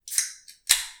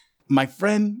my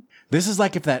friend, this is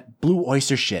like if that Blue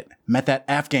Oyster shit met that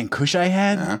Afghan Kush I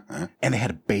had, and they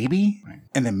had a baby.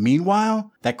 And then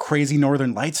meanwhile, that crazy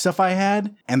Northern Light stuff I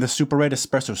had, and the Super Red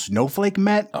Espresso Snowflake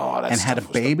met and had a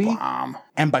baby.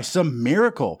 And by some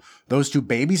miracle, those two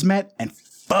babies met and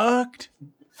fucked.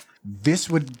 This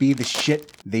would be the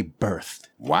shit they birthed.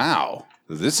 Wow.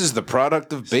 This is the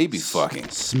product of baby fucking.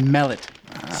 Smell it.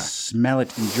 Smell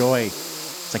it. Enjoy.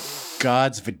 It's like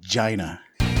God's vagina.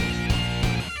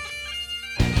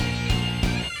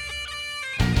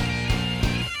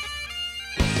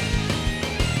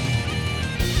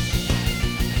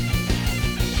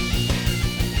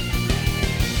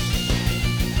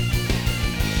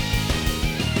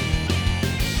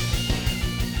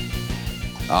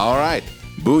 All right.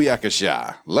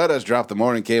 Booyakasha. Let us drop the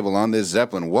morning cable on this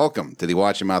Zeppelin. Welcome to the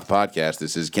Watch Your Mouth podcast.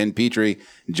 This is Ken Petrie,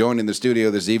 joined in the studio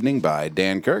this evening by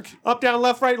Dan Kirk. Up, down,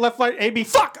 left, right, A, B.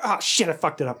 Fuck! Oh, shit, I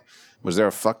fucked it up. Was there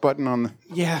a fuck button on the...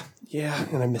 Yeah,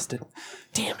 and I missed it.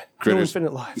 Damn it. Critters. No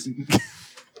Infinite Lives.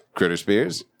 Critter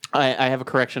Spears? I have a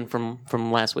correction from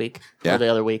last week, or the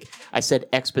other week. I said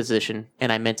exposition, and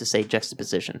I meant to say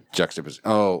juxtaposition. Juxtaposition.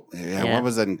 Oh, yeah. What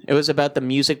was that? It was about the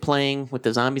music playing with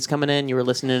the zombies coming in. You were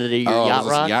listening to your Yacht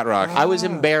Rock. Yacht Rock. I was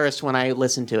embarrassed when I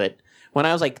listened to it. When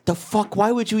I was like, the fuck,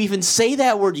 why would you even say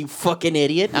that word, you fucking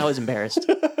idiot? I was embarrassed.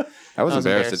 I was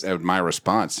embarrassed at my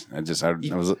response. I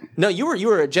was... No, you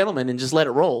were a gentleman and just let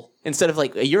it roll. Instead of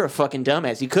like, you're a fucking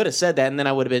dumbass. You could have said that, and then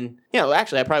I would have been...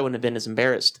 actually, I probably wouldn't have been as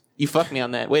embarrassed. You fucked me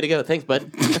on that. Way to go. Thanks,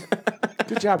 bud.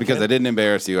 Good job, Because Ken. I didn't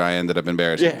embarrass you, I ended up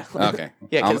embarrassing you. Okay.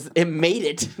 Yeah, because it made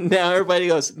it. Now everybody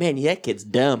goes, man, that kid's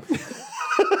dumb.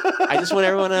 I just want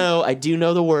everyone to know, I do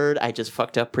know the word. I just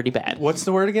fucked up pretty bad. What's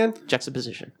the word again?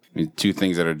 Juxtaposition. I mean, two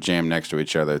things that are jammed next to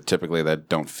each other, typically that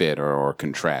don't fit or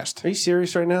contrast. Are you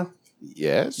serious right now?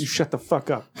 Yes? You shut the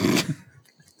fuck up.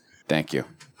 Thank you.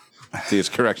 See, it's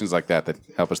corrections like that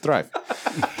help us thrive.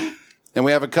 And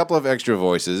we have a couple of extra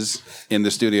voices in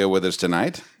the studio with us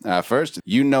tonight. First,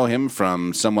 you know him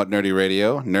from Somewhat Nerdy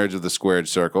Radio, Nerds of the Squared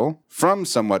Circle, from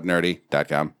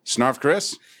somewhatnerdy.com. Snarf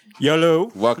Chris,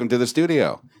 YOLO. welcome to the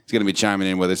studio. He's going to be chiming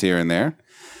in with us here and there.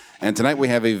 And tonight we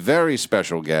have a very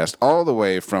special guest all the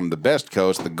way from the best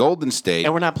coast, the Golden State.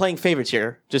 And we're not playing favorites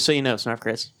here, just so you know, Snarf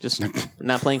Chris. Just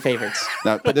not playing favorites.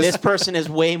 Now, This person is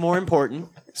way more important.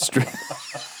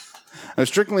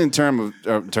 Strictly in terms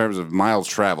of miles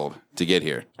traveled to get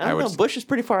here. I don't know. Bush is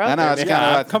pretty far out I know, there. it's man.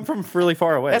 kinda I've come from really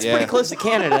far away. That's pretty close to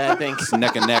Canada, I think.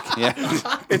 Neck and neck,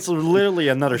 yeah. It's literally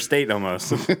another state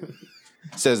almost.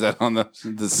 Says that on the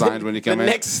signs when you The come in.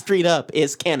 next street up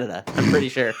is Canada, I'm pretty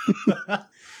sure.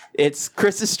 It's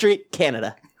Chris's Street,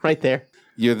 Canada, right there.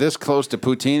 You're this close to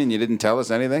poutine and you didn't tell us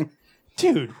anything?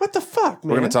 Dude, what the fuck,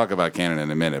 man? We're going to talk about Canada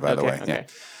in a minute, by the way. Okay.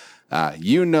 Yeah.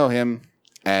 You know him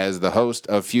as the host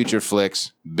of Future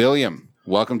Flicks, Billiam.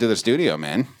 Welcome to the studio,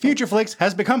 man. Future Flicks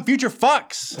has become Future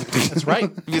Fucks. That's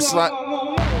right. You slut.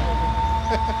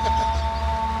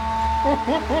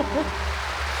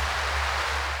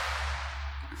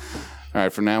 All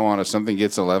right, from now on, if something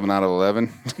gets 11 out of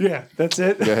 11, Yeah, that's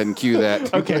it. go ahead and cue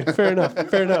that. Okay, fair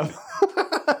enough.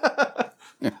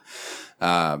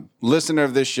 Listener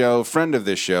of this show, friend of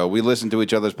this show, we listen to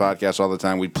each other's podcasts all the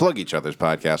time. We plug each other's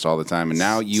podcasts all the time, and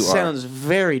now you Sounds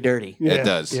very dirty. Yeah, It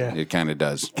does. yeah. It kind of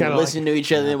does. We Kinda listen to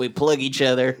each other, and we plug each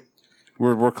other.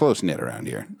 We're close knit around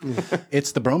here.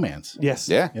 It's the bromance. Yes.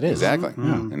 Yeah, It is. exactly.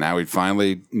 And now we're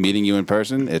finally meeting you in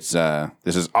person. It's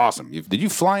this is awesome. Did you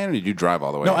fly in or did you drive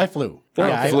all the way? No, in? I flew. Oh,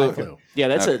 Yeah, I flew. flew. Yeah,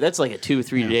 that's like a 2 or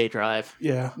 3 day drive.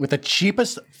 Yeah. With the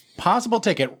cheapest possible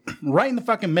ticket, right in the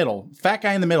fucking middle, fat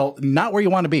guy in the middle, not where you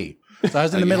want to be. So I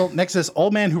was in the middle next to this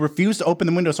old man who refused to open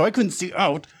the window so I couldn't see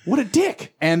out. What a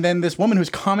dick. And then this woman who's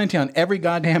commenting on every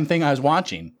goddamn thing I was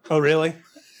watching. Oh, really?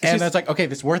 And I was like, okay,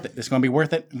 this is worth it. This is going to be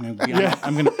worth it. I'm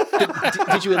going to.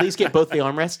 Did you at least get both the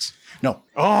armrests? No.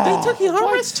 They took the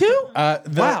armrest too?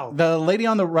 Wow. The lady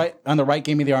on the right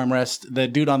gave me the armrest. The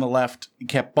dude on the left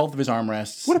kept both of his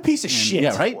armrests. What a piece of shit.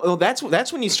 Yeah, right? Well, that's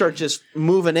when you start just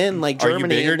moving in like Are you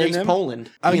Germany bigger and than next him? Poland.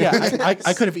 Oh, yeah.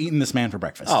 I could have etten this man for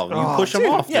breakfast. Oh, you push them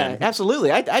off. Yeah, then. absolutely.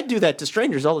 I do that to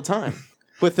strangers all the time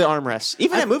with the armrests.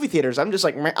 Even at movie theaters, I'm just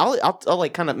like, I'll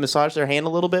like kind of massage their hand a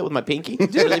little bit with my pinky.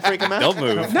 Really freak them out. They'll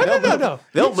move. No.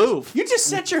 They'll move. You just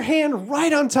set your hand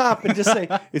right on top and just say,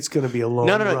 it's going to be a long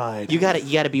No. ride. You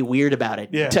gotta be weird about it.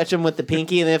 Yeah. Touch them with the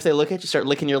pinky, and then if they look at you, start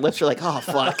licking your lips. You're like, oh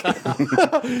fuck.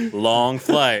 Long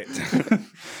flight.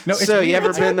 No, it's So you weird.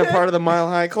 ever been a part of the Mile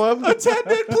High Club?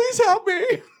 Attendant, please help me.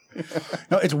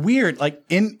 No, it's weird. Like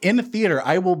in the theater,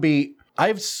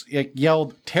 I've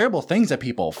yelled terrible things at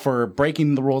people for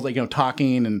breaking the rules, like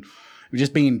talking and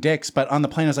just being dicks. But on the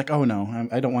plane, I was like, oh no,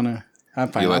 I don't want to.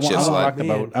 I'm fine. You I let won't, shit I won't slide. rock the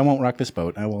boat. I won't rock this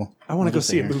boat. I will. I want to I'll go just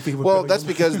see a sit here. movie. With Well, Billy that's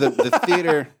because the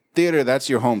theater, that's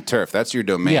your home turf. That's your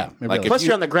domain. Yeah, it really Plus, if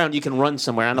you're on the ground. You can run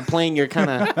somewhere. On the plane, you're kind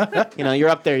of, you're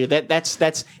up there.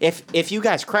 That's. If you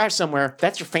guys crash somewhere,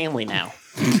 that's your family now.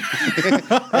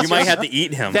 You might have to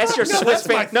eat him. That's your Swiss that's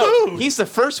my family. No, food. he's the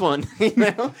first one.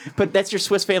 But that's your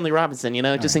Swiss Family Robinson.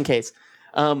 Just in case.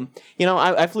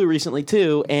 I flew recently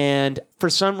too, and for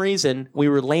some reason we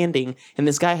were landing, and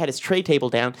this guy had his tray table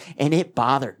down, and it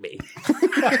bothered me.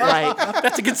 Like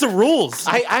That's against the rules.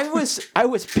 I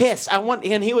was pissed.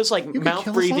 And he was like mouth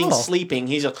kill us breathing, all.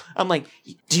 sleeping. I'm like,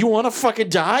 do you want to fucking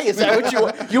die? Is that what you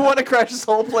want? You want to crash this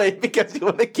whole plane because you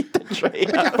want to get the tray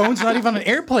out? Phone's not even on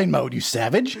airplane mode, you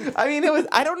savage. I mean, it was.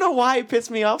 I don't know why it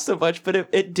pissed me off so much, but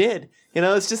it did.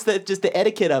 It's just the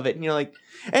etiquette of it, and you're like.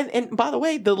 And by the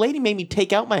way, the lady made me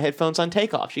take out my headphones on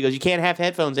takeoff. She goes, "You can't have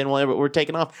headphones in while we're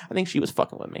taking off." I think she was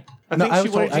fucking with me, I No, think I she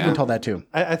was wanted told, I've you- been told that too.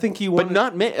 I think you but want.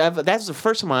 not me. That's the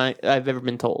first time I've ever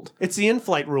been told. It's the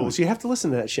in-flight rules. You have to listen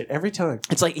to that shit every time.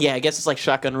 It's like, I guess it's like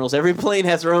shotgun rules. Every plane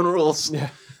has their own rules. Yeah.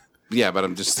 Yeah, but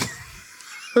I'm just.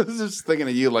 I was just thinking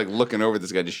of you, like looking over at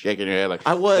this guy, just shaking your head, like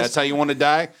I was. That's how you want to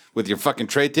die, with your fucking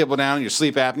tray table down, your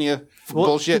sleep apnea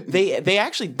bullshit. They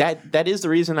actually that is the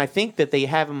reason I think that they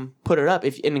have them put it up.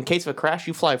 If in case of a crash,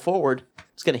 you fly forward,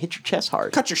 it's gonna hit your chest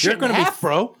hard. Cut your You're shit in gonna half, be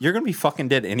bro. You're gonna be fucking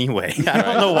dead anyway. I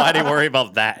don't know why they worry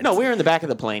about that. No, we were in the back of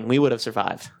the plane. We would have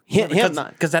survived. Him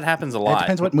not. Because that happens a lot.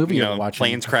 depends what movie you're watching.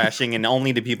 Planes crashing and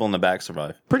only the people in the back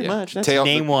survive. Pretty much. That's, Tail-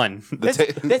 Name one.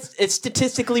 it's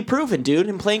statistically proven, dude.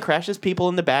 In plane crashes, people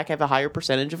in the back have a higher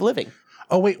percentage of living.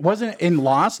 Oh wait, wasn't it in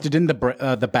Lost? Didn't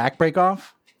the back break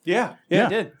off? Yeah. Yeah. It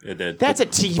did. It did. That's a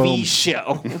TV Boom.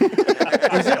 show.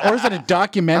 Or is it a I'm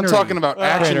documentary? talking about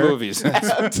action Critter. movies.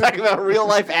 I'm talking about real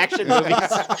life action movies.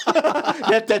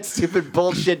 that stupid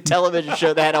bullshit television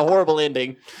show that had a horrible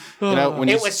ending. When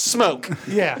It was smoke.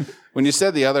 Yeah. When you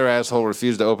said the other asshole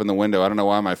refused to open the window, I don't know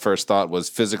why my first thought was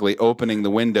physically opening the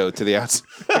window to the outside.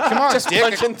 Come on, Just dick.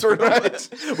 punching through it.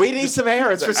 We need some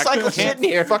air. It's recycled shit in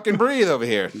here. Fucking breathe over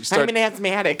here. You I'm start an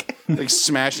asthmatic. like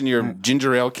smashing your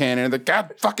ginger ale can in.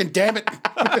 God fucking damn it.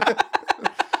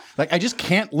 Like I just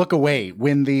can't look away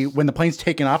when the plane's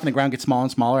taking off and the ground gets smaller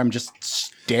and smaller. I'm just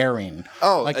staring.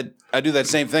 Oh, Like- I do that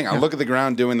same thing. I look at the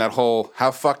ground doing that whole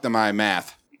 "how fucked am I"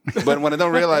 math. But when I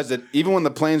don't realize that even when the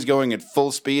plane's going at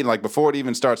full speed, like before it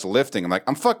even starts lifting, I'm like,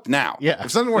 I'm fucked now. Yeah. If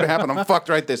something were to happen, I'm fucked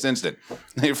right this instant.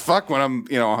 You're fucked when I'm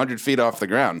 100 feet off the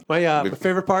ground. My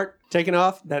favorite part, taking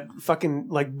off, that fucking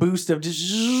like boost of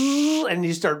just, and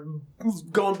you start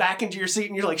going back into your seat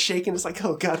and you're like shaking. It's like,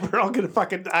 oh god, we're all gonna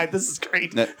fucking die. This is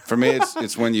great. For me,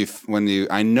 it's when you.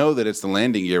 I know that it's the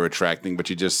landing gear retracting, but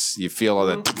you feel all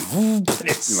that. And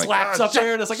it slaps up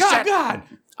there and it's like, oh god.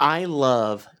 I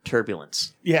love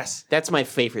turbulence. Yes. That's my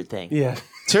favorite thing. Yeah.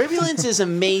 Turbulence is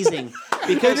amazing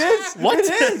because What?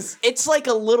 It is. it's like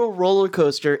a little roller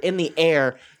coaster in the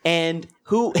air, and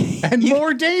And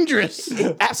more dangerous.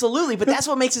 absolutely. But that's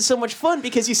what makes it so much fun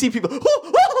because you see people, and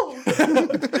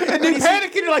You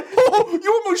panic and you're like, oh,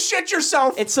 you almost shit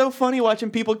yourself. It's so funny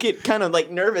watching people get kind of like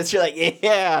nervous. You're like,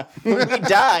 yeah, when we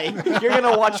die, you're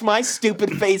gonna watch my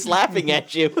stupid face laughing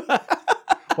at you.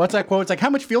 What's that quote? It's like, how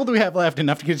much fuel do we have left?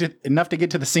 Enough to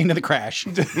get to the scene of the crash.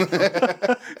 If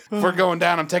we're going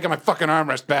down, I'm taking my fucking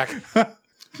armrest back.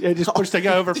 Yeah, just push the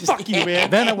guy over. Fuck you, man.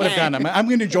 Then I would have done. I'm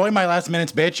going to enjoy my last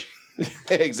minutes, bitch.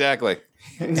 Exactly.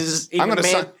 Just I'm even gonna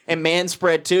man, sign- and man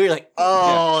spread too. You're like,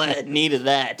 oh, I needed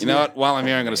that. You know what? While I'm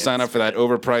here, I'm going to sign up for that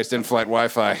overpriced in-flight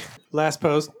Wi-Fi. Last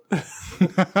post.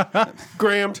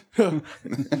 Grammed.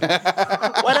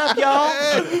 What up,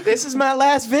 y'all? This is my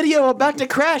last video about to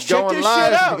crash. Check Going this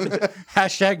live. shit out.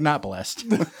 Hashtag not blessed.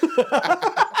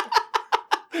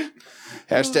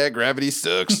 Hashtag gravity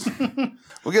sucks.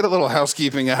 We'll get a little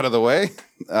housekeeping out of the way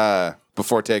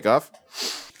before takeoff.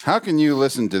 How can you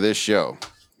listen to this show?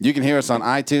 You can hear us on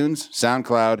iTunes,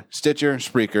 SoundCloud, Stitcher,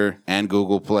 Spreaker, and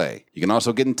Google Play. You can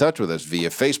also get in touch with us via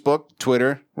Facebook,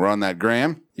 Twitter. We're on that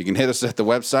gram. You can hit us at the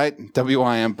website,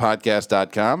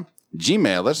 wimpodcast.com.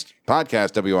 Gmail us,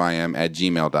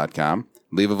 podcastwim@gmail.com.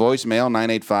 Leave a voicemail,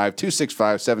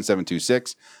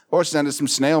 985-265-7726, or send us some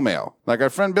snail mail, like our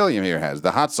friend Billiam here has,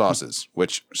 the hot sauces,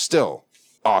 which are still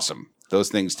awesome. Those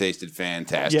things tasted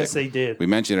fantastic. Yes, they did. We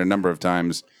mentioned it a number of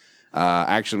times.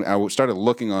 Actually, I started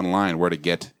looking online where to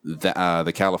get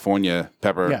the California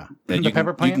pepper. Yeah. And The you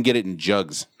pepper can, you plant? can get it in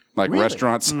jugs, like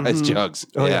restaurant-sized jugs.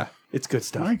 Oh, yeah. It's good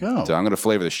stuff. There you go. So I'm going to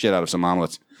flavor the shit out of some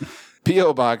omelets.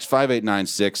 P.O. Box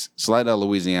 5896, Slidell,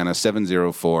 Louisiana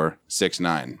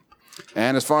 70469.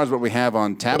 And as far as what we have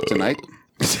on tap tonight,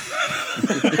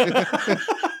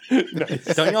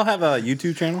 Don't y'all have a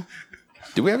YouTube channel?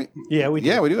 Do we have? Yeah, we do.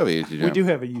 Yeah, we do have a YouTube channel. We do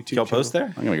have a YouTube Y'all channel. post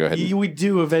there? I'm gonna go ahead. We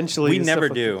do eventually. We and never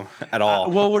stuff like do at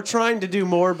all. well, we're trying to do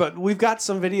more, but we've got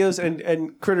some videos,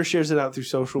 and Critter shares it out through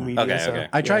social media. Okay, so, okay.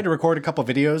 I tried to record a couple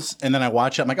videos and then I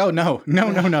watch it. I'm like, oh no.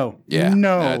 Yeah,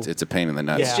 no. it's a pain in the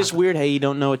nuts. Yeah. It's just weird how you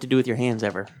don't know what to do with your hands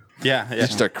ever. Yeah. You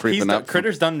start creeping up.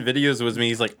 Critter's done videos with me.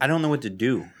 He's like, I don't know what to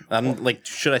do. I'm like,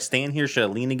 should I stand here? Should I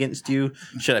lean against you?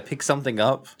 Should I pick something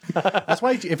up? That's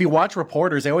why if you watch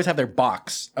reporters, they always have their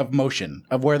box of motion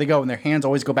of where they go and their hands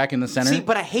always go back in the center. See,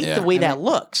 but I hate Yeah. the way that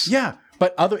looks. yeah,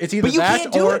 but it's either But you that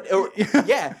can't do or it. Or,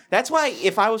 yeah, that's why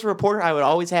if I was a reporter, I would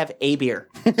always have a beer.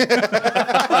 I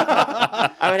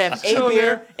would have a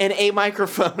beer and a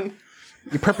microphone.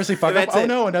 you purposely fuck up. That's Oh it.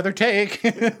 no, another take.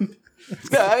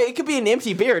 No, it could be an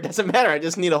empty beer. It doesn't matter. I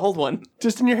just need to hold one.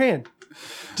 just in your hand,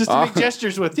 just to make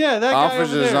gestures with. Yeah, that guy over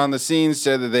Officers there. on the scene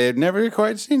said that they had never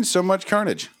quite seen so much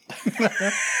carnage.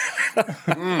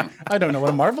 I don't know what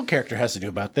a Marvel character has to do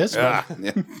about this. but-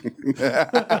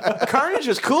 Carnage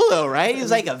was cool though, right? He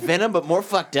was like a Venom, but more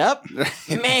fucked up.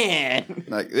 Man,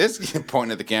 Like this,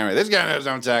 pointing at the camera. This guy knows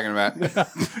what I'm talking about.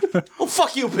 oh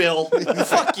fuck you, Bill.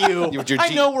 Fuck you. with your I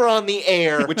G- know we're on the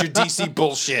air. With your DC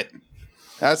bullshit.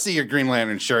 I see your Green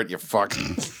Lantern shirt, you fuck.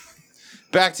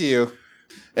 Back to you.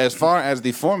 As far as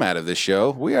the format of this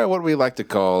show, we are what we like to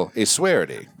call a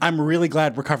swearity. I'm really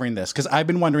glad we're covering this because I've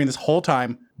been wondering this whole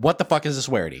time, what the fuck is a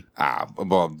swearity?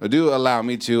 Well, do allow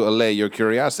me to allay your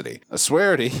curiosity. A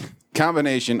swearity,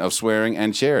 combination of swearing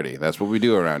and charity. That's what we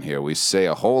do around here. We say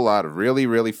a whole lot of really,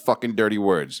 really fucking dirty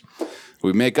words.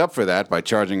 We make up for that by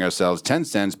charging ourselves 10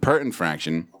 cents per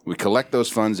infraction. We collect those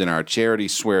funds in our charity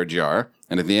swear jar.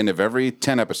 And at the end of every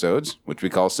 10 episodes, which we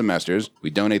call semesters, we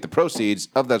donate the proceeds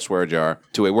of that swear jar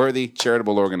to a worthy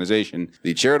charitable organization.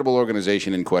 The charitable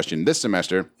organization in question this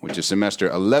semester, which is semester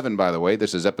 11, by the way,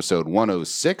 this is episode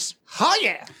 106. Oh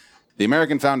yeah. The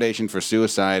American Foundation for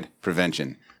Suicide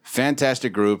Prevention.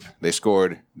 Fantastic group. They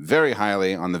scored very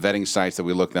highly on the vetting sites that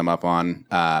we looked them up on.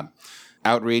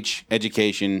 Outreach,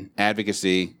 education,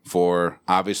 advocacy for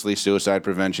obviously suicide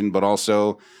prevention, but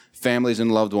also families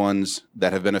and loved ones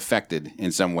that have been affected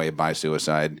in some way by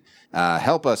suicide.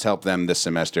 Help us help them this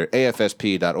semester.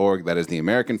 AFSP.org, that is the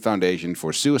American Foundation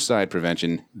for Suicide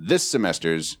Prevention, this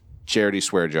semester's charity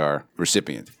swear jar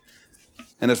recipient.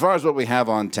 And as far as what we have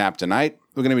on tap tonight,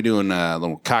 we're going to be doing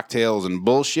little cocktails and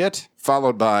bullshit,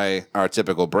 followed by our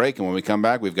typical break. And when we come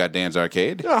back, we've got Dan's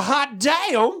Arcade. Oh, hot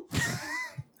damn.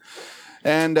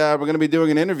 And we're going to be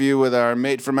doing an interview with our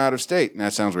mate from out of state.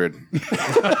 That sounds weird.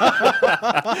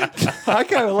 I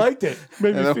kind of liked it.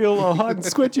 Made me feel a hot and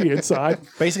squitchy inside.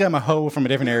 Basically, I'm a hoe from a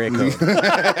different area code.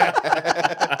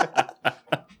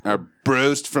 Our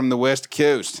broast from the West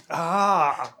Coast. Okay.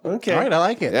 All right, I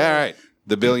like it. All right,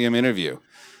 the Billiam interview.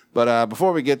 But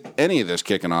before we get any of this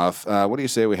kicking off, what do you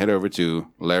say we head over to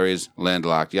Larry's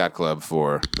Landlocked Yacht Club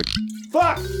for the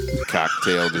Fuck.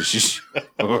 cocktail dish?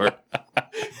 Or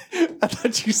I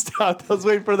thought you stopped. I was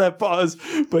waiting for that pause,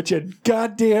 but you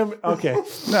goddamn. Okay. All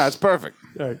no, it's perfect.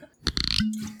 right.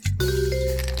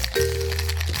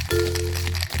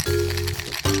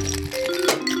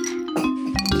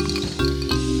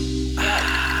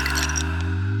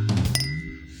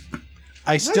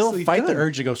 I still Nicely fight the done.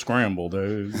 urge to go scrambled.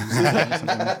 You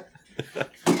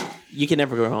can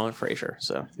never go wrong with Frasier.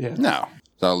 So No.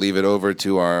 So I'll leave it over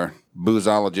to our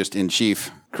boozologist in chief,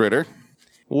 Critter.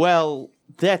 well,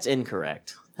 that's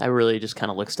incorrect. I really just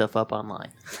kind of look stuff up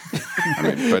online.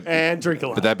 I mean, And drink a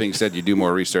lot. but that being said, you do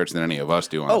more research than any of us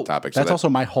do on the topic. So That's also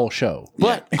my whole show.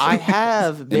 But I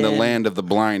have been. in the land of the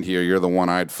blind here, you're the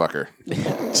one-eyed fucker.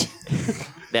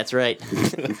 That's right.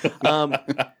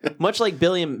 Much like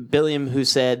Billiam, who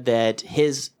said that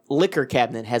his liquor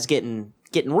cabinet has getting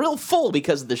real full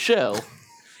because of the show,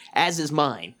 as is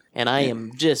mine. And I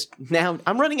am just now.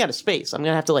 I'm running out of space. I'm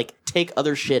gonna have to like take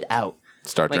other shit out.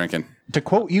 Start drinking. To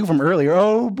quote you from earlier,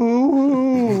 oh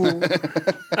boo!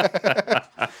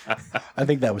 I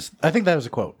think that was a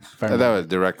quote. if I That remember. was a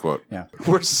direct quote. Yeah.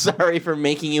 We're sorry for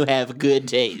making you have good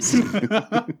taste.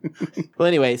 Well,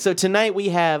 anyway, so tonight we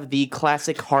have the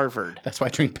classic Harvard. That's why I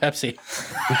drink Pepsi.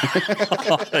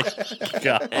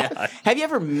 God. Have you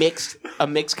ever mixed a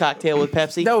mixed cocktail with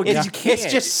Pepsi? No, it's, you can't.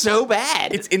 It's just so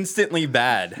bad. It's instantly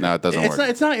bad. No, it doesn't work.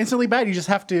 It's not instantly bad. You just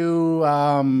have to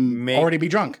already be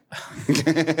drunk.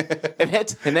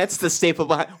 and that's the staple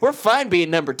behind. We're fine being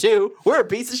number 2. We're a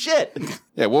piece of shit.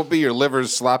 Yeah, we'll be your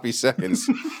liver's sloppy seconds.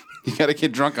 You got to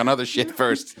get drunk on other shit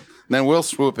first. Then we'll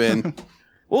swoop in.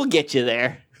 We'll get you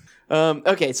there.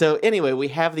 Okay, so anyway, we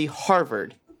have the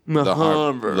Harvard.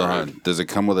 Harvard. Does it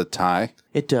come with a tie?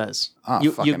 It does. Ah,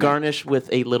 you fucking garnish with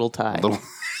a little tie.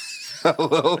 A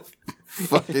little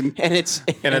fucking and it's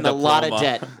And a a lot of diploma.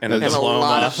 debt. And a a diploma.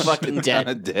 lot of fucking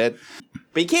debt. dead.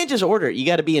 But you can't just order it. You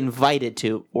got to be invited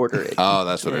to order it. Oh,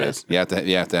 that's what it is. You have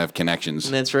to have connections.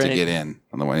 That's to right. get in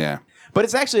on the way. Yeah, But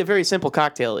it's actually a very simple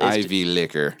cocktail. Ivy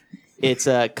liquor. It's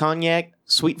cognac,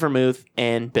 sweet vermouth,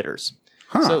 and bitters.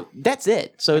 So that's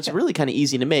it. So it's really kind of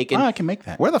easy to make. And Oh, I can make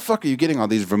that. Where the fuck are you getting all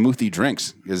these vermouthy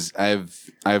drinks? Because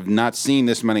I've not seen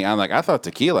this many. I thought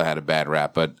tequila had a bad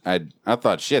rap, but I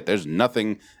thought shit. There's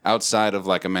nothing outside of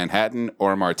like a Manhattan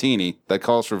or a martini that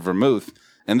calls for vermouth.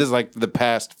 And this is like the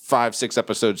past 5-6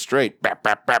 episodes straight, bap,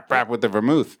 bap, bap, bap, with the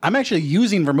vermouth. I'm actually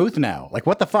using vermouth now. Like,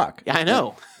 what the fuck? I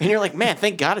know. And you're like, man,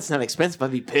 thank God it's not expensive.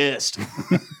 I'd be pissed.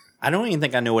 I don't even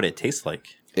think I know what it tastes like.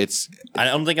 It's I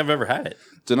don't think I've ever had it.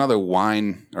 another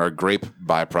wine or grape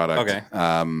byproduct.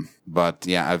 Okay. But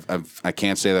yeah, I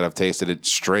can't say that I've tasted it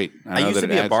straight. I know used that to it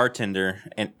be a adds- bartender,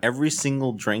 and every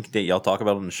single drink that y'all talk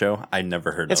about on the show, I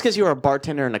never heard That's of. because you were a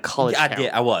bartender in a college I town.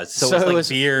 did. I was. So, So it's it like was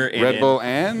beer and Red Bull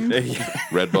and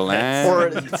Red Bull and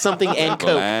Or something and Red Bull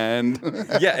Coke. and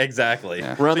Yeah, exactly.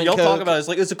 Rum But and y'all talk Coke, about it, it's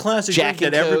like it's a classic Jack drink that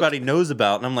and Coke. everybody knows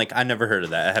about, and I'm like, I never heard of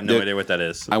that. I have no Dude, idea what that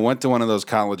is. I went to one of those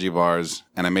collegey bars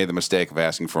and I made the mistake of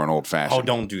asking for an old fashioned. Oh,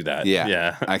 don't do that. Yeah.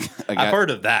 yeah. I got- I've heard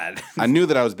of that. I knew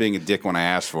that I was being a dick when I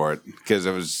asked for it because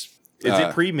it was. Is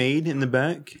it pre-made in the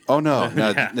back? Oh no,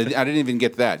 I didn't even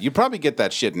get that. You probably get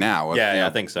that shit now. With, Yeah, you yeah, know, I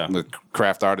think so. With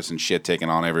craft artisan shit taken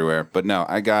on everywhere, but no,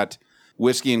 I got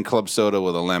whiskey and club soda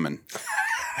with a lemon.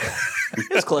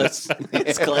 It's close.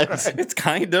 It's close. It's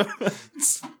kind of.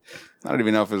 I don't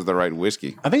even know if it was the right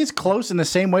whiskey. I think it's close in the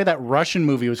same way that Russian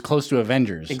movie was close to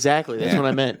Avengers. Exactly. That's Yeah. what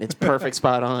I meant. It's perfect,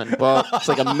 spot on. Well, it's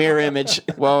like a mirror image.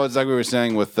 Well, it's like we were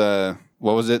saying with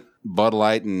what was it, Bud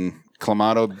Light and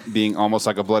Clamato being almost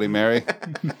like a Bloody Mary.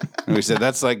 And we said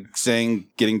that's like saying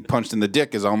getting punched in the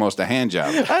dick is almost a hand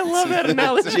job. I love that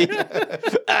analogy.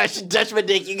 I should touch my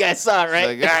dick. You guys saw it,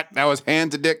 right? Like, that was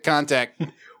hand to dick contact.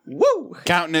 Woo!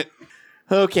 Counting it.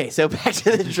 Okay, so back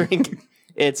to the drink.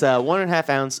 It's 1.5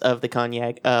 ounce of the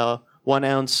cognac, 1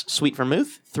 ounce sweet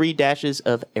vermouth, 3 dashes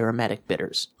of aromatic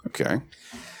bitters. Okay.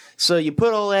 So you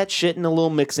put all that shit in a little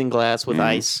mixing glass with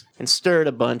ice and stir it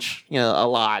a bunch, a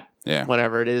lot. Yeah.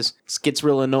 Whatever it is. It gets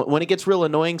real when it gets real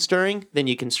annoying stirring, then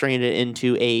you can strain it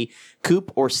into a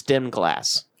coupe or stem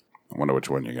glass. I wonder which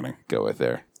one you're gonna go with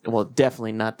there. Well,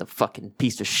 definitely not the fucking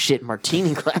piece of shit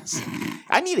martini glass.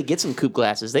 I need to get some coupe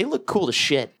glasses. They look cool as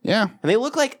shit. Yeah. And they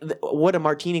look like what a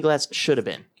martini glass should have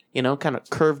been. Kind of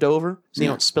curved over so you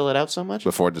don't spill it out so much.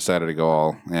 Before it decided to go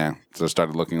all, so it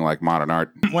started looking like modern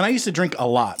art. When I used to drink a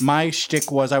lot, my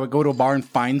shtick was I would go to a bar and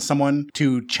find someone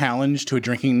to challenge to a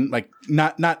drinking, like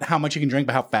not how much you can drink,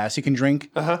 but how fast you can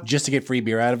drink, just to get free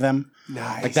beer out of them.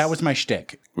 Nice. Like that was my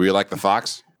shtick. Were you like the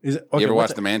Fox? Is it, You okay, ever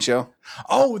what's watch The Man Show?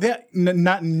 Oh, that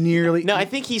not nearly. No, I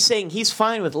think he's saying he's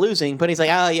fine with losing, but he's like,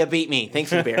 oh, you beat me.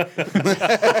 Thanks for the beer.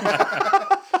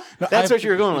 That's what you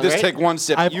were going with, Just right? take one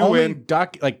sip. I've you only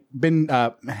win.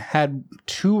 had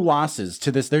 2 losses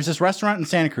to this. There's this restaurant in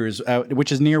Santa Cruz,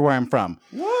 which is near where I'm from.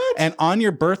 What? And on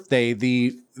your birthday,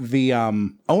 the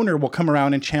owner will come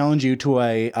around and challenge you to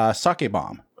a sake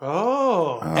bomb,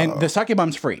 Oh. and the sake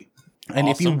bomb's free. And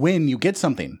if you win, you get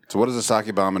something. So what does a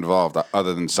sake bomb involve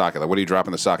other than sake? Like, what are you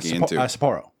dropping the sake into?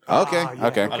 Sapporo. Okay.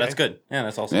 Okay. Oh, that's good. Yeah,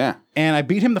 that's awesome. Yeah. And I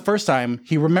beat him the first time.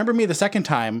 He remembered me the second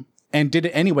time and did it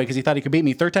anyway because he thought he could beat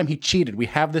me. Third time he cheated. We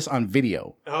have this on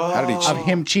video How did he of cheat?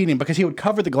 him cheating because he would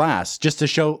cover the glass just to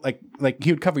show like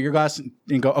he would cover your glass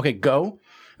and go, okay, go, and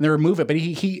then remove it. But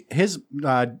his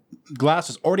glass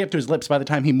was already up to his lips by the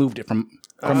time he moved it from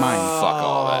mine. Fuck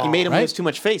all that. You made him Right? lose too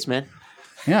much face, man.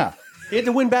 Yeah. He had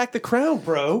to win back the crown,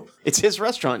 bro. It's his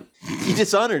restaurant. You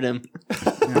dishonored him.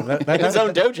 That His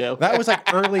own dojo. that was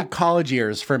like early college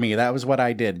years for me. That was what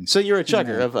I did. So you're a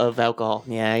chugger of alcohol.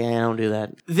 Yeah, I don't do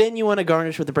that. Then you want to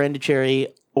garnish with a brandy cherry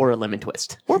or a lemon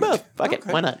twist. Or both. Fuck it.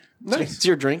 Why not? Nice. It's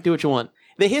your drink. Do what you want.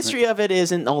 The history of it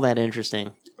isn't all that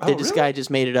interesting. This really? guy just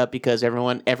made it up because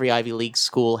every Ivy League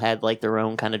school had like their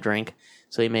own kind of drink.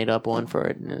 So he made up one for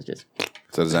it, and it was just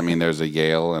So does that mean there's a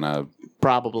Yale and a?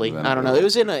 probably. I don't know. It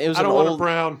was I an don't want a old.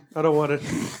 brown. I don't want it.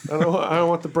 I don't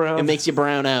want the brown. It makes you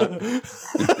brown out.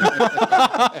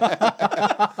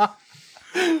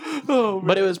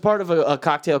 But it was part of a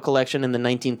cocktail collection in the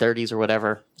 1930s or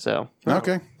whatever. So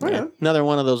Okay. yeah, another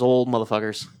one of those old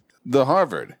motherfuckers. The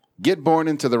Harvard. Get born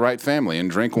into the right family and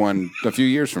drink one a few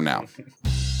years from now.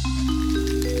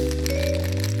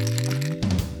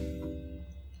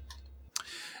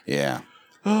 Yeah.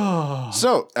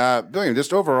 So, Billiam,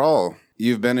 just overall,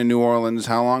 you've been in New Orleans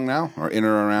how long now? Or in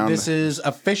or around? This is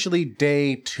officially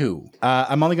day 2.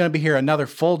 I'm only going to be here another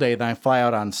full day, then I fly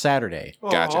out on Saturday.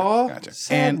 Gotcha. Aw, Gotcha.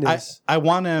 And sadness. I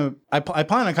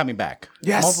plan on coming back.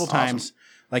 Yes. Multiple times.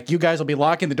 Like, you guys will be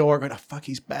locking the door going, oh, fuck,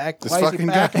 he's back. Why is he fucking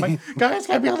back? guy. I'm like, guys,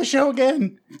 gotta be on the show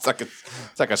again. It's like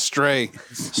a stray.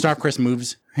 Snarf Chris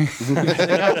moves. He's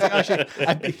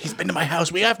been to my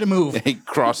house. We have to move. He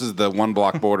crosses the 1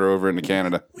 block border over into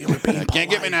Canada. Can't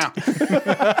get me now.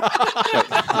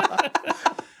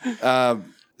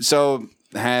 So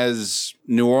has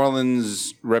New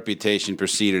Orleans' reputation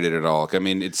preceded it at all? I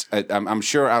mean, I'm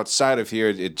sure outside of here,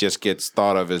 it just gets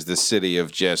thought of as the city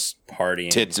of just Partying.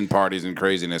 tits and parties and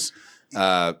craziness. It's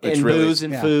And really, booze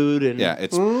and food. And yeah,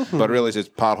 but really it's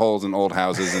potholes and old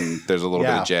houses and there's a little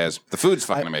bit Yeah. of jazz. The food's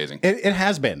fucking amazing. It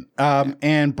has been.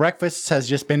 And breakfasts has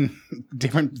just been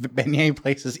different beignet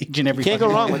places each and every Can't go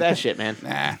fucking wrong day. with that shit, man.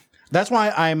 Nah. That's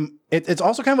why it's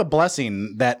also kind of a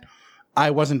blessing that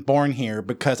I wasn't born here,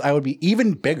 because I would be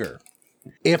even bigger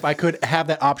if I could have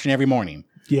that option every morning.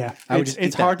 Yeah, I would it's, just eat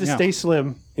it's hard that, to yeah. stay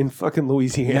slim in fucking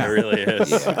Louisiana. It really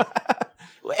is.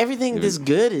 Everything that's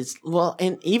good is, well,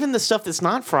 and even the stuff that's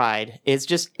not fried,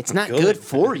 it's not good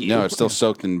for you. No, it's still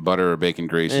soaked in butter or bacon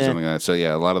grease or something like that. So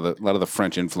yeah, a lot of the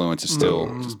French influence is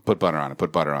still just put butter on it.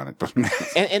 Put butter on it.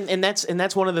 and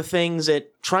that's one of the things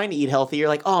that trying to eat healthy, you're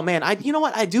like, oh man, you know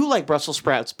what? I do like Brussels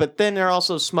sprouts, but then they're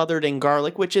also smothered in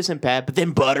garlic, which isn't bad, but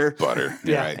then butter. Butter.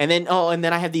 You're Yeah. right. And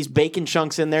then I have these bacon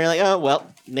chunks in there. Like, oh well,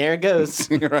 there it goes.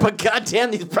 But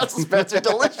goddamn, these Brussels sprouts are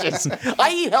delicious.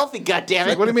 I eat healthy. Goddamn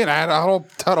Like, it! what do you mean? I had a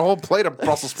whole plate of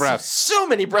Brussels sprouts. So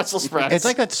many Brussels sprouts. It's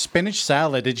like that spinach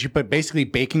salad that you put basically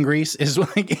bacon grease is one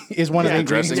of the ingredients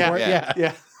dressing. for it. Yeah.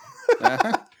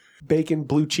 Yeah. Bacon,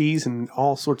 blue cheese, and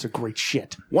all sorts of great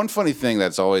shit. One funny thing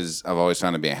I've always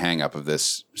found to be a hang up of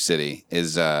this city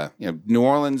is New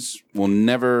Orleans will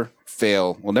never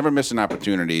miss an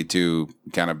opportunity to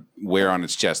kind of wear on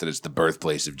its chest that it's the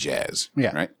birthplace of jazz.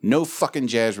 Yeah. Right? No fucking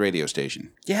jazz radio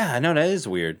station. Yeah, I know that is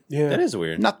weird. Yeah. That is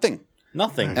weird. Nothing.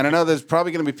 Nothing. And I know there's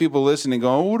probably going to be people listening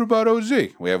going, oh, what about OZ?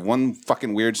 We have one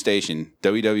fucking weird station,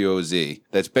 WWOZ,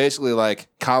 that's basically like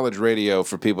college radio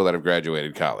for people that have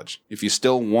graduated college. If you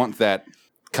still want that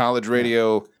college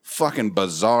radio fucking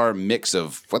bizarre mix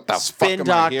of what the Spin fuck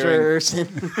am I hearing? doctors.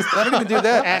 I don't even do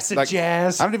that. Acid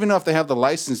jazz. I don't even know if they have the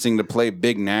licensing to play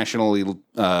big nationally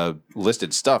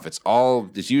listed stuff. It's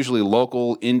usually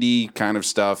local indie kind of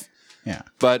stuff. Yeah.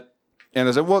 And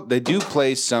I said, well, they do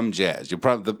play some jazz. You're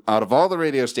probably out of all the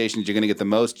radio stations, you're going to get the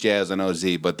most jazz on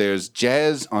OZ. But there's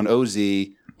jazz on OZ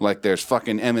like there's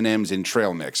fucking M&Ms in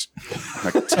trail mix.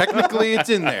 Like technically, it's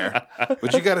in there,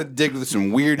 but you got to dig with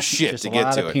some weird shit Just to a get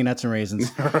lot to of it. peanuts and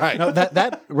raisins. Right? No,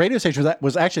 that radio station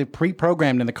was actually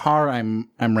pre-programmed in the car I'm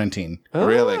renting,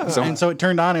 Really? and so it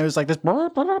turned on. It was like this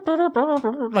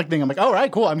like thing. I'm like, all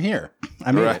right, cool. I'm here.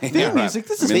 I'm here. Right. Theme music.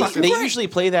 This is they fucking they great. usually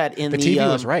play that in The the TV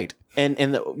was right. And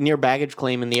the near baggage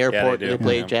claim in the airport, do. they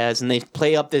play Yeah. jazz, and they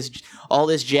play up all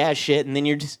this jazz shit, and then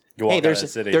you're just You walk hey, out there's of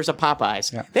the city. there's a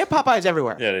Popeyes. They have Popeyes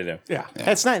everywhere. Yeah, they do. Yeah.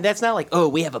 That's not like, oh,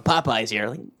 we have a Popeyes here.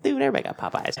 Like, dude, everybody got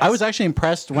Popeyes. I was actually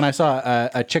impressed when I saw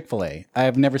a Chick-fil-A. I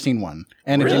have never seen one,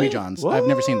 and a Jimmy John's. I've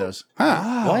never seen those.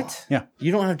 What? Yeah.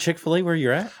 You don't have Chick-fil-A where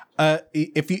you're at?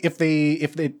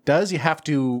 If it does, you have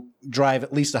to drive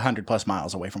at least 100+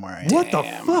 miles away from where I am. What the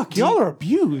fuck? Y'all are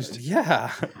abused.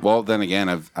 Yeah. Well, then again,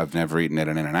 I've never eaten at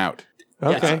an In-N-Out.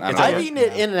 Okay. I don't I've know. eaten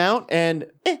it in and out, and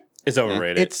It's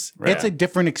overrated. It's a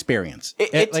different experience.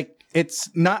 It's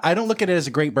not. I don't look at it as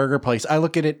a great burger place. I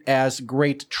look at it as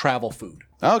great travel food.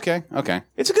 Okay.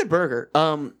 it's a good burger.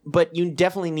 But you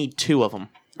definitely need 2 of them.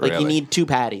 Like you Really? need 2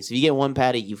 patties. If you get 1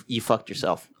 patty, you fucked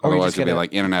yourself. Or you Otherwise, just it'll be get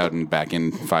like In-N-Out and back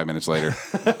in 5 minutes later.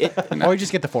 Or you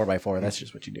just get the 4x4. That's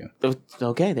just what you do.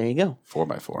 Okay, there you go.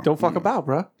 4x4. Don't fuck about,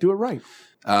 bro. Do it right.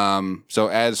 So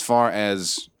as far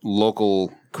as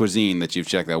local cuisine that you've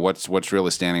checked out, what's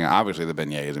really standing out? Obviously the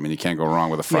beignets. I mean, you can't go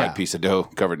wrong with a fried Yeah. piece of dough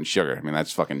covered in sugar. I mean,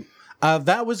 that's fucking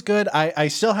That was good. I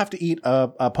still have to eat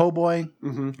a po' boy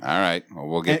all right. Well,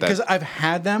 we'll get because that. I've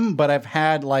had them, but I've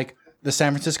had like the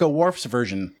San Francisco Wharf's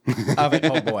version of a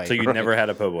po' boy. so you never had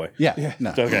a po' boy. yeah,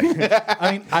 no. Okay.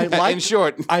 I mean, I liked, In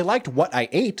short. I liked what I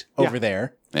ate over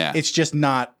there. Yeah. It's just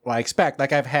not what I expect.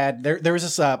 Like I've had there was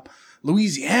this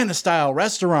Louisiana style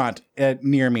restaurant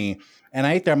near me, and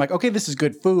I ate there. I'm like, okay, this is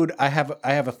good food. I have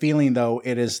a feeling though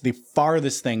it is the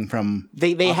farthest thing from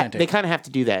They authentic. kind of have to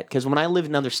do that because when I lived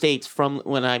in other states, from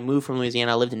when I moved from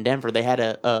Louisiana, I lived in Denver. They had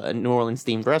a New Orleans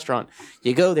themed restaurant.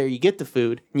 You go there, you get the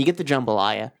food, and you get the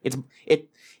jambalaya.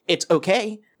 It's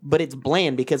okay, but it's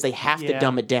bland because they have to Yeah.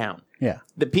 dumb it down. Yeah.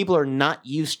 The people are not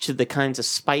used to the kinds of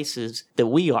spices that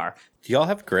we are. Do y'all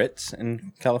have grits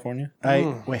in California?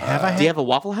 Wait, have I had? Do you have a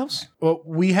Waffle House? Well,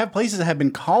 we have places that have been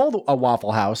called a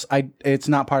Waffle House. It's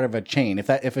not part of a chain. If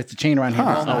it's a chain around here,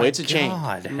 it's not. Oh, it's a chain.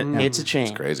 God. It's a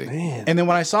chain. Crazy. And then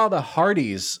when I saw the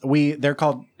Hardee's, they're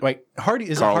called Hardy.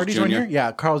 Is Carl's it Hardee's around Jr.? here?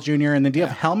 Yeah, Carl's Jr. And then do you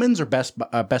have Hellman's or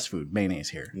Best Food mayonnaise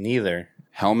here? Neither.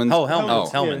 Hellman's. Oh, Hellman's. Oh,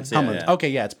 Hellman's. Hellman's. Yeah. Okay,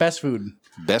 yeah, it's Best Food.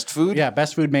 Best food. Yeah,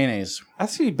 Best Food mayonnaise. I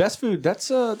see best food. That's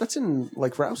in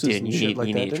like Rouse's Dude, and you shit need- like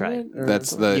you that. need to try didn't it. Or That's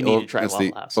something? the You need to try that's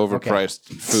the Waffle House. overpriced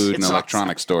food in It's an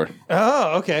electronics store.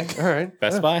 Oh, okay. All right.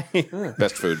 Best Buy.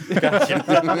 Best food.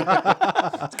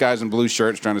 Guys in blue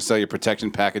shirts trying to sell you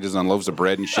protection packages on loaves of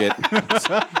bread and shit.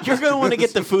 You're going to want to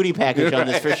get the foodie package on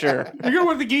this for sure. You're gonna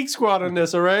want the Geek Squad on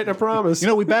this, all right? I promise.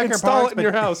 We back our Install products, it in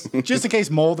your house. just in case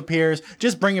mold appears,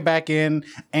 just bring it back in,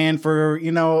 and for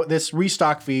this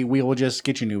restock fee, we will just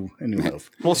get you a new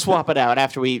loaf. We'll swap it out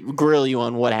after we grill you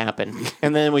on what happened.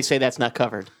 And then we say that's not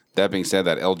covered. That being said,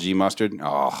 that LG mustard.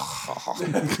 Oh.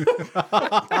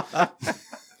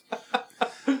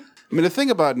 I mean, the thing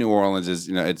about New Orleans is,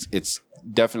 it's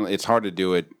definitely hard to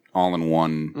do it all in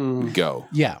one go.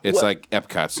 Yeah. It's like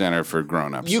Epcot Center for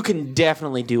grown-ups. You can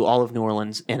definitely do all of New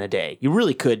Orleans in a day. You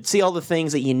really could see all the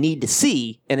things that you need to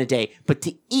see in a day, but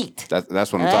to eat, That's what I'm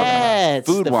talking about. that's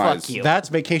the Food-wise, fuck you. That's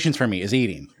vacations for me, is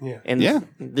eating. And Yeah.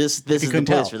 this You is the couldn't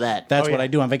place tell. for that. That's Oh, what yeah. I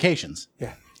do on vacations.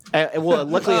 Well,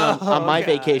 luckily on my God.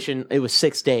 vacation, it was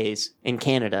 6 days in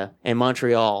Canada and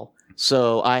Montreal.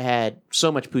 So I had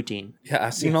so much poutine. Yeah,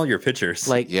 I've seen all your pictures.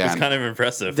 Like, Yeah. It's kind of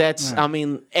impressive. that's, I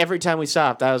mean, every time we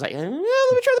stopped, I was like, let me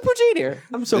try the poutine here.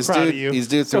 I'm so This proud dude, of you. These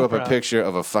dudes So threw up a proud. picture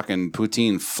of a fucking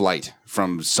poutine flight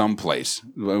from someplace.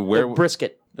 Where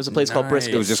Brisket. There's a place called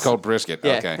Brisket. it was just called brisket.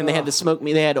 Yeah, Okay. and they had the smoked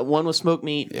meat. They had one with smoked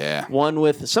meat, Yeah. one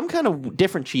with some kind of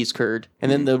different cheese curd,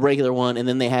 and then the regular one, and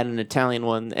then they had an Italian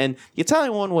one. And the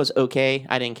Italian one was okay.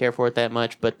 I didn't care for it that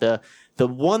much, but the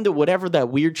one that whatever that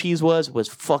weird cheese was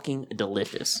fucking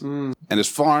delicious. And as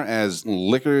far as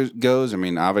liquor goes, I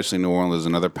mean, obviously New Orleans is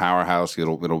another powerhouse.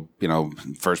 It'll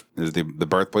first is the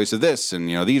birthplace of this, and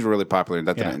these were really popular.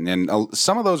 And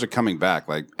some of those are coming back,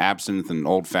 like absinthe and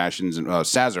old fashions, and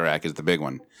Sazerac is the big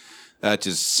one. Which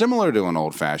is similar to an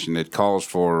old fashioned. It calls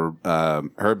for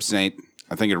herb saint.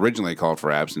 I think it originally called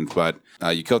for absinthe, but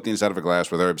you coat the inside of a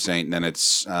glass with herb saint, and then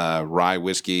it's rye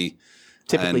whiskey.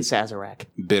 Typically And- Sazerac.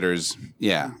 Bitters,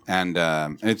 yeah, and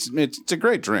it's a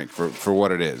great drink for what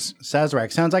it is.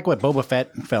 Sazerac sounds like what Boba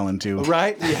Fett fell into.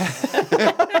 Right? Yeah.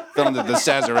 Fell into the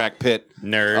Sazerac pit.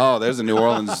 Nerd. Oh, there's a New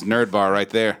Orleans nerd bar right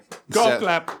there. Golf Sa-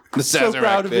 clap. The So Sazerac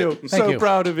proud of pit. you. Thank So you.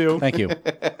 proud of you. Thank you.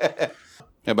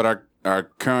 Yeah, but our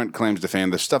current claims to fame,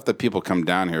 the stuff that people come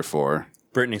down here for,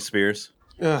 Britney Spears.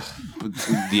 yeah,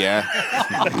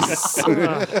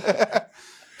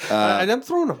 And I'm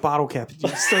throwing a bottle cap at you,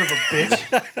 son of a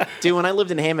bitch. Dude, when I lived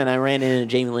in Hammond, I ran into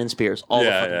Jamie Lynn Spears all the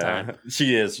fucking time.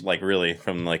 She is like really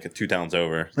from like 2 towns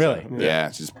over. Really? yeah,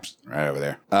 it's just right over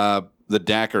there. The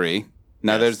daiquiri.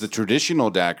 Now, there's the traditional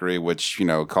daiquiri, which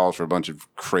calls for a bunch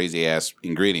of crazy ass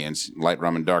ingredients, light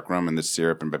rum and dark rum, and this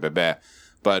syrup and blah blah blah.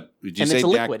 But would you And say it's a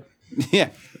liquid. Yeah.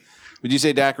 Would you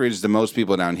say daiquiri is to most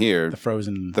people down here? The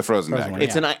frozen daiquiri. one,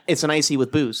 It's yeah. an icy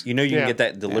with booze. You know you Yeah. can get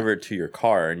that delivered to your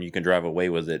car and you can drive away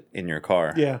with it in your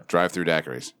car. Yeah. Drive-through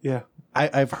daiquiris. Yeah.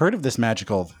 I've heard of this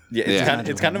magical. Yeah, it's, Yeah.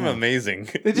 it's kind of amazing.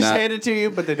 They just Nah. hand it to you,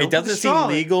 but they don't. It doesn't put the seem straw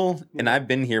in. legal, and I've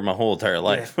been here my whole entire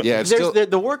life. Yeah, it's There's still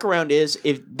the workaround is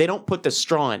if they don't put the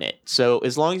straw in it. So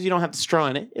as long as you don't have the straw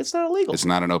in it, it's not illegal. it's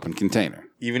not an open container.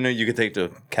 Even though you could take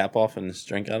the cap off and just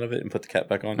drink out of it and put the cap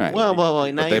back on. Right. well,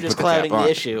 now they you're just put the cap clouding on.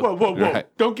 the issue. Whoa, whoa, whoa.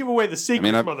 Right. Don't give away the I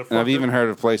secrets, mean, motherfucker. I've even heard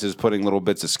of places putting little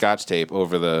bits of Scotch tape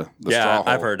over the straw Yeah, hole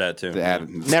I've heard that too. to add-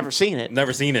 Never seen it.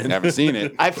 Never seen it. Never seen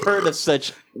it. I've heard of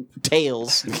such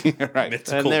tales. Right.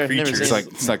 It's I've cool never creatures. seen it.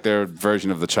 It's like their version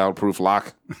of the childproof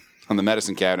lock on the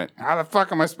medicine cabinet. How the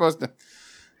fuck am I supposed to?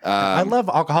 I love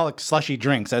alcoholic slushy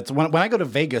drinks. That's when I go to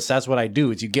Vegas. That's what I do.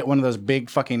 Is you get one of those big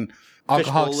fucking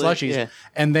alcoholic Fishbowl lid, slushies, yeah.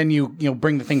 and then you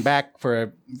bring the thing back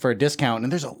for a discount.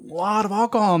 And there's a lot of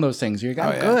alcohol in those things. You're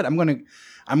like, yeah. good. I'm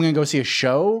gonna go see a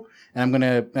show, and I'm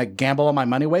gonna gamble all my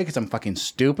money away because I'm fucking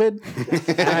stupid.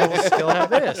 And I will still have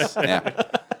this. Yeah.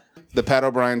 The Pat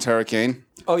O'Brien's Hurricane.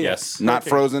 Oh, Yes. Not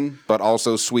frozen, but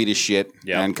also sweet as shit.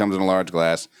 Yeah. And comes in a large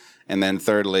glass. And then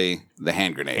thirdly, the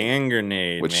hand grenade. Hand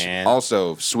grenade, which man.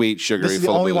 also sweet, sugary, This is the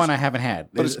full of only booze. one I haven't had.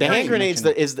 But it's The hand grenades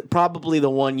is probably the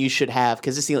one you should have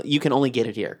because you can only get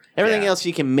it here. Everything Yeah. else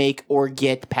you can make or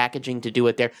get packaging to do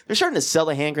it there. They're starting to sell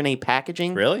the hand grenade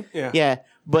packaging. Really? Yeah. Yeah,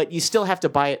 but you still have to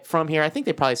buy it from here. I think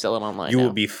they probably sell it online. You now.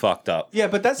 will be fucked up. Yeah,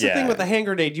 but that's the thing with the hand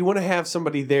grenade. You want to have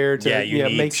somebody there to You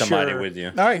need make somebody sure. with you.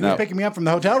 All right, No. who's picking me up from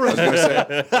the hotel room?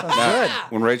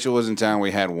 When Rachel was in town,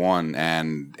 we had one,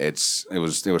 and it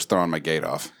was throwing my gate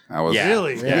off. I was Yeah.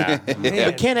 Really? Yeah. Man,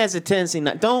 But Ken has a tendency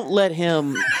not. Don't let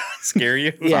him. Scare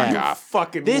you? Yeah,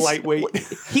 fucking this lightweight.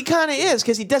 He kind of is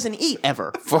because he doesn't eat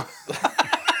ever.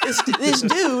 This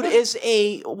dude is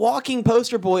a walking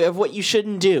poster boy of what you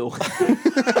shouldn't do.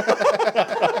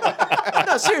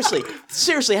 No,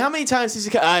 seriously. How many times has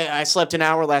he? I slept an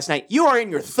hour last night. You are in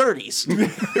your 30s.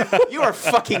 You are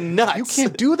fucking nuts. You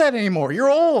can't do that anymore. You're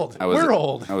old. We're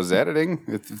old. I was editing.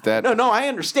 If that No, I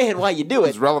understand why you do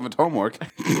was it. relevant homework.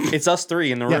 It's us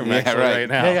three in the room yeah, actually right. right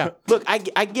now. Yeah. Look, I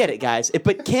get it, guys.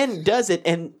 But Ken does it,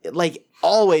 and like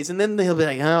always, and then he'll be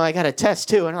like, "Oh, I got a test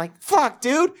too," and I'm like, "Fuck,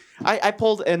 dude." I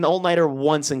pulled an all-nighter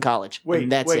once in college. Wait,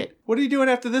 and that's it. What are you doing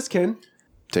after this, Ken?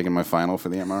 Taking my final for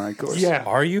the MRI course. Yeah.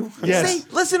 Are you? Yes. See,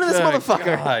 listen to this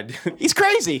motherfucker. God. He's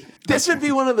crazy. This would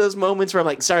be one of those moments where I'm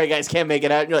like, sorry guys, can't make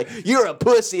it out. And you're like, you're a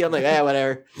pussy. I'm like,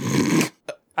 whatever.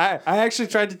 I actually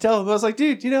tried to tell him. I was like,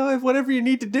 dude, whatever you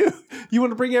need to do, you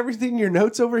want to bring everything in your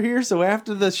notes over here, so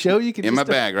after the show you can In my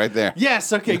just, bag, right there.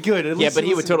 Yes. Okay. Good. At Yeah, least but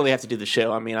he would listen. totally have to do the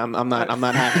show. I mean, I'm not having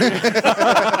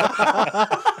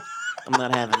I'm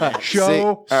not having that. Show, See,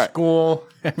 all right. school,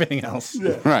 everything else.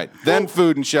 Right. Then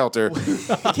food and shelter.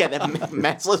 Yeah, that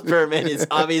massless pyramid is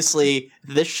obviously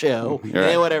the show. right.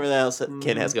 And whatever else that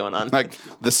Ken has going on. Like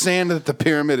the sand that the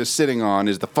pyramid is sitting on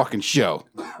is the fucking show.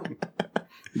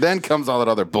 Then comes all that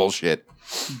other bullshit.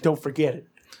 Don't forget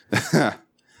it.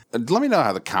 Let me know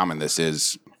how common this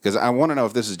is, because I want to know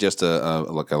if this is just a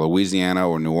Louisiana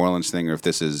or New Orleans thing, or if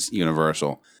this is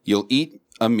universal. You'll eat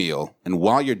a meal, and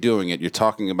while you're doing it, you're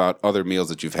talking about other meals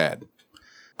that you've had.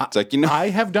 It's like, I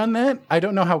have done that. I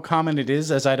don't know how common it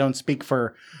is, as I don't speak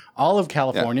for all of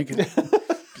California.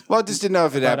 well, I just didn't know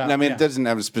if it happened. I mean, yeah. it doesn't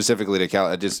have specifically to Cal.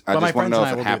 I just my want to friends know and I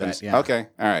if it will do happens. that, yeah. Okay,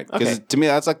 all right. Because Okay. to me,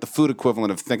 that's like the food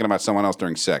equivalent of thinking about someone else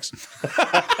during sex.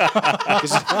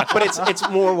 But it's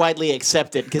more widely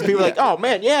accepted because people are like, oh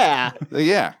man, yeah.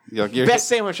 Yeah, you're Best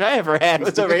sandwich I ever had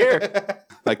was over here.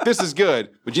 like, this is good,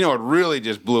 but you know what really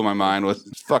just blew my mind was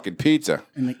fucking pizza.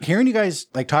 And like, hearing you guys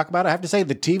like talk about it, I have to say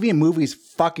the TV and movies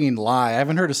fucking lie. I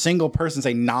haven't heard a single person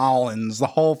say Nolans the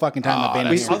whole fucking time I've been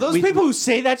that's here. Are those people who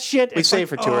say that shit? We say it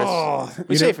for tourists.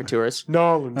 We say it for tourists.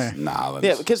 Nolans. Nolans.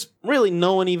 Yeah, because really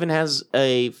no one even has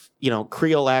a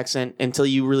Creole accent until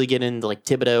you really get into like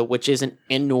Thibodeau, which isn't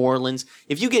in New Orleans.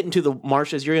 If you get into the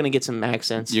marshes, you're gonna get some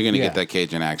accents. You're going to Yeah. get that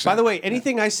Cajun accent. By the way,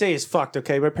 anything I say is fucked.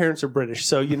 Okay, my parents are British,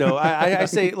 so I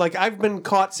say like I've been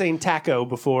caught saying taco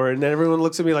before, and then everyone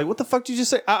looks at me like, "What the fuck did you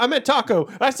just say?" I meant taco.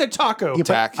 I said taco. You put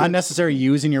Tack. unnecessary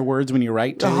U's in your words when you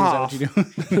write too. Is that what you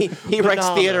do? he writes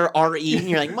Banana. theater RE, and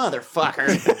you're like,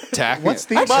 motherfucker, Tack. What's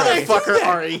the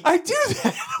motherfucker RE. I do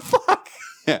that. Fuck.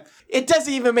 Yeah. It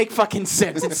doesn't even make fucking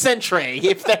sense. It's Centre,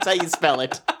 if that's how you spell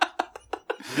it.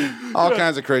 All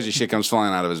kinds of crazy shit comes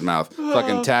flying out of his mouth.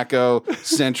 Fucking taco,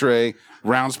 centre,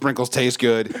 round sprinkles taste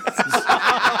good.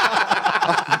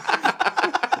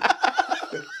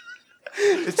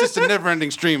 It's just a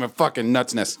never-ending stream of fucking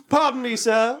nutsness. Pardon me,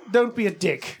 sir. Don't be a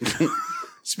dick.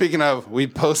 Speaking of, we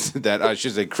posted that. I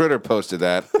should say, Critter posted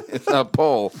that. It's a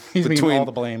poll He's being between all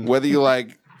the blame. whether you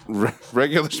like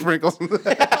regular sprinkles.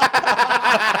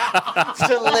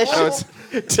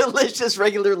 Delicious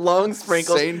regular long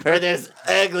sprinkles, Sane or there's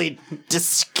ugly,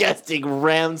 disgusting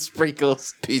round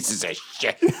sprinkles. Pieces of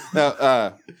shit.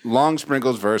 No, long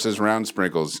sprinkles versus round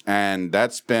sprinkles. And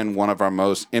that's been one of our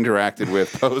most interacted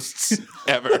with posts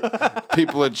ever.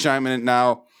 People are chiming in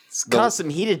now. Caused some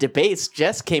heated debates.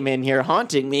 Jess came in here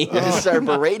haunting me and started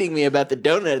berating me about the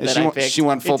donut that I picked. She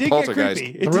went full did get poltergeist.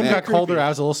 creepy. The room got colder. I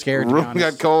was a little scared. to be Room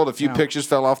honest. got cold. A few pictures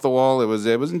fell off the wall. It was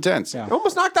intense. Yeah.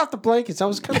 Almost knocked out the blankets. I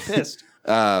was kind of pissed.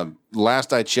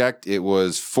 Last I checked, it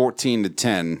was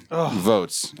 14-10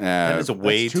 votes. That is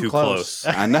way too too close.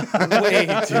 close. I know. Way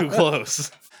too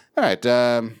close. All right.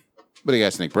 What do you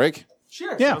guys think? Break?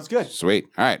 Sure. Yeah. Sounds good. Sweet.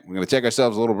 All right. We're going to take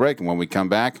ourselves a little break. And when we come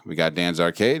back, we got Dan's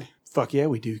Arcade. Fuck yeah,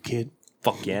 we do, kid.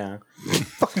 Fuck yeah.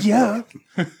 Fuck yeah.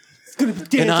 It's gonna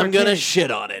be and I'm gonna shit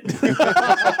on it.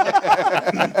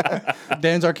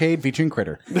 Dan's Arcade featuring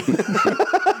Critter.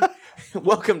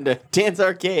 Welcome to Dan's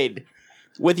Arcade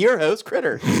with your host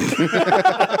Critter.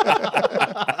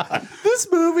 This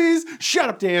movie's. Shut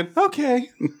up, Dan. Okay.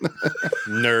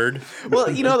 Nerd. Well,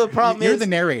 the problem You're is the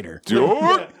narrator.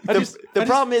 the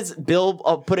problem is Bill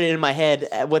put it in my head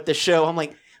with the show. I'm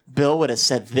like, Bill would have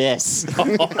said this.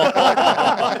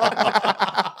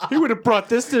 He would have brought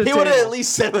this to the He table. would have at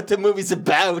least said what the movie's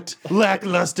about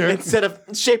Lackluster. instead of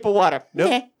Shape of Water.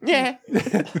 Nope. Yeah.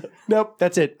 Nope,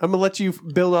 that's it. I'm going to let you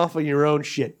build off of your own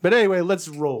shit. But anyway, let's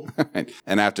roll.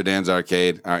 And after Dan's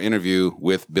Arcade, our interview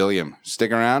with Billiam.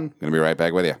 Stick around. Gonna be right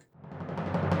back with you.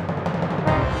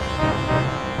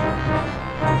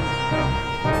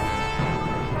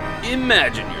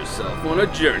 Imagine yourself on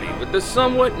a journey with the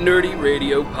Somewhat Nerdy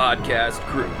Radio podcast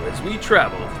crew as we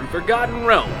travel through forgotten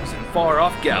realms and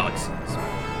far-off galaxies.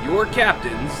 Your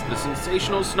captains, the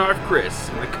sensational Snarf Chris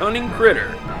and the cunning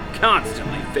Critter,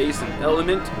 constantly face an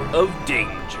element of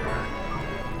danger.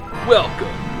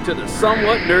 Welcome to the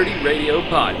Somewhat Nerdy Radio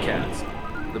podcast,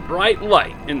 the bright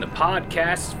light in the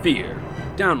podcast sphere.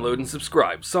 Download and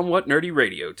subscribe Somewhat Nerdy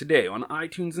Radio today on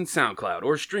iTunes and SoundCloud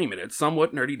or stream it at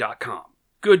somewhatnerdy.com.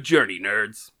 Good journey,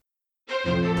 nerds.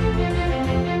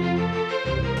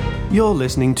 You're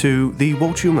listening to the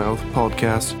Watch Your Mouth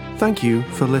podcast. Thank you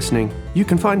for listening. You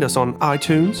can find us on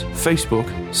iTunes, Facebook,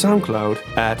 SoundCloud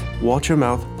at Watch Your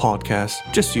Mouth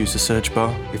Podcast. Just use the search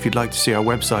bar. If you'd like to see our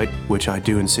website, which I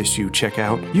do insist you check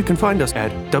out, you can find us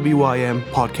at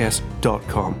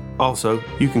wympodcast.com. Also,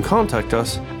 you can contact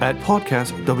us at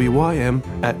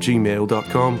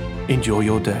podcastwym@gmail.com. Enjoy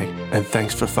your day, and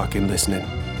thanks for fucking listening.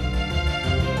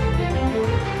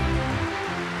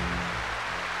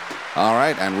 All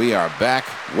right, and we are back.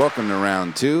 Welcome to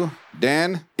round 2.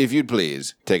 Dan, if you'd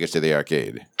please, take us to the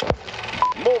arcade.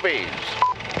 Movies,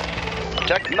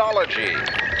 technology,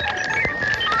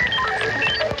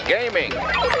 gaming.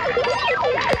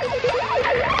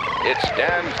 It's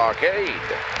Dan's Arcade.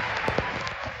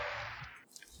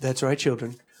 That's right,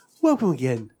 children. Welcome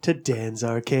again to Dan's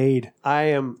Arcade. I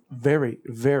am very,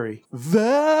 very,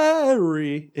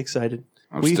 very excited.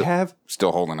 I'm we still, have...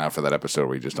 still holding out for that episode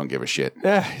where you just don't give a shit.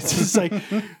 It's just like,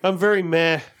 I'm very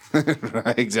meh.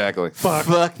 Right, exactly.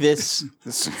 Fuck this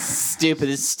stupid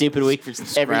week for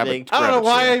everything. I don't know Grab a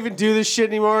why chair. I even do this shit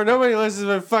anymore. Nobody listens to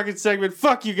my fucking segment.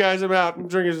 Fuck you guys. I'm out. I'm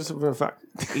drinking some fuck.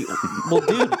 Well,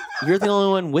 dude, you're the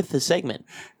only one with the segment.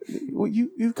 Well,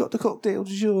 you've got the cocktail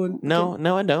du jour. And No,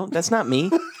 I don't. That's not me.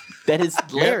 That is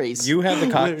Larry's. You have the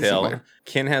cocktail.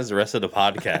 Ken has the rest of the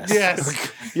podcast.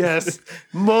 Yes.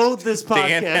 Mold this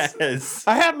Dan podcast. has.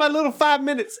 I have my little 5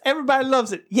 minutes. Everybody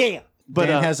loves it. Yeah. But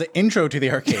Dan has an intro to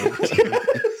the arcade.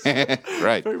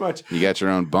 Right. very much. You got your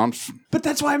own bumps. But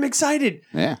that's why I'm excited.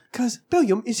 Yeah. Because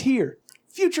Billiam is here.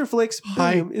 Future Flicks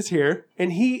Billiam is here,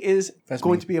 and he is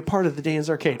going to be a part of the Dan's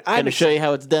Arcade. I'm Gonna show you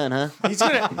how it's done, huh? He's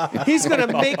gonna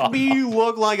make me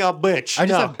look like a bitch. I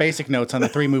just No. have basic notes on the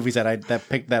 3 movies that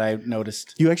I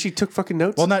noticed. You actually took fucking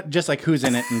notes? Well, not just like who's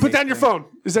in it. And Put down your phone.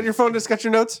 Is that your phone that's got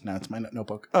your notes? No, it's my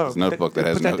notebook. Oh, notebook that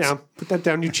has put that notes. down. Put that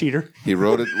down, you cheater. He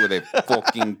wrote it with a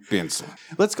fucking pencil.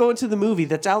 Let's go into the movie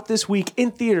that's out this week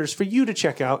in theaters for you to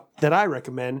check out that I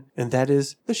recommend, and that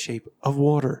is The Shape of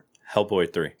Water.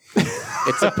 Hellboy 3.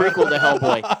 It's a prequel to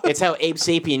Hellboy. It's how Abe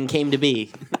Sapien came to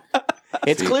be.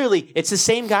 It's the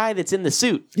same guy that's in the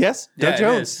suit. Yes, Doug it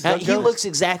Jones. is. Doug He Jones. looks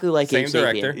exactly like Same Abe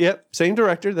director. Sapien. Yep, same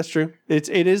director. That's true. It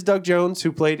is Doug Jones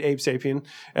who played Abe Sapien,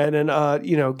 and then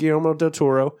Guillermo del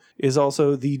Toro is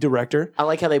also the director. I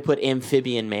like how they put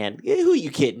Amphibian Man. Who are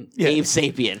you kidding? Yeah. Abe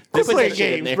Sapien. They Put play that shit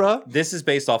in games, there. bro. This is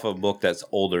based off of a book that's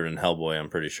older than Hellboy, I'm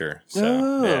pretty sure. So,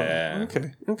 Oh, yeah.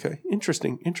 okay.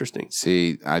 Interesting.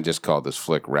 See, I just called this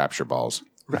flick Rapture Balls.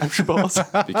 Rapture balls.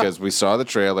 Because we saw the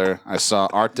trailer. I saw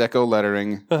Art Deco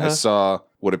lettering. I saw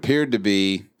what appeared to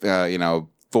be, 40s,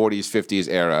 50s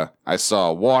era. I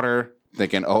saw water,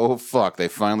 thinking, oh, fuck, they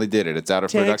finally did it. It's out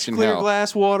of Tanks, production clear hell.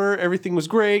 glass, water. Everything was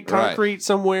great. Right. Concrete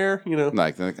somewhere.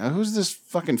 Like, who's this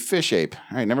fucking fish ape?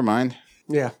 All right, never mind.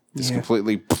 Yeah. Just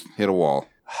completely hit a wall.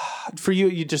 For you,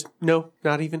 you just no,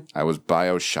 not even. I was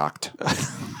bio-shocked.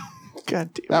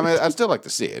 God damn. I mean, I'd still like to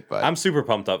see it, but I'm super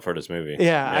pumped up for this movie.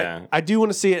 Yeah, I do want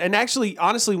to see it. And actually,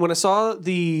 honestly, when I saw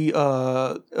the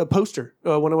poster,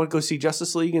 when I went to go see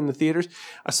Justice League in the theaters,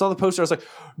 I saw the poster. I was like,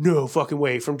 no fucking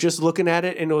way. From just looking at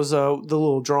it, and it was the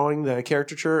little drawing, the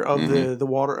caricature of the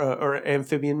water or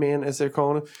amphibian man, as they're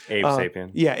calling him. Abe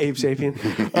Sapien. Yeah, Abe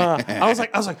Sapien. I was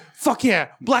like, fuck yeah,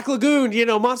 Black Lagoon.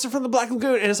 Monster from the Black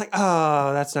Lagoon. And it's like,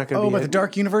 oh, that's not gonna Oh, be. but it. the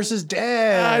Dark Universe is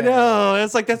dead. I know.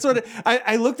 It's like that's what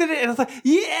I looked at it and I was like,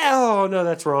 yeah. Oh no,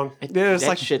 that's wrong. It's That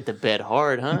like, shit the bed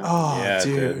hard, huh? oh, Yeah,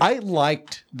 dude. dude. I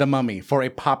liked The Mummy for a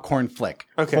popcorn flick.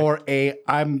 Okay. For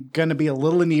I'm going to be a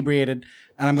little inebriated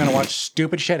and I'm going to watch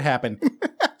stupid shit happen.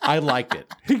 I liked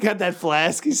it. He got that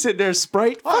flask. He's sitting there,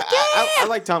 Sprite. I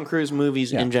like Tom Cruise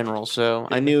movies in general, so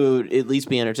I knew it would at least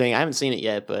be entertaining. I haven't seen it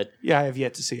yet, but Yeah, I have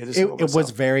yet to see it. It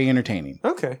was very entertaining.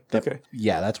 okay. Okay.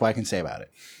 Yeah, that's what I can say about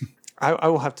it. I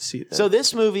will have to see it. Then. So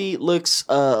this movie looks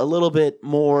a little bit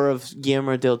more of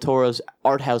Guillermo del Toro's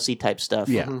art housey type stuff.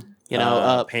 Yeah. You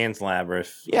know, Pan's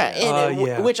Labyrinth. yeah, and,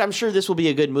 yeah. which I'm sure this will be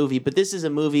a good movie, but this is a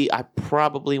movie I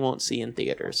probably won't see in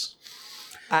theaters.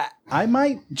 I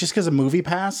might, just because of Movie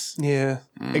Pass. yeah.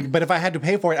 But if I had to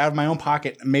pay for it out of my own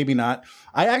pocket, maybe not.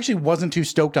 I actually wasn't too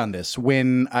stoked on this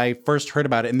when I first heard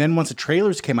about it. And then once the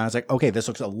trailers came out, I was like, okay, this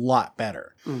looks a lot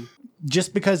better.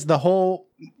 Just because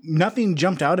nothing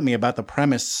jumped out at me about the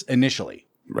premise initially.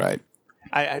 Right.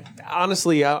 I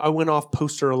honestly, I went off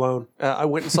poster alone. I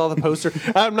went and saw the poster.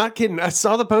 I'm not kidding. I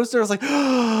saw the poster. I was like,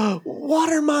 oh,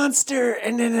 water monster.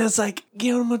 And then it's like,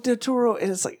 Guillermo del Toro.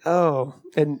 And it's like, oh.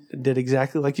 And did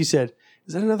exactly like you said.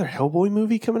 Is that another Hellboy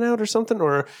movie coming out or something?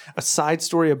 Or a side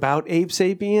story about Abe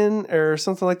Sapien or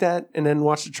something like that? And then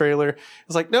watch the trailer.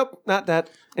 It's like, nope, not that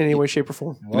in any way, shape, or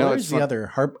form. Well, No, there's it's the fun.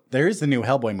 other there is the new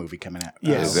Hellboy movie coming out.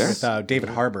 Yes. Is there? With David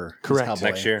Harbour. as Correct. Hellboy.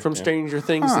 Next year. From Stranger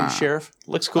Things, the sheriff.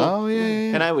 Looks cool. Oh,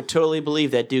 yeah. And I would totally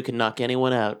believe that dude can knock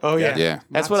anyone out. Oh, yeah. Yeah.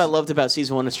 That's what I loved about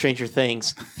season 1 of Stranger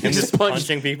Things. He just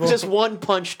punching people? Just one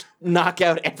punch, knock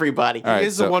out everybody. All right, He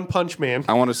is so the One Punch Man.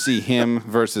 I want to see him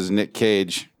versus Nick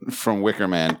Cage from Wicker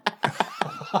Man.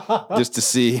 Just to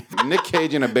see Nick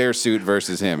Cage in a bear suit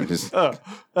versus him. Just Oh,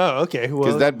 okay. because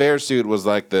Well, that bear suit was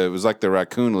like the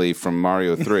raccoon leaf from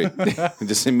Mario 3. It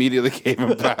just immediately gave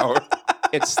him power.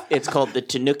 It's called the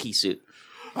Tanuki suit.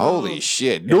 Holy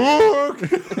shit. Dork!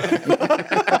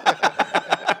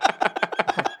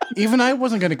 Even I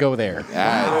wasn't going to go there. I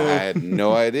had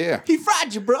no idea. he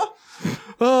fried you, bro.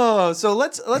 Oh, so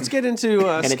let's get into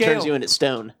And scale. it turns you into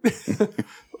stone.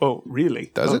 Oh,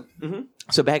 really? Does it?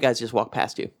 So bad guys just walk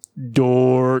past you.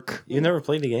 Dork. You never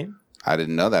played the game? I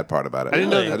didn't know that part about it. I didn't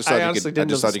know I that. just I thought honestly you didn't could, I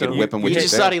just know thought you the could story. whip him with You your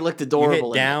just tail. thought he looked You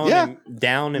adorable. hit down, Yeah.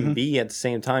 down and B at the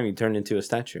same time. You turn into a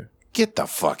statue. Get the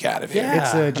fuck out of here. Yeah.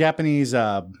 It's a Japanese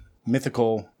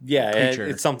mythical. Yeah, Creature.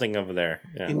 it's something over there.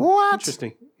 Yeah. What?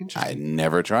 Interesting. I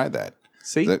never tried that.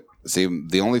 See?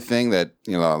 The only thing that,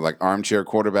 like armchair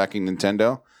quarterbacking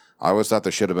Nintendo, I always thought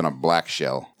there should have been a black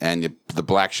shell. And the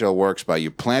black shell works by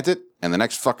you plant it, and the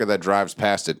next fucker that drives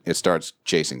past it, it starts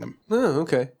chasing them. Oh,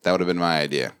 okay. That would have been my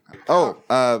idea. Oh,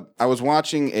 I was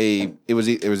watching it was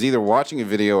either watching a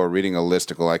video or reading a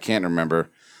listicle. I can't remember,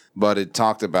 but it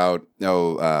talked about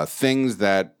top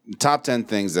 10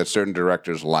 things that certain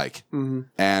directors like,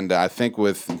 and I think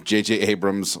with J.J.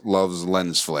 Abrams loves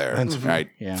lens flare, right?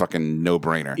 yeah. Fucking no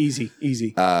brainer. Easy.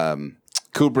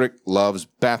 Kubrick loves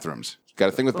bathrooms. Got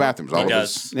a thing with bathrooms. He All of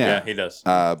does. his- Yeah, he does.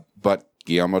 but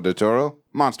Guillermo del Toro,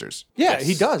 monsters. Yeah, Yes.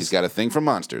 he does. He's got a thing for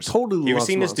monsters. totally. you ever loves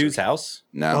seen this monsters. dude's house?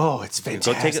 No. Oh, it's Go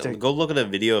fantastic. go look at a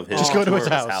video of his. Just go to tour his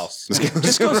of house.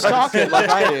 Just go stalk it like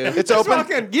I do. It's open.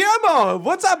 Fucking Guillermo,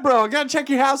 what's up, bro? I gotta check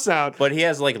your house out. But he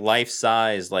has like life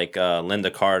size, like Linda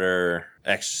Carter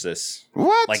exorcist,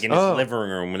 What? like in his Oh. living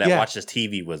room that Yeah. watches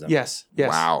TV with him. Yes.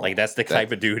 Wow. like that's the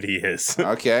type of dude he is.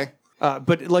 Okay.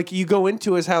 But like you go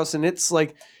into his house and it's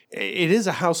like it is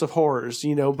a house of horrors,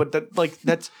 but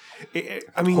that's.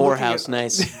 I mean, looking Whorehouse, at-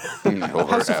 nice.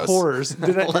 House of horrors.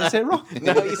 Did I say it wrong?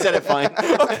 No, you said it fine.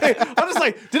 Okay, I'm just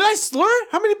like, did I slur?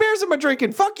 How many beers am I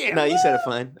drinking? Fuck yeah! No, you said it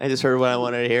fine. I just heard what I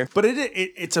wanted to hear. But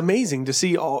it's amazing to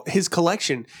see all his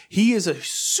collection. He is a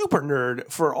super nerd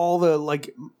for all the like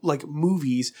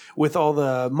movies with all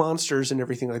the monsters and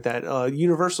everything like that.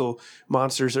 Universal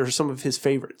monsters are some of his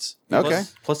favorites. Okay.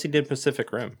 Plus, he did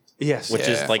Pacific Rim, Yes, which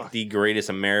Yeah. is like the greatest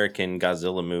American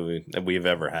Godzilla movie that we've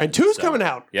ever had. And 2's coming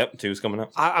out. Yep, 2's coming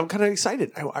out. I'm kind of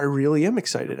excited. I really am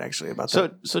excited actually about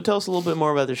that. So tell us a little bit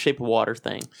more about the Shape of Water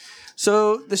thing.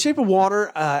 So, The Shape of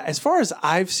Water, as far as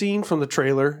I've seen from the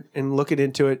trailer and looking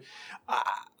into it,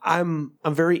 I'm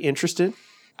very interested.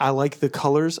 I like the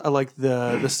colors. I like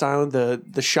the style,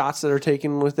 the shots that are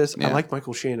taken with this. I like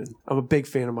Michael Shannon. I'm a big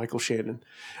fan of Michael Shannon.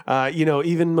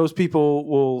 Even most people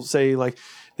will say like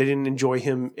they didn't enjoy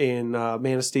him in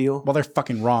Man of Steel. Well, they're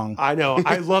fucking wrong. I know.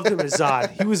 I loved him as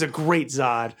Zod. He was a great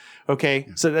Zod. Okay,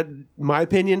 so that my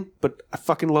opinion, but I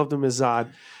fucking loved him as Zod.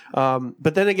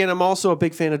 But then again, I'm also a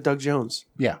big fan of Doug Jones.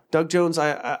 Yeah. Doug Jones,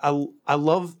 I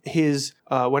love his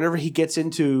whenever he gets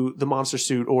into the monster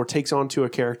suit or takes onto a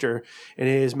character and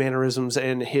his mannerisms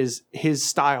and his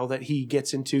style that he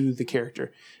gets into the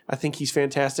character. I think he's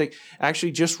fantastic. I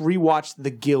actually just rewatched The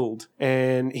Guild,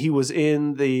 and he was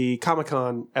in the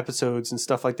Comic-Con episodes and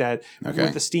stuff like that with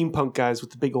the steampunk guys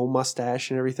with the big old mustache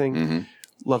and everything.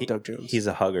 Love Doug Jones. He's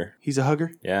a hugger. He's a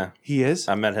hugger? Yeah. He is?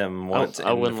 I met him once, I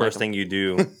and the wouldn't like first him. thing you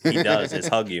do, he does, is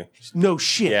hug you. No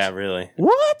shit. Yeah, really.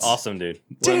 What? Awesome, dude.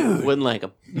 Dude. Wouldn't like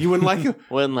him. You wouldn't like him?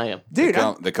 Wouldn't like him. Dude,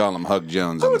 They call him Hug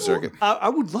Jones on the circuit. I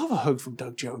would love a hug from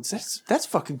Doug Jones. That's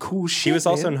fucking cool shit. He was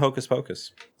also man. in Hocus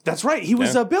Pocus. That's right. He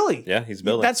was Yeah. Billy. Yeah, he's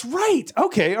Billy. That's right.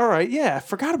 Okay. All right. Yeah. I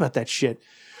forgot about that shit.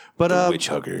 But Witch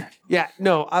hugger. yeah.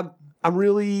 No. I'm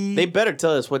really. They better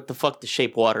tell us what the fuck the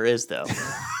shape water is, though.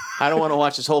 I don't want to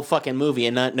watch this whole fucking movie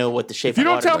and not know what the shape if you of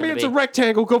don't water tell is me gonna it's be. a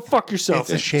rectangle, go fuck yourself. It's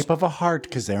the shape of a heart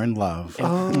because they're in love.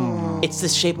 It's the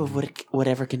shape of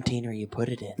whatever container you put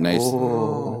it in. Nice.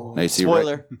 Nice. See,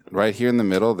 Spoiler. Right here in the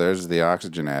middle, there's the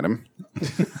oxygen atom.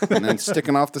 And then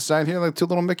sticking off the side here, like two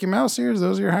little Mickey Mouse ears,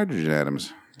 those are your hydrogen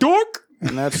atoms. Dork.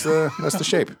 And that's the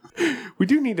shape. We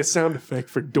do need a sound effect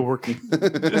for dork.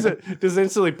 Does it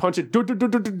instantly punch it? Dork.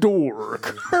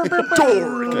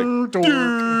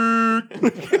 Dork.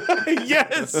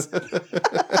 Yes.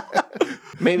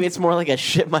 Maybe it's more like a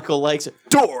shit Michael likes.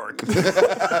 Dork.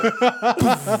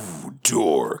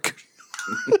 Dork.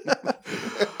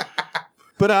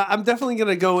 But I'm definitely going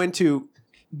to go into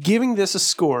giving this a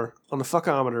score on the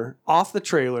fuckometer off the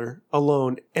trailer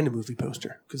alone and the movie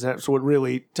poster. Because that's what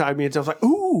really tied me into. I was like,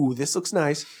 ooh, this looks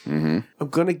nice. Mm-hmm. I'm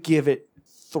going to give it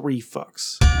 3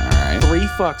 fucks. All right. 3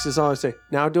 fucks is all I say.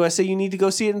 Now, do I say you need to go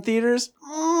see it in theaters?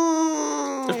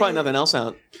 There's probably nothing else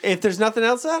out. If there's nothing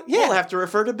else out, yeah. We'll have to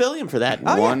refer to Billiam for that.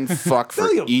 One fuck for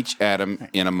William. each atom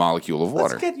in a molecule of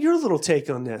water. Let's get your little take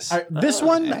on this. This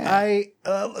one,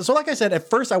 so like I said, at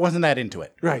first I wasn't that into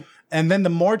it. Right. And then the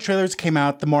more trailers came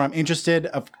out, the more I'm interested.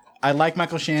 I like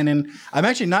Michael Shannon. I'm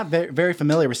actually not very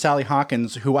familiar with Sally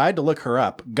Hawkins, who I had to look her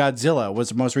up. Godzilla was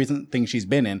the most recent thing she's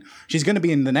been in. She's going to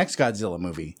be in the next Godzilla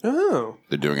movie. Oh.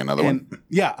 They're doing another one.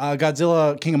 Yeah,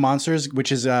 Godzilla King of Monsters,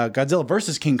 which is Godzilla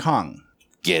versus King Kong.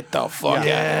 Get the fuck out.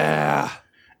 Yeah.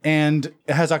 And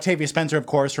it has Octavia Spencer, of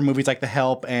course, from movies like The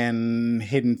Help and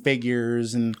Hidden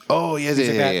Figures. And Oh, yes, yes,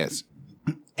 like that. yes.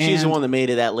 She's the and- one that made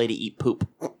that lady eat poop.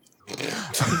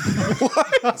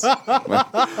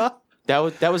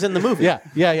 That was in the movie. Yeah.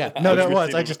 No, it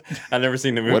was. I just, I've never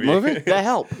seen the movie. What movie? The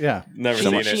Help. yeah. Never She,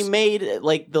 seen it. she made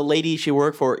like the lady she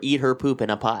worked for eat her poop in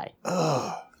a pie.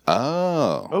 Oh.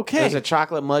 It Okay. was a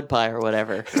chocolate mud pie or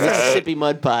whatever. Mississippi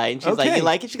mud pie. And she's like, Okay. you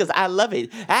like it? She goes, I love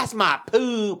it. That's my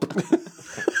poop.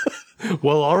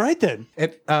 Well, all right then.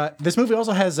 This movie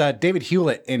also has David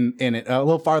Hewlett in it, a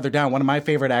little farther down. One of my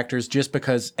favorite actors, just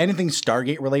because anything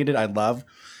Stargate related, I love.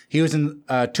 He was in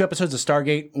 2 episodes of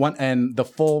Stargate, and the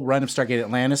full run of Stargate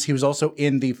Atlantis. He was also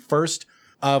in the first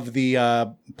of the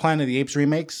Planet of the Apes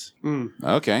remakes.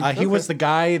 Okay. He was the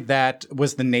guy that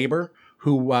was the neighbor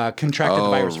who contracted the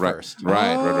virus right. first.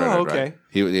 Right. okay.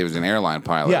 He was an airline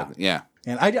pilot. Yeah.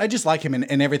 And I just like him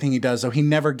in everything he does. So he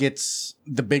never gets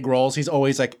the big roles. He's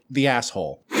always like the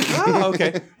asshole. Oh,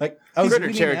 okay. Like Critter we need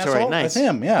an territory, asshole? nice. That's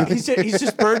him. Yeah. He's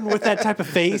just burdened with that type of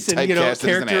face and Typecasted as an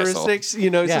characteristics. It's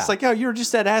Yeah. just like, oh, you're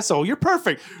just that asshole. You're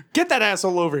perfect. Get that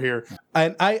asshole over here.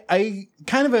 And I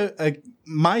kind of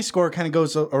my score kind of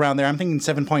goes around there. I'm thinking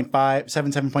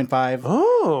 7.5.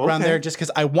 Oh, around there, just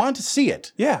because I want to see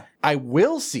it. Yeah. I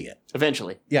will see it.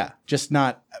 Eventually. Yeah, just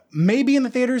not maybe in the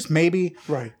theaters, maybe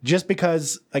Right. Just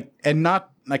because not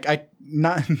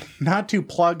to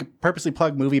purposely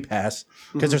plug Movie Pass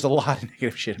because there's a lot of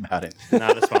negative shit about it.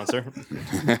 Not a sponsor.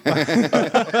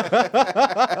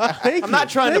 I'm not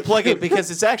trying to plug it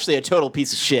because it's actually a total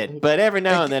piece of shit. But every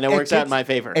now and then it works out in my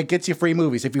favor. It gets you free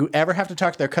movies. If you ever have to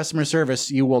talk to their customer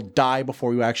service, you will die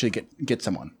before you actually get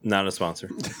someone. Not a sponsor.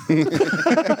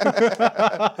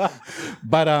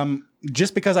 But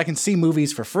just because I can see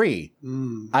movies for free,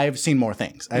 I've seen more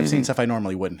things. I've seen stuff I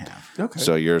normally wouldn't have. Okay.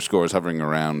 So your score is hovering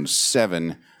around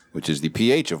 7, which is the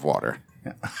pH of water.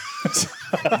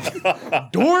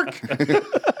 Dork.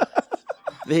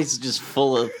 This is just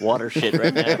full of water shit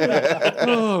right now.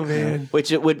 Oh, man.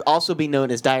 Which it would also be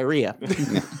known as diarrhea.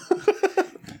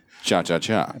 Cha cha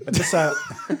cha. This,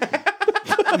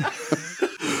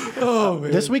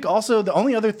 this week also, the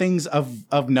only other things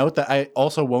of note that I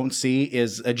also won't see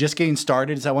is Just Getting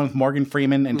Started. Is that one with Morgan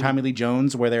Freeman and Tommy Lee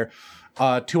Jones where they're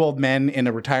 2 old men in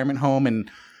a retirement home and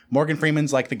Morgan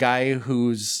Freeman's like the guy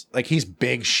who's like, he's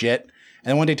big shit. And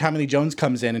then one day Tommy Lee Jones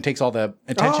comes in and takes all the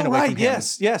attention away from him.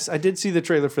 Yes. I did see the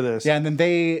trailer for this. Yeah, and then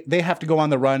they have to go on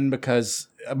the run because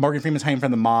Morgan Freeman's hiding from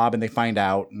the mob and they find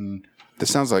out. And This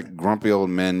sounds like Grumpy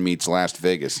Old Men meets Las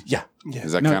Vegas. yeah,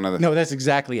 Is that kind of the... No, that's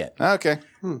exactly it. Okay.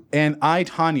 And I,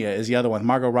 Tanya is the other one.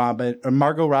 Margot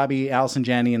Robbie, Allison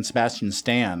Janney, and Sebastian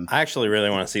Stan. I actually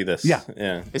really want to see this. Yeah.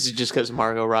 Yeah. Is it just because of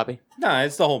Margot Robbie? No,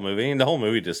 it's the whole movie. And the whole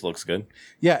movie just looks good.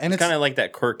 Yeah, and It's kind of like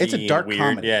that quirky, it's a dark weird.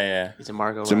 comedy. Yeah. It's a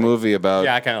Margot It's a Robbie. movie about...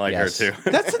 Yeah, I kind of like Yes. her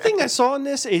too. That's the thing I saw in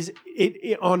this is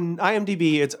it on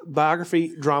IMDb. It's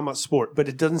biography, drama, sport, but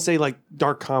it doesn't say like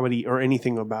dark comedy or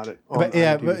anything about it. On But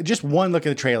yeah, IMDb. but just one look at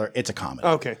the trailer, it's a comedy.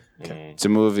 Okay. It's a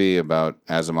movie about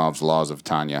Asimov's Laws of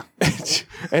Tanya.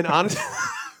 And honestly,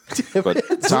 But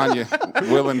Tanya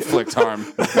will inflict harm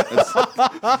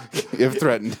if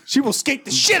threatened. she will skate the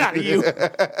shit out of you. God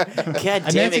A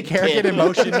damn Nancy it, Kerrigan kid.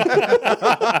 emotion.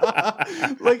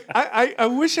 Like I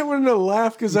wish I wouldn't have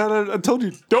laughed because I told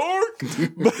you dark.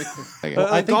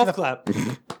 I think Golf the- clap.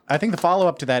 I think the follow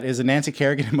up to that is a Nancy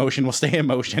Kerrigan emotion will stay in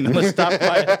motion unless stopped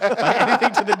by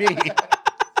anything to the knee.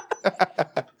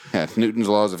 Yeah, Newton's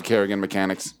Laws of Kerrigan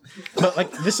Mechanics. But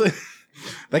like this,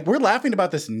 like we're laughing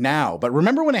about this now, but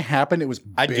remember when it happened? It was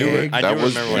I big. do That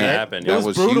was remember when it shit. happened. That was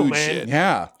was brutal, huge man. shit.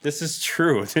 Yeah. This is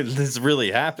true. This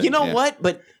really happened. You know Yeah. what?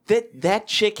 But that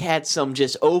chick had some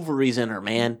just ovaries in her,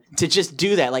 man. To just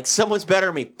do that. Like, someone's better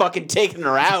than me fucking taking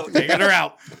her out. Taking her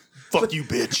out. Fuck you,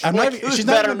 bitch. I'm Like, not. who's She's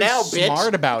not better even now, bitch?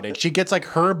 smart about it. She gets like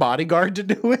her bodyguard to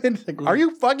do it. Like, are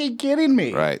you fucking kidding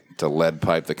me? Right, to lead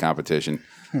pipe the competition.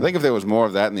 I think if there was more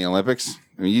of that in the Olympics,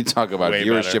 I mean, you talk about Way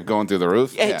viewership better. going through the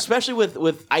roof. Yeah, especially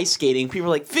with ice skating. People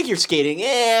are like, figure skating.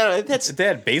 Yeah, that's... They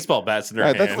had baseball bats in their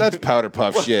Right, hand. that's powder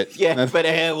puff shit. Yeah, That's- but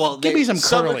well, Give me some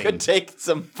someone curling. could take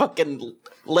some fucking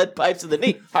lead pipes to the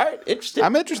knee. All right, interesting.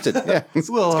 I'm interested. Yeah.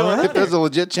 Well, all right. If there's a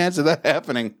legit chance of that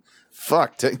happening,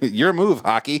 fuck, your move,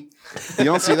 hockey. You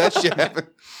don't see that shit happen.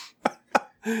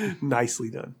 Nicely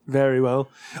done. Very well.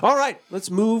 All right, let's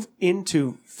move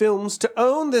into films to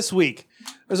own this week.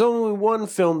 There's only one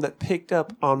film that picked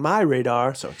up on my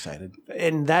radar, So excited.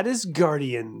 and that is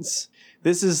Guardians.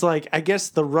 This is like, I guess,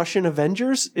 the Russian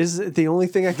Avengers is the only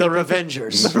thing I can the think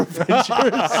Revengers.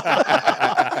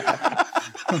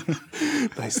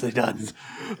 Nicely done.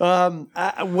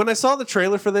 When I saw the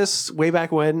trailer for this way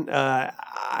back when,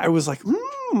 I was like,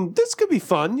 this could be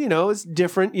fun. You know, it's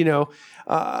different. You know,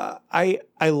 I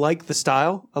like the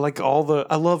style. I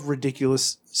love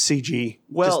ridiculous CG.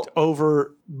 Well- just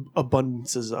over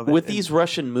abundances of it. With these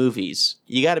Russian movies,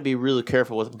 you got to be really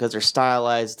careful with them because they're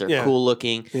stylized, they're Yeah. cool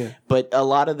looking, Yeah. but a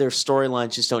lot of their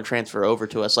storylines just don't transfer over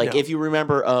to us. Like No. if you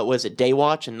remember, was it Day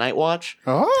Watch and Night Watch?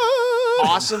 Oh.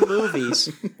 Awesome movies.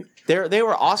 They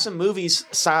were awesome movies,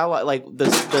 style like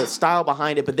the style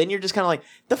behind it. But then you're just kind of like,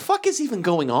 the fuck is even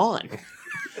going on?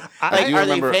 Like, do are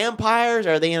remember- they vampires?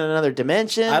 Are they in another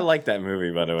dimension? I like that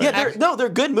movie, by the way. Yeah, they're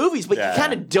good movies, but Yeah. you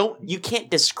kind of you can't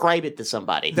describe it to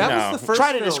somebody. that No. was the first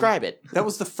Try to film- describe it. That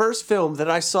was the first film that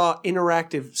I saw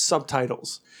interactive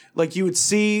subtitles. Like you would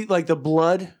see like the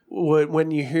blood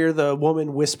when you hear the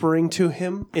woman whispering to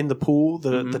him in the pool,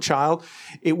 the child,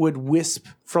 it would wisp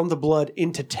from the blood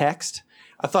into text.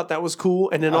 I thought that was cool.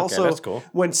 And then also that's cool.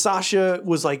 when Sasha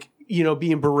was like, you know,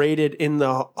 being berated in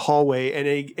the hallway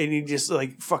and he just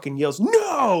like fucking yells,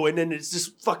 no! And then it's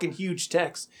just fucking huge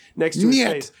text next to his Niet.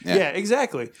 face. Yeah. Yeah,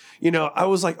 exactly. You know, I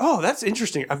was like, oh, that's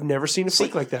interesting. I've never seen a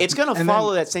flick like that. It's going to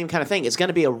follow that same kind of thing. It's going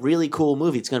to be a really cool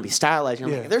movie. It's going to be stylized. You're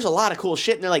Yeah. like, there's a lot of cool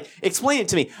shit. And they're like, explain it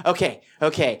to me. Okay.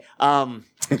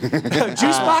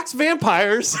 Juice box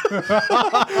vampires.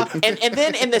 And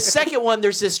then in the second one,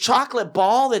 there's this chocolate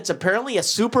ball that's apparently a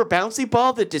super bouncy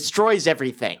ball that destroys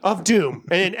everything. of doom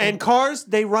and cars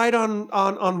they ride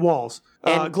on walls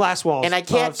And- glass walls And I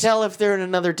can't tell if they're in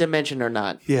another dimension or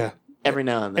not. yeah Every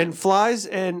now and then. and flies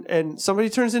and somebody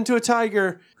turns into a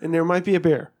tiger and there might be a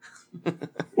bear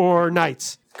or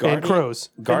knights and crows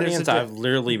And Guardians, there's a- I've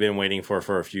literally been waiting for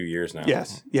a few years now.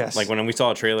 yes Like when we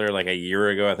saw a trailer like a year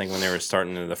ago, I think when they were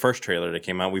starting the first trailer that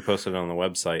came out, we posted it on the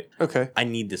website. okay I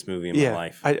need this movie in yeah my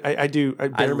life. I do I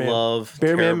Bear Man. love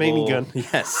Bear Man terrible,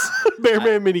 minigun. Yes, Bear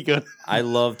Man minigun I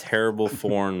love terrible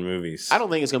foreign movies. I don't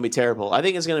think it's going to be terrible. I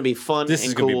think it's going to be fun This and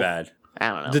is cool. going to be bad. I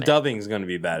don't know. The man. dubbing is going to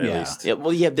be bad Yeah. at least. Yeah,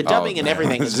 well, yeah, the dubbing and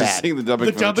everything is Just bad. seeing the dubbing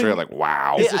The from dubbing- the trailer, like,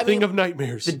 wow. it's a I thing mean, of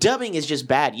nightmares The dubbing is just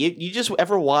bad. You just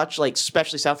ever watch like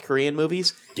especially South Korean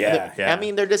movies? Yeah, yeah. I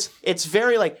mean, they're just it's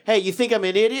very like, hey, you think I'm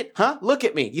an idiot? Huh? Look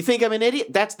at me. You think I'm an idiot?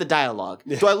 That's the dialogue.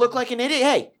 Do I look like an idiot?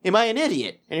 Hey, am I an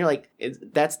idiot? And you're like,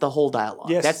 that's the whole dialogue.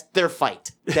 Yes. That's their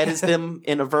fight. That is them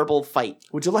in a verbal fight.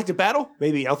 would you like to battle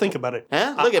maybe I'll think about it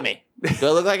Huh? Look at me. Do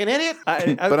I look like an idiot?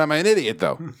 But I'm an idiot,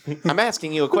 though. I'm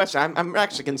asking you a question. I'm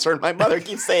actually concerned. My mother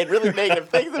keeps saying really negative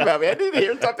things about me. I need to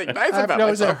hear something nice about No,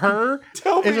 is it myself. her?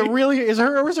 Tell Is me. it really? Is it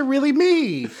her or is it really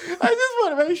me? I just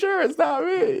want to make sure it's not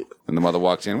me. And the mother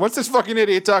walks in. What's this fucking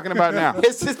idiot talking about now?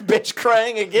 Is this bitch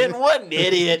crying again? What an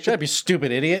idiot. Shut up, you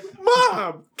stupid idiot.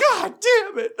 Mom, God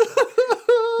damn it.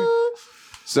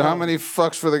 So how many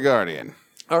fucks for the Guardian?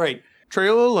 All right,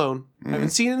 Trailer Alone. I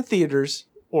haven't seen it in theaters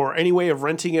or any way of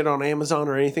renting it on Amazon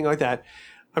or anything like that.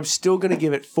 I'm still going to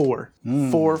give it 4.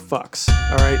 4 fucks.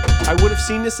 All right. I would have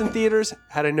seen this in theaters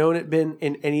had I known it been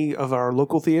in any of our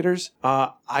local theaters.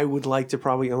 I would like to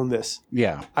probably own this.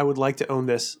 Yeah. I would like to own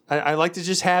this. I like to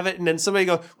just have it, and then somebody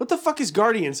go, "What the fuck is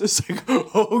Guardians?" It's like,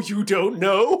 "Oh, you don't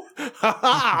know?"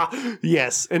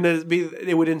 Yes, and then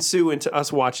it would ensue into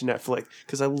us watching that flick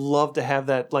because I love to have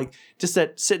that, like, just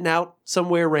that sitting out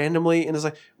somewhere randomly, and it's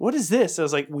like, "What is this?" And I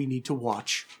was like, "We need to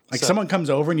watch." Like So- someone comes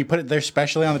over and you put it there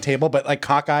specially on the table, but like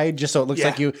cockeyed, just so it looks Yeah.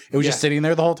 like it was just sitting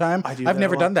there the whole time. I do I've that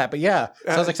never a lot. done that, but yeah,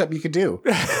 sounds like something you could do.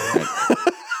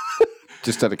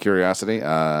 Just out of curiosity,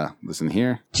 listen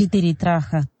here. 4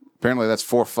 траха. Apparently that's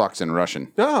 4 fucks in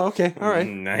Russian. Oh, okay, all right.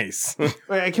 Nice.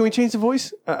 Wait, can we change the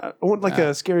voice? I want like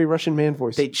a scary Russian man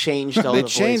voice. They changed all They the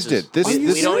changed voices. it. This- we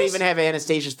this- don't serious? even have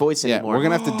Anastasia's voice Yeah, anymore. we're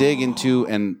gonna have to dig into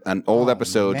an old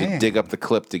episode to man. dig up the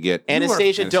clip to get.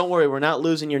 Anastasia, Yes. don't worry, we're not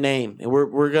losing your name.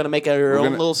 We're gonna make our own gonna-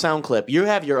 little sound clip. You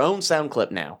have your own sound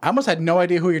clip now. I almost had no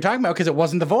idea who you're talking about because it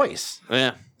wasn't the voice.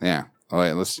 Yeah. Yeah. Oh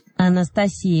wait, let's.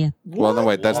 Анастасия. Well, no,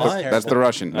 wait. That's What? the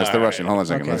Russian. That's the All Russian. right. Hold on a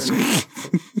second. Okay.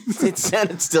 Let's- It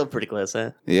sounded still pretty close,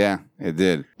 huh? yeah, it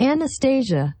did.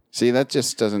 Anastasia. See, that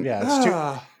just doesn't. Yeah, it's too.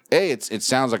 A, it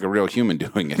sounds like a real human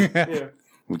doing it.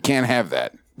 We can't have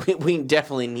that. We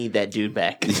definitely need that dude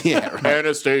back. Yeah, right.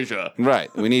 Anastasia.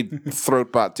 Right. We need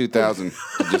Throatbot 2000.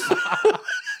 To just.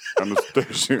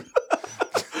 Anastasia.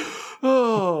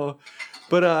 Oh,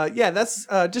 but yeah, that's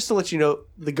just to let you know,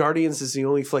 The Guardians is the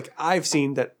only flick I've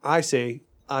seen that I say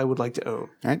I would like to own.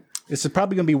 Right. This is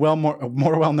probably going to be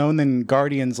more well known than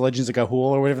Guardians: Legends of Ga'Hoole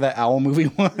or whatever that owl movie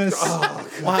was.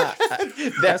 Wow.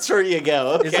 That's where you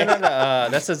go. Okay. Isn't it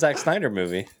that's a Zack Snyder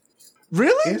movie?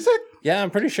 Really? Is it? Yeah,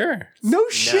 I'm pretty sure. No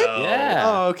shit. Yeah.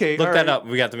 Oh, okay. Look all that right. up.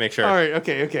 We got to make sure. All right.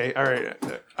 Okay. All right.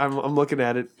 I'm looking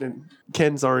at it, and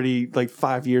Ken's already like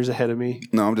 5 years ahead of me.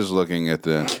 No, I'm just looking at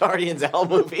the. Guardians Owl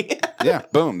movie. Yeah,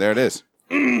 boom, there it is.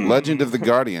 Legend of the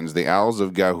Guardians, the Owls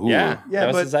of Ga'Hoole. Yeah, Yeah, that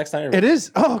was but the Zack Snyder movie. It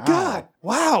is. Oh God.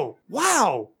 Wow.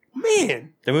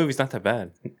 Man, The movie's not that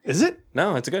bad. is it?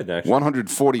 No, it's good actually.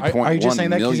 140.1 Are you just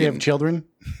saying that because you million. have children?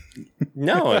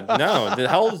 No.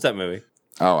 How old is that movie?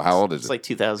 Oh, how old is It's it? like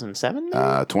 2007.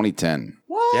 2010.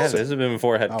 Yeah, this has been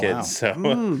before I had kids. wow. So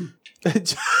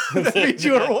That means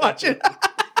you were watching.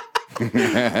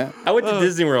 I went to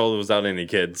Disney World without any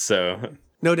kids. So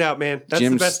No doubt, man. That's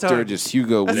Jim the best time. Sturgis,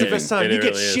 Hugo That's the Weaving. best time. It You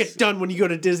get really is. shit done when you go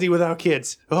to Disney without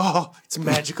kids. Oh, it's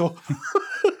magical.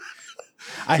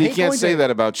 I You hate can't going say to- that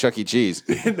about Chuck E. Cheese.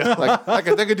 Like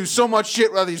they could do so much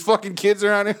shit while these fucking kids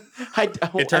around here.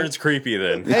 it turns creepy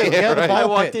then. Hey, yeah, the right. I ball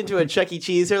walked pit. into a Chuck E.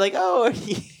 Cheese. They're like, "Oh,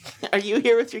 are you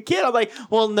here with your kid?" I'm like,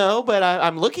 "Well, no, but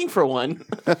I'm looking for one.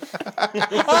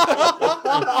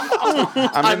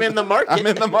 I'm in the market. I'm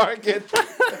in the market.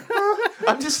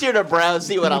 I'm just here to browse,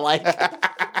 see what I like."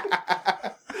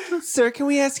 Sir, can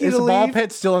we ask you Is to the ball leave?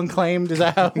 pit still unclaimed? Is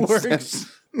that how it works?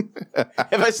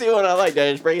 If I see what I like, do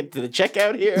I just bring it to the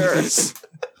checkout here? Or?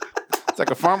 It's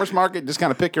like a farmer's market. Just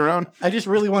kind of pick your own. I just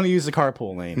really want to use the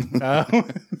carpool lane.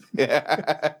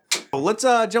 Let's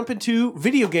jump into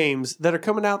video games that are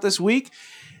coming out this week.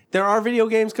 There are video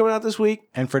games coming out this week.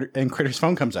 and Critter's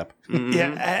phone comes up.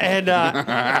 Yeah, and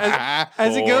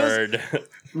as it goes, Bored.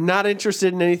 not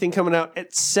interested in anything coming out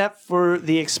except for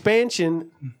the expansion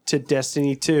to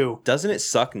Destiny 2. Doesn't it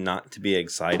suck not to be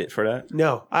excited for that?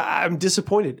 No, I'm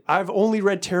disappointed. I've only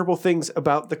read terrible things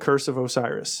about the Curse of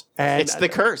Osiris. And It's the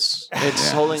curse.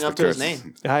 It's holding it's up the to his curse.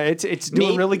 name. it's doing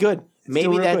Maybe- really good. It's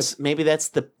doing real good. Maybe that's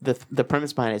the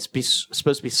premise behind it. It's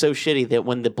supposed to be so shitty that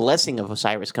when the blessing of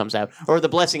Osiris comes out, or the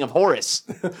blessing of Horus,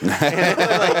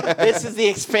 like, this is the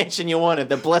expansion you wanted.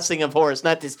 The blessing of Horus,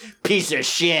 not this piece of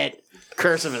shit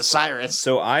Curse of Osiris.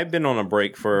 So I've been on a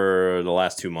break for the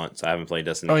last 2 months. I haven't played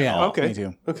Destiny. Oh at yeah, all. Okay. me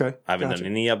too. Okay. I haven't Gotcha.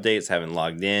 done any updates. Haven't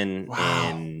logged in,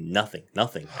 and nothing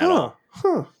at Huh. all.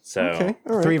 So Okay.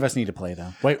 All right. 3 of us need to play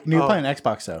though. Wait, you're playing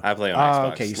Xbox though. I play on Oh,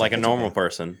 Xbox okay, you like a said normal okay.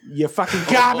 person. You fucking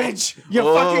garbage. You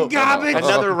fucking garbage.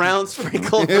 Another round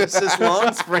sprinkle versus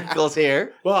long sprinkles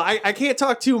here. Well, I can't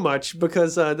talk too much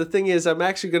because the thing is, I'm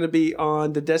actually going to be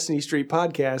on the Destiny Street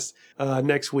podcast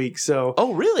next week. So,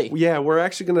 Oh, really? yeah, we're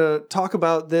actually going to talk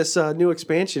about this new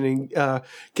expansion and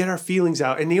get our feelings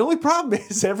out. And the only problem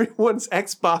is everyone's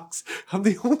Xbox. I'm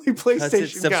the only it's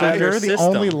PlayStation a guy. better You're the system.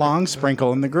 only long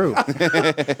sprinkle in the group.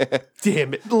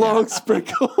 Damn it, long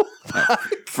sprinkle.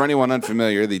 For anyone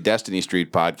unfamiliar, the Destiny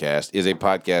Street podcast is a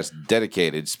podcast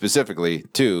dedicated specifically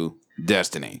to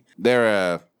Destiny. They're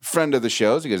a friend of the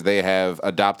shows because they have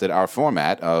adopted our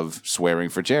format of swearing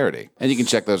for charity. And you can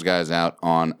check those guys out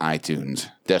on iTunes,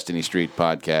 Destiny Street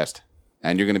podcast.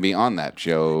 And you're going to be on that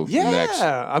show next.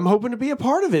 Yeah, I'm hoping to be a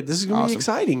part of it. This is going to be Awesome.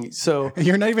 exciting. So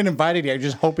You're not even invited yet. You're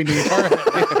just hoping to be part of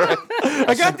it.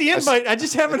 I got the invite. I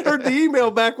just haven't heard the email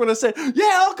back when I said,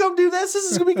 "Yeah, I'll come do this.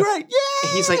 This is going to be great."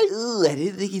 Yeah. He's like, ooh, I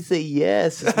didn't think he'd say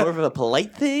yes. It's more of a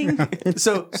polite thing.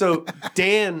 So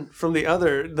Dan from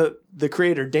the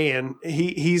creator Dan,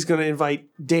 he's going to invite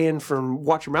Dan from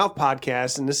Watch Your Mouth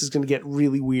podcast, and this is going to get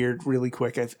really weird really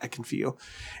quick. I can feel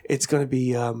it's going to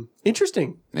be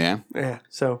interesting. Yeah. Yeah.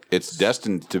 So It's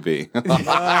destined to be.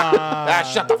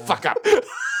 Shut the fuck up.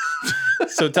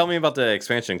 So tell me about the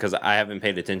expansion because I haven't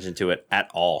paid attention to it at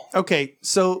all. okay,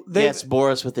 so they. Yes,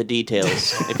 bore us with the details,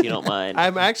 if you don't mind.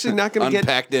 I'm actually not going to get.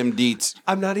 Unpack them deets.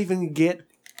 I'm not even going to get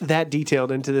that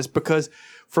detailed into this because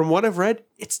from what I've read,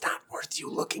 it's not worth you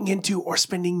looking into or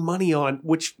spending money on,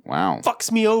 which Wow.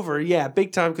 fucks me over. Yeah,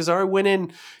 big time because I already went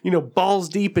in, balls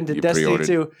deep into Destiny pre-ordered.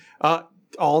 2.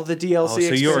 All the DLC. Oh, so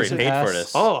you already expansion. paid for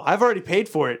this? Oh, I've already paid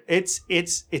for it. It's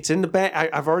in the bag.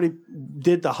 I've already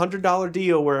did the $100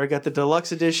 deal where I got the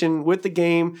deluxe edition with the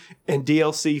game and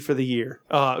DLC for the year.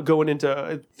 Going into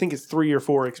I think it's 3 or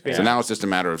 4 So expansions. now it's just a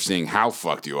matter of seeing how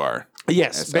fucked you are.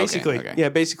 Yes, Yes, basically. okay. Yeah,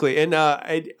 basically. And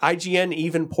IGN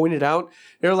even pointed out,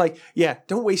 they're like, yeah,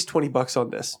 don't waste $20 on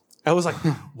this. I was like,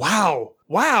 wow.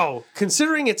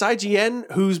 Considering it's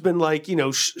IGN, who's been like,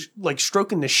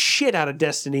 stroking the shit out of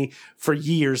Destiny for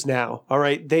years now. All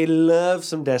right. They love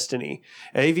some Destiny.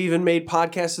 They've even made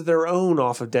podcasts of their own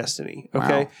off of Destiny.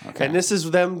 Okay. Wow, okay. And this is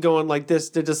them going like this.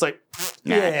 They're just like,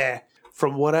 yeah.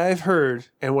 From what I've heard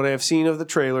and what I've seen of the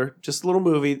trailer, just a little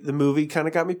movie, the movie kind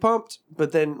of got me pumped.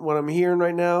 But then what I'm hearing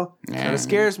right now kind of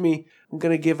scares me. I'm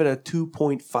going to give it a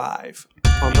 2.5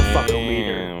 on the fucking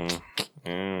meter.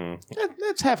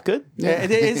 That's half good. Yeah,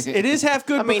 it is half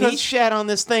good. I mean, because he shat on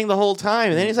this thing the whole time,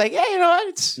 and then he's like, "Yeah, you know what?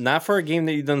 It's Not for a game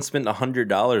that you done spent $100 on, half and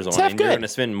you're good. going to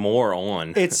spend more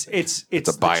on. it's a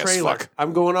the bias trailer. fuck.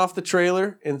 I'm going off the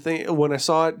trailer and when I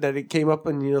saw it that it came up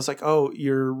and it's like, oh,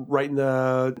 you're writing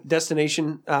the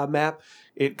destination map.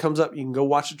 It comes up. You can go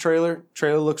watch the trailer.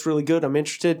 Trailer looks really good. I'm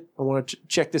interested. I want to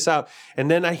check this out. And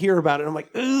then I hear about it. I'm like,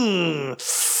 ugh,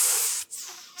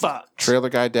 fuck. Trailer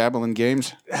guy dabble in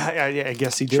games? I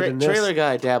guess he did in this. trailer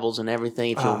guy dabbles in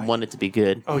everything if you want it to be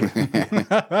good. Oh,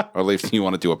 yeah. Or at least you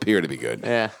want it to appear to be good.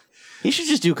 Yeah, he should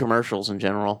just do commercials in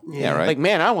general. Yeah, right? Like,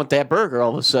 man, I want that burger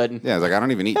all of a sudden. Yeah, it's like I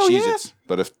don't even eat Hell yeah. Cheez-Its.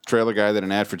 But if trailer guy did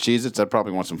an ad for Cheez-Its, I'd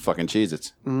probably want some fucking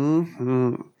Cheez-Its.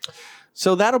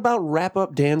 So that'll about wrap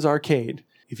up Dan's Arcade.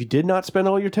 If you did not spend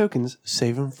all your tokens,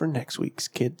 save them for next week's,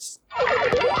 kids.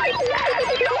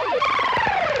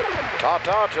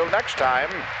 Ta-ta till next time,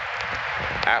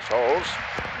 assholes.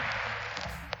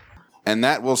 And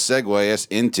that will segue us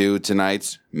into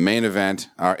tonight's main event,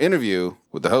 our interview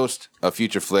with the host of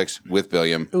Future Flicks with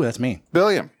Billiam. Ooh, that's me.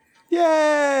 Billiam,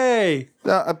 Yay!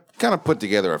 I kind of put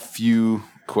together a few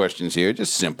questions here,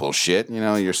 just simple shit,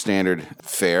 your standard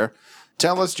fare.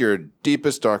 Tell us your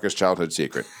deepest, darkest childhood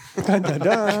secret.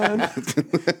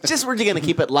 Just we're gonna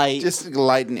keep it light. Just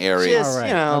light and airy. Just, All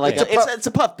right. like Okay. it's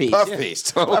a puff piece. Puff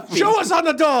piece. All Show us on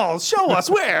the dolls. Show us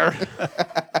where.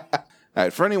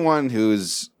 right, for anyone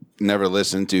who's never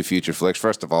listened to Future Flicks,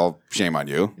 first of all, shame on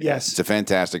you. Yes. It's a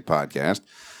fantastic podcast.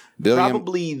 Billiam,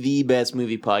 Probably the best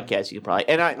movie podcast you could probably.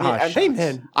 And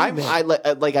Amen.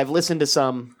 I've listened to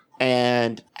some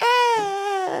and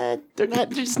they're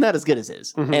just not as good as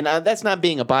his. And that's not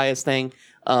being a biased thing.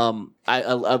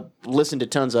 I've listened to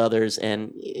tons of others,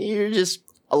 and you're just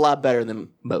a lot better than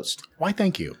most. Why,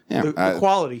 thank you. yeah, The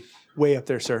quality, way up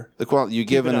there, sir. the quality. You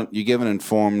give it an up.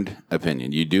 informed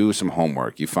opinion. You do some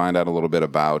homework. You find out a little bit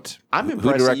about I'm who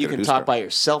impressed that directed you it, can who's talk directed by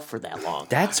yourself for that long.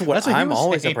 That's what he I'm was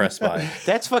always saying. impressed by.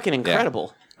 That's fucking incredible.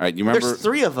 All right, you remember? There's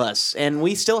 3 of us, and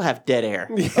we still have dead air.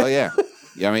 Oh yeah,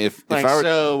 yeah. I mean, if Like, I were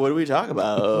so what do we talk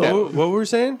about? What were we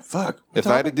saying? Fuck. if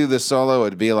I had to do this solo,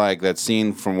 it'd be like that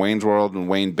scene from Wayne's World when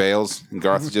Wayne bails and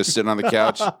Garth's just sitting on the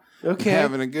couch. Okay.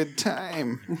 Having a good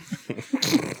time.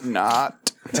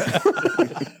 Not.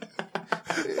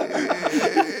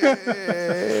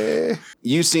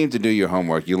 You seem to do your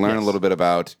homework. You learn a little bit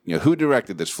about who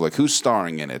directed this flick, who's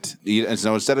starring in it. And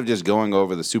so instead of just going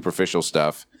over the superficial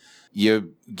stuff,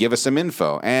 you give us some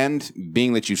info. And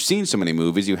being that you've seen so many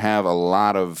movies, you have a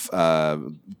lot of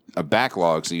a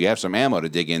backlog, so you have some ammo to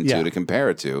dig into to compare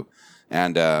it to.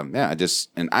 And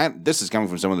this is coming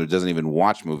from someone who doesn't even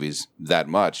watch movies that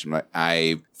much.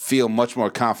 I feel much more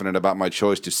confident about my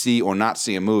choice to see or not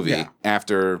see a movie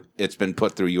after it's been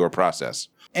put through your process.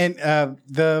 And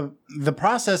the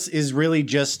process is really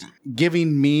just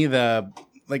giving me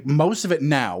most of it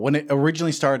now. When it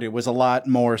originally started, it was a lot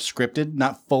more scripted,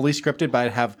 not fully scripted, but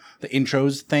I'd have the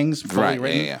intros things fully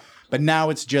written. Yeah. But now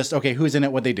it's just, okay, who's in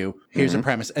it, what they do, here's the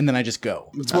premise, and then I just go.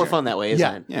 It's more fun that way,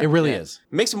 isn't it? Yeah, it really is.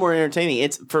 It makes it more entertaining.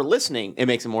 It's for listening, it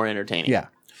makes it more entertaining. Yeah.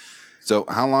 So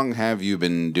how long have you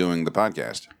been doing the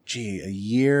podcast? Gee, a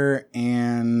year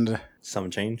and...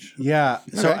 Some change. Yeah.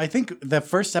 So Okay. I think the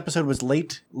first episode was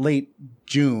late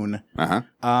June.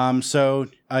 Uh-huh. So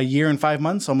a year and 5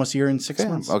 months, almost a year and 6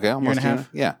 months. Okay, almost year and a half.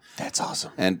 Yeah. That's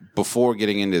awesome. And before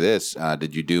getting into this,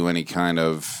 did you do any kind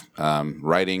of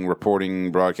writing,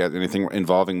 reporting, broadcast, anything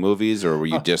involving movies, or were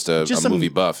you just a movie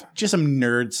buff? Just some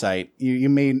nerd site.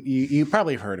 You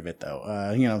probably heard of it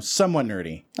though. Somewhat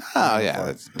nerdy. Oh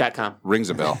yeah, that .com. rings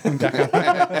a bell.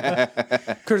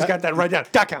 Curtis got that right down.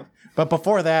 .com. But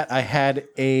before that, I had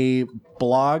a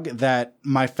blog that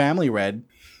my family read.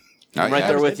 Oh, I'm right yeah.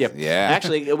 there with you. Yeah.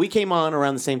 Actually, we came on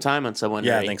around the same time on Someone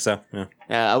Yeah, Nerdy. I think so.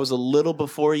 Yeah. I was a little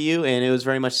before you, and it was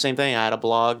very much the same thing. I had a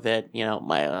blog that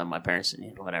my parents,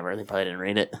 whatever, they probably didn't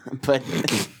read it, but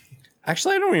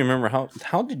Actually, I don't remember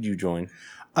how did you join?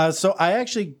 So I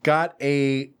actually got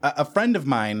a friend of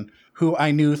mine who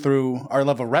I knew through our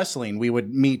love of wrestling. We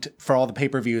would meet for all the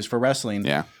pay-per-views for wrestling.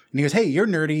 Yeah. And he goes, "Hey, you're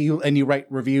nerdy and you write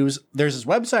reviews. There's this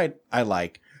website I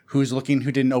like. Who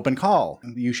did an open call?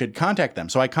 You should contact them."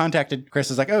 So I contacted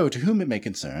Chris. Is like, "Oh, to whom it may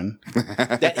concern,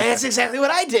 that's exactly what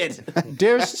I did.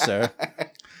 dearest sir,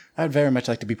 I'd very much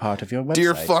like to be part of your website.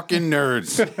 Dear fucking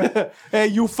nerds. Hey,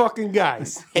 you fucking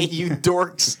guys. Hey, you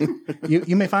dorks.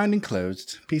 You may find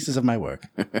enclosed pieces of my work."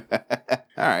 All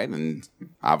right, and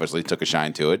obviously took a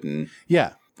shine to it, and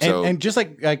Yeah. So- And just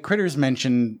like Critters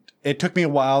mentioned, it took me a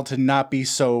while to not be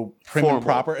so prim Formal. and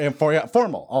proper and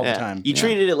formal all the Yeah. time. You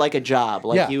treated it like a job.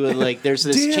 Like Yeah. you would there's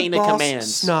this Dear chain of boss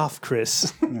commands. Snuff,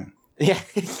 Chris. Yeah,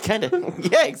 kind of.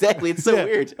 Yeah, exactly. It's so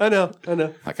weird. I know.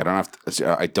 like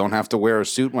I don't have to wear a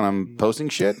suit when I'm posting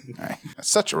shit. All right. That's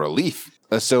such a relief.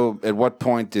 So, at what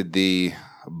point did the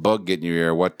bug get in your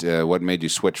ear? What made you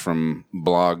switch from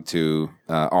blog to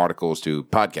articles to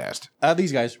podcast?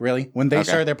 These guys, really, when they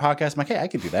started their podcast, I'm like, hey, I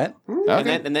could do that.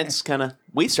 And that's kind of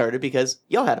we started because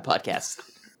y'all had a podcast.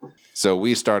 So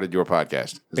we started your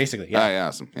podcast. Basically, Yeah. yeah.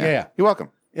 Awesome. Yeah. You're welcome.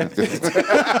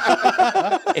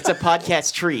 It's a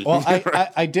podcast tree. Well,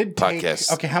 I did take.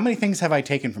 Podcast. Okay, how many things have I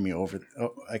taken from you over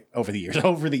the years?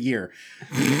 Over the year,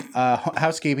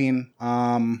 housekeeping.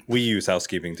 We use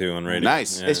housekeeping too on radio.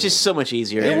 Nice. Yeah. It's just so much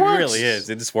easier. It really is.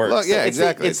 It just works. Look, yeah, It's-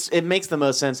 exactly. It makes the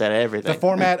most sense out of everything. The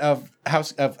format of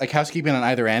housekeeping on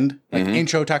either end, like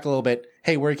intro, talk a little bit.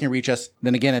 Hey, where you can reach us.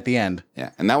 Then again at the end. Yeah,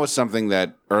 and that was something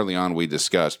that early on we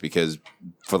discussed because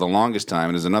for the longest time,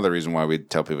 and there's another reason why we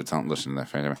tell people don't listen to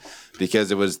that,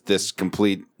 because it was this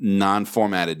complete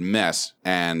non-formatted mess,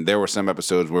 and there were some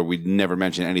episodes where we'd never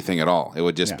mention anything at all. It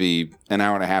would just be an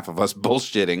hour and a half of us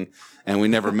bullshitting, and we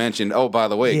never mentioned, oh, by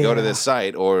the way, go to this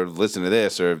site or listen to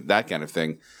this or that kind of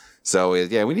thing. So,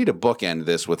 yeah, we need to bookend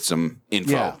this with some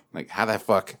info. Yeah. Like, how the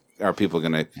fuck are people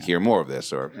going to hear more of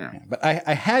this? Or But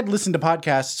I had listened to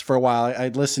podcasts for a while.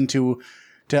 I'd listened to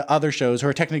other shows who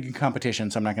are technically in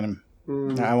competition, so I'm not going to.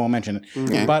 I won't mention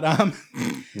it. But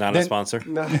Not a sponsor.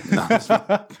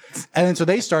 and then so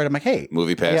they started. I'm like, hey,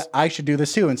 Movie Pass. yeah, I should do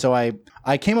this too. And so I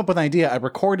came up with an idea. I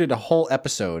recorded a whole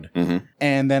episode,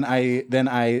 and then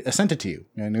I sent it to you.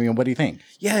 And what do you think?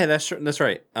 Yeah, that's true. That's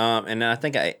right. And I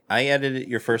think I edited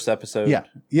your first episode. Yeah,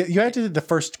 you actually did the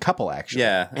first couple actually.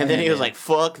 Yeah. and then he was like,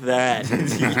 "Fuck that,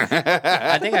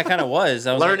 I think I kind of was.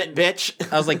 I was learn like, it,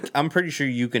 bitch." I was like, I'm pretty sure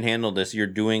you can handle this. You're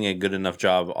doing a good enough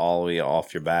job all the way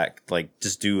off your back. Like,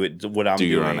 just do it. What I'm Do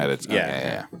doing. your own edits. Yeah, Okay,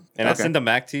 yeah. And I sent them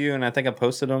back to you, and I think I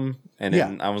posted them. And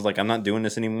then I was like, I'm not doing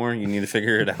this anymore. You need to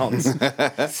figure it out.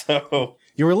 So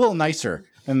You were a little nicer.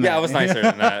 Than yeah, that. I was nicer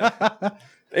than that.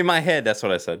 In my head, that's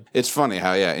what I said. It's funny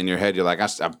how, in your head, you're like,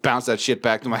 I bounce that shit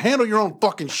back to my handle your own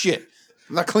fucking shit.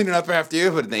 I'm not cleaning up after you,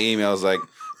 but in the email is like,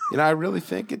 I really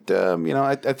think it.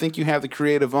 I think you have the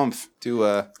creative oomph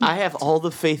to. I have all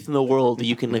the faith in the world that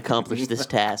you can accomplish this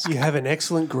task. You have an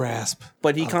excellent grasp.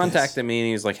 But he of contacted me and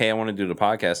he was like, "Hey, I want to do the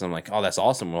podcast." And I'm like, "Oh, that's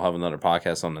awesome. We'll have another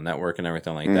podcast on the network and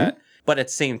everything like that." But at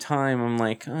the same time, I'm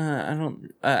like,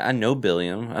 I know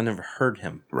Billiam. I never heard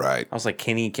him. Right. I was like,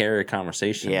 can he carry a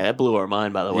conversation? Yeah, that blew our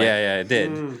mind, by the way. Yeah, it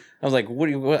did. I was like, what?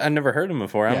 I never heard him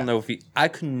before. I don't know if I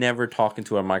could never talk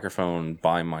into a microphone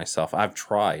by myself. I've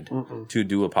tried to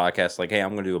do a podcast. Like, hey,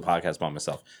 I'm going to do a podcast by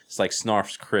myself. It's like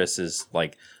Snarf's Chris's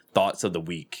like thoughts of the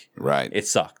week. Right. It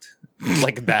sucked.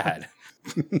 Like bad.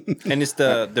 And it's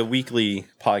the weekly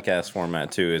podcast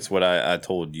format too. It's what I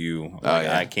told you. Like,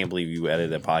 I can't believe you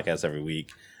edit a podcast every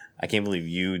week. I can't believe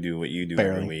you do what you do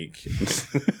every week.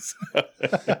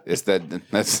 It's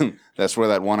that's where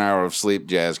that 1 hour of sleep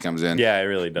jazz comes in. Yeah, it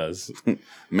really does.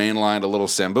 Mainlined a little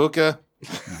sambuca.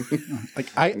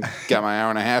 Like I Got my hour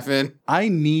and a half in. I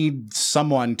need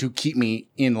someone to keep me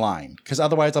in line because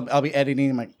otherwise I'll be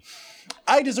editing. I'm like,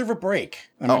 I deserve a break.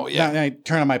 And I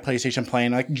turn on my PlayStation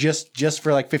playing like just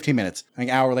for like 15 minutes. Like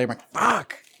an hour later, I'm like,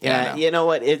 fuck. Yeah, you know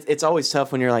what? It's always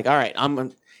tough when you're like, all right,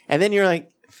 and then you're like,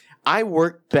 I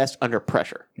work best under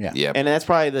pressure. Yeah. Yep. And that's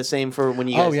probably the same for when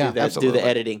you guys do absolutely. the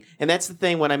editing. And that's the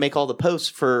thing when I make all the posts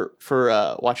for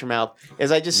Watch Your Mouth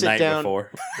is I just sit Night down.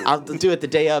 before. I'll do it the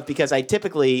day of because I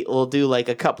typically will do like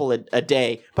a couple a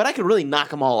day, but I could really knock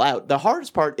them all out. The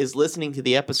hardest part is listening to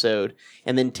the episode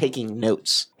and then taking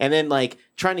notes and then like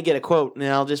trying to get a quote, and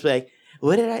I'll just be like,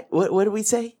 what did we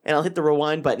say? And I'll hit the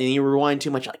rewind button, and you rewind too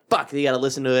much, like fuck, you got to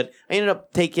listen to it. I ended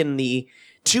up taking the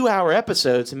 2-hour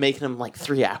episodes and making them like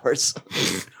 3 hours,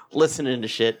 listening to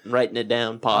shit, writing it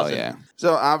down, pausing. Oh yeah.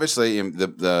 So obviously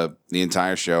the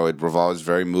entire show, it revolves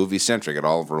very movie centric. It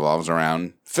all revolves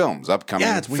around films,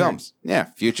 upcoming films. Yeah,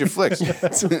 future flicks.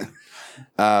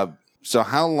 So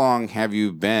how long have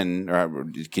you been, or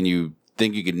can you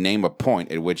think you could name a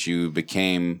point at which you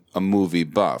became a movie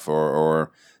buff, or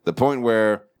the point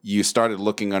where you started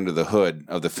looking under the hood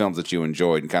of the films that you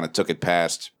enjoyed and kind of took it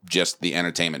past just the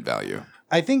entertainment value?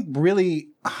 I think really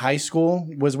high school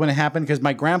was when it happened because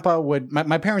my grandpa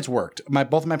my parents worked.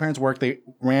 Both of my parents worked. They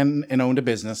ran and owned a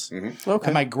business. Okay.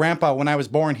 And my grandpa, when I was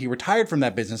born, he retired from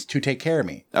that business to take care of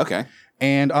me. Okay.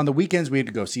 And on the weekends, we had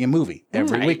to go see a movie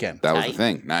every weekend. That was the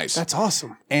thing. Nice. That's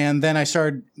awesome. And then I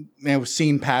started,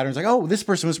 seeing patterns like, oh, this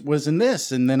person was in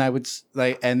this, and then I would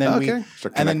start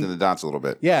connecting the dots a little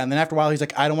bit. Yeah, and then after a while, he's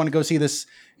like, I don't want to go see this,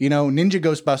 Ninja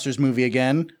Ghostbusters movie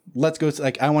again. Let's go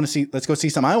see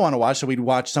something I want to watch. So we'd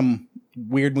watch some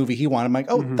weird movie he wanted. I'm like,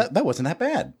 oh, that wasn't that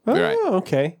bad. Oh, Right.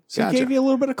 okay. So Gotcha. he gave you a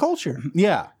little bit of culture.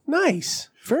 Yeah, Nice.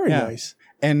 Very nice.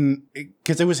 and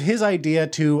because it was his idea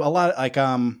to a lot like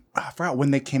I forgot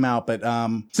when they came out, but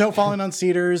Snow Falling on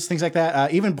Cedars, things like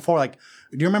that. Even before, like,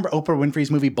 do you remember Oprah Winfrey's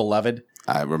movie Beloved?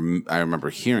 I remember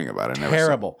hearing about it.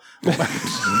 Terrible.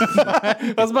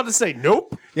 I was about to say,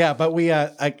 nope. Yeah, but we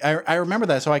I remember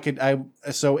that,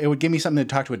 so it would give me something to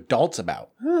talk to adults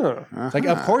about. Like,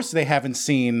 of course they haven't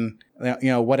seen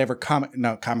whatever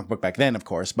comic book back then, of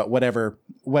course, but whatever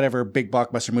big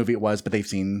blockbuster movie it was, but they've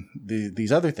seen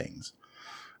these other things.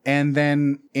 And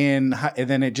then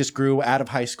it just grew out of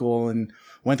high school and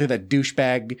went through that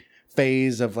douchebag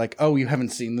phase of like, oh, you haven't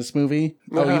seen this movie?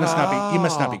 Oh, you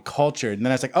must not be cultured. And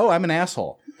then I was like, oh, I'm an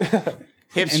asshole.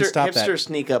 Hipster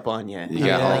sneak up on you. You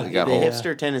got the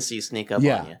hipster tendencies sneak up on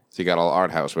you. So you got all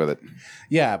art house with it.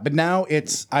 Yeah, but now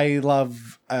I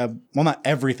love not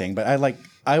everything, but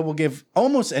I will give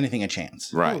almost anything a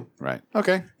chance. Right.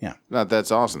 Okay. Yeah.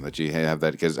 That's awesome that you have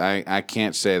that, because I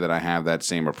can't say that I have that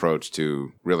same approach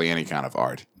to really any kind of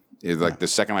art. It's like the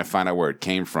second I find out where it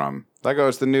came from, like, oh,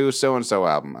 it's the new so-and-so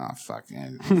album. Oh, fuck.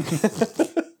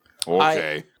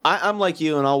 Okay. I'm like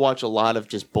you, and I'll watch a lot of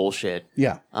just bullshit.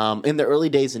 Yeah. In the early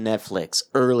days of Netflix,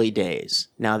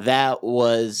 now that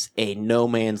was a no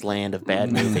man's land of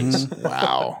bad movies.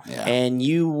 Wow. Yeah. And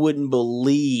you wouldn't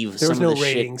believe There was some no of the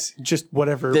ratings. Just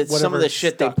whatever. some of the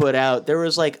shit stuck. they put out. There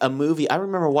was like a movie. I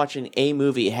remember watching a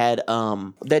movie. It had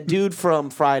that dude from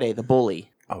Friday, the bully.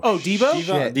 Oh, Debo?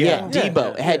 Shit. Yeah,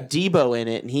 Debo. It had Debo in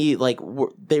it, and he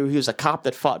he was a cop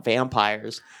that fought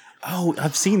vampires. Oh,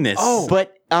 I've seen this.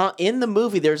 But in the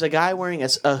movie, there's a guy wearing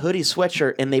a hoodie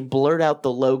sweatshirt, and they blurred out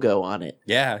the logo on it.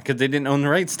 Yeah, because they didn't own the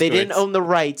rights. They didn't own the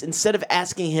rights. Instead of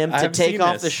asking him to have take seen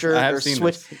off this. the shirt I have or seen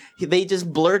switch, this. they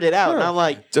just blurred it out. And I'm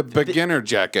like, It's a beginner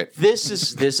jacket. this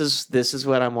is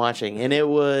what I'm watching, and it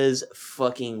was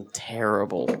fucking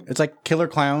terrible. It's like Killer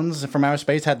Clowns from Outer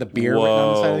Space had the beer written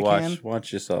on the side of the can.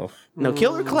 watch yourself. No,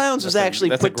 Killer Clowns was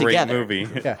actually That's put a great together. movie.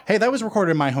 Yeah. Hey, that was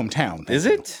recorded in my hometown. Is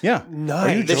it? Yeah.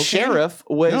 Nice. The sheriff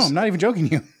was No, I'm not even joking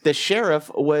you. The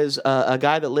sheriff was a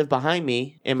guy that lived behind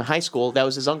me in high school. That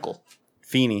was his uncle.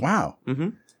 Feeney. Wow.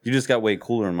 You just got way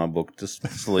cooler in my book, just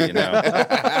to let you know.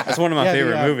 That's one of my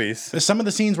favorite movies. Some of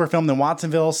the scenes were filmed in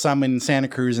Watsonville, some in Santa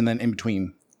Cruz, and then in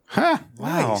between. Huh.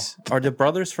 Wow. Are the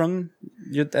brothers from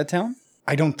that town?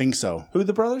 I don't think so. Who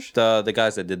the brothers? The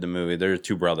guys that did the movie. There are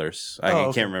two brothers. I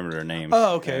okay. can't remember their names.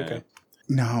 Oh, okay, okay.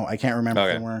 No, I can't remember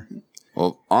Okay. if they were.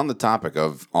 Well, on the topic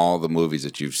of all the movies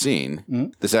that you've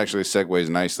seen, this actually segues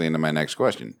nicely into my next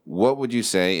question. What would you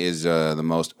say is the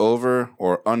most over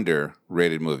or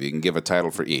underrated movie? You can give a title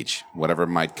for each, whatever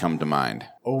might come to mind.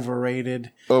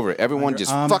 Overrated. Over. Everyone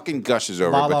just fucking gushes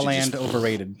over La it, La but you Land, just...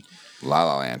 overrated. La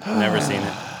La Land. Never seen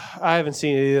it. I haven't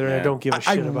seen it either, and I don't give a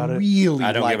shit about it. Really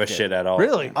I don't give a liked it. shit at all.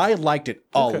 Really? I liked it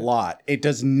a lot. It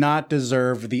does not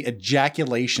deserve the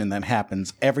ejaculation that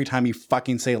happens every time you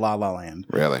fucking say La La Land.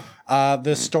 Really?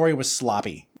 The story was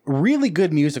sloppy. Really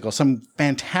good musical. Some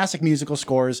fantastic musical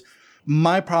scores.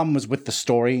 My problem was with the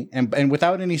story, and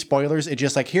without any spoilers, it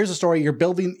just like, here's a story. You're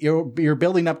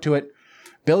building up to it,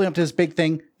 building up to this big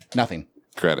thing. Nothing.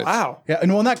 Credits. Wow. Yeah,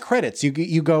 and well, not credits.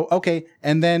 You go, okay,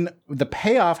 and then the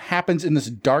payoff happens in this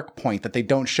dark point that they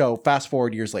don't show. Fast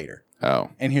forward years later. Oh.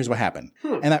 And here's what happened.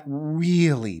 And that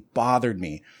really bothered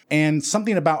me. And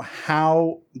something about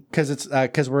how,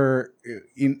 because we're,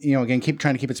 again,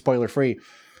 trying to keep it spoiler free.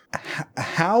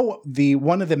 How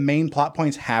one of the main plot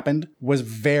points happened was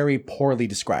very poorly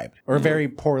described or very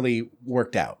poorly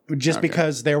worked out. Just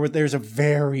because there's a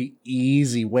very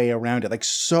easy way around it, like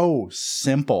so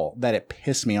simple that it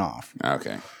pissed me off.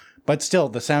 Okay. But still,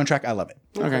 the soundtrack, I love it.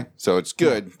 Okay. So it's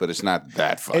good, but it's not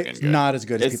that fucking It's good. not as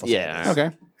good as people say. Yeah. it is.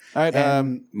 Okay. All right. A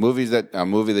movie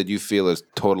that you feel is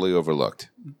totally overlooked.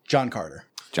 John Carter.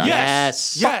 John.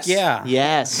 Yes. Yes. Yeah.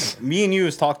 Yes. Me and you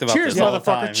has talked about Cheers, this all the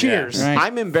motherfucker. time. Cheers. Yeah. Right.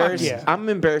 I'm embarrassed. Fuck yeah. I'm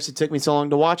embarrassed it took me so long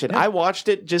to watch it. I watched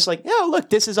it just like, oh, look,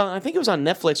 this is on, I think it was on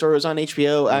Netflix or it was on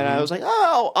HBO. And I was like,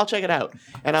 oh, I'll check it out.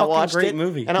 And I Fucking watched great it.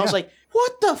 movie. And I was like,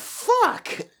 what the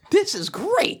fuck? This is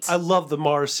great. I love the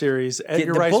Mars series.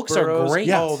 Edgar the Rice books are Burroughs. great.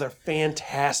 Oh, they're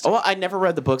fantastic. Well, I never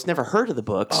read the books, never heard of the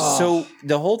books. So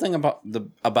the whole thing about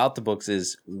the books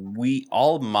is we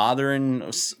all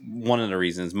modern. One of the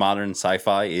reasons modern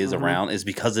sci-fi is around is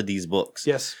because of these books.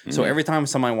 Yes. So every time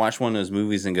somebody watch one of those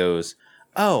movies and goes,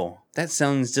 "Oh, that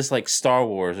sounds just like Star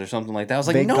Wars or something like that," I was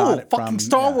like, They got "No, it fucking from-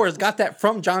 Star yeah. Wars got that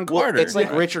from John Carter." It's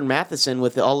like Richard Matheson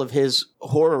with all of his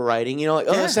horror writing. You know, like,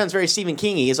 oh, that sounds very Stephen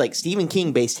King-y. He's like, Stephen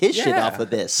King based his shit Yeah. off of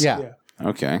this. Yeah.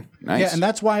 Okay. Nice. Yeah, and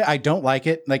that's why I don't like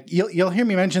it. Like you'll hear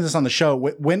me mention this on the show.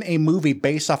 When a movie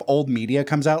based off old media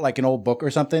comes out, like an old book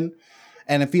or something,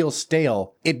 and it feels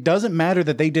stale, it doesn't matter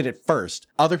that they did it first.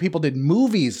 Other people did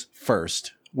movies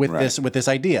first with this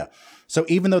idea. So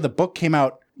even though the book came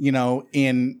out,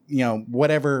 in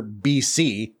whatever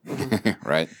BC,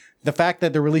 right. the fact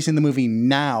that they're releasing the movie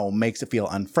now makes it feel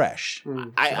unfresh.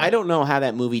 I don't know how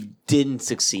that movie didn't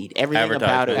succeed. Everything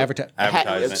about it.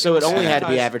 Advertisement. So it only had to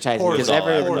be advertising because It's all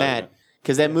other than advertisement. that,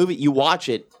 because that movie, you watch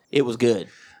it, it was good.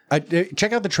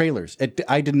 Check out the trailers.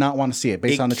 I did not want to see it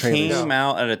based on the trailers. It came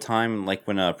out at a time like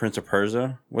when Prince of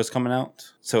Persia was coming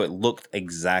out, so it looked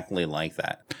exactly like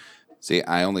that. See,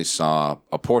 I only saw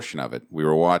a portion of it. We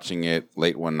were watching it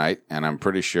late one night, and I'm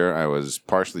pretty sure I was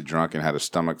partially drunk and had a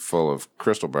stomach full of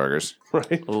Crystal Burgers.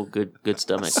 Right. Oh, good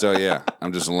stomach. So yeah,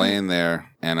 I'm just laying there,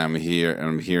 and I'm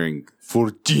hearing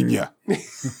Virginia,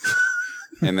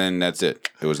 and then that's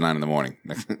it. It was 9 a.m.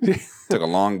 Took a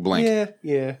long blink.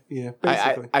 Yeah.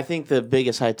 Basically. I think the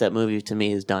biggest hyped up movie to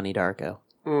me is Donnie Darko.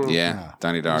 Yeah,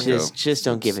 Donnie Darko. Just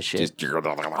don't give a shit. Just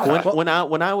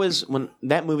When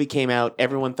that movie came out,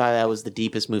 everyone thought that was the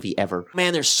deepest movie ever.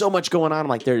 Man, there's so much going on. I'm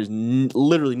like, there's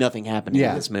literally nothing happening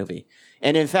in this movie.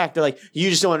 And in fact, they're like, you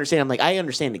just don't understand. I'm like, I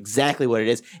understand exactly what it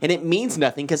is, and it means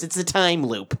nothing because it's a time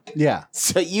loop. Yeah.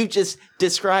 So you just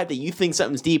described that you think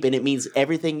something's deep, and it means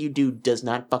everything you do does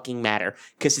not fucking matter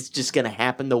because it's just going to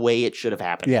happen the way it should have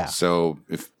happened. Yeah. So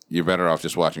if you're better off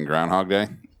just watching Groundhog Day.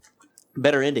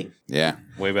 Better ending. Yeah.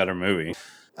 Way better movie.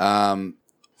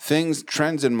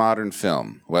 Trends in modern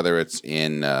film, whether it's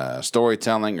in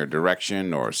storytelling or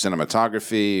direction or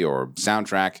cinematography or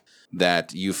soundtrack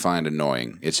that you find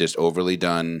annoying. It's just overly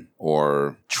done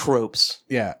or... Tropes.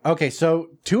 Yeah. Okay.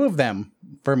 So 2 of them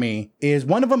for me is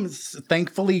one of them is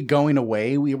thankfully going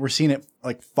away. We're seeing it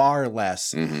like far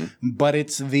less, but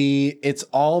it's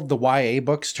all of the YA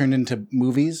books turned into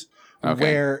movies. Okay.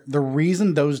 Where the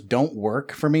reason those don't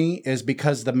work for me is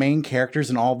because the main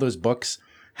characters in all of those books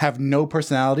have no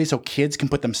personality, so kids can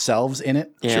put themselves in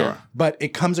it. Yeah. Sure. But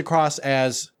it comes across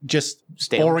as just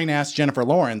Stale. boring ass Jennifer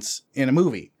Lawrence in a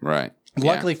movie. Right.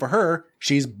 Luckily for her,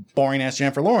 she's boring ass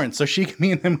Jennifer Lawrence, so she can be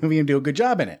in the movie and do a good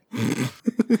job in it.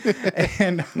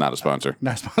 And Not a sponsor.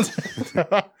 not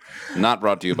sponsored. Not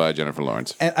brought to you by Jennifer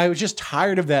Lawrence. And I was just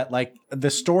tired of that. Like the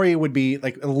story would be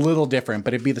like a little different,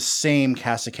 but it'd be the same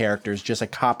cast of characters, just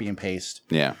like copy and paste.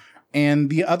 Yeah. And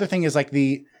the other thing is like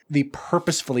the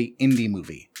purposefully indie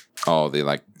movie. Oh, they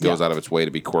like goes out of its way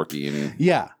to be quirky and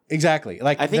Yeah, exactly.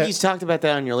 Like I think that- you talked about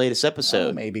that on your latest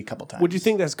episode. maybe a couple times. Would you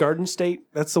think that's Garden State?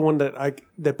 That's the one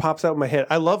that pops out in my head.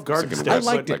 I love Garden like, State. I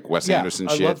liked like it. Wes Yeah, Anderson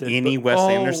I shit. loved it. Any but- Wes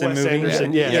Anderson Wes movie?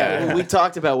 Anderson, Yeah. yeah. We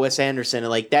talked about Wes Anderson,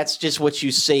 and like that's just what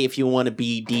you say if you want to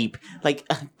be deep. Like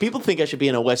people think I should be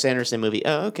in a Wes Anderson movie.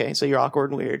 Oh, okay, so you're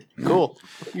awkward and weird. Cool.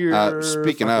 You're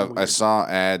Speaking fucking of, I saw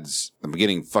ads. I'm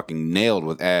getting fucking nailed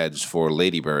with ads for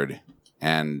Ladybird,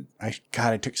 and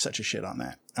I took such a shit on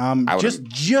that. I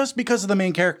Just because of the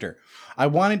main character. I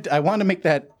wanted to make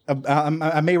that.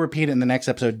 I may repeat it in the next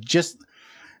episode. Just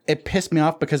it pissed me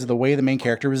off because of the way the main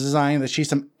character was designed. That she's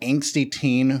some angsty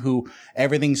teen who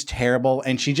everything's terrible,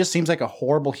 and she just seems like a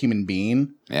horrible human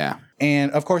being. yeah,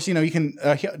 And of course, you can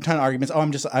hear a ton of arguments. Oh,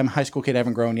 I'm a high school kid, I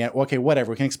haven't grown yet. Well, okay, whatever.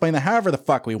 We can explain that however the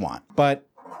fuck we want. But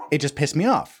it just pissed me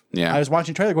off. Yeah. I was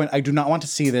watching the trailer going, I do not want to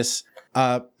see this.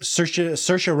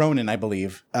 Saoirse Ronan, I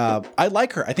believe. I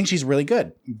like her. I think she's really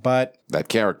good. But that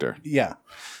character. yeah.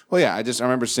 Well, yeah, I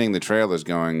remember seeing the trailers,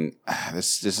 going,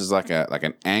 this is like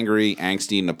an angry,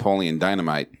 angsty Napoleon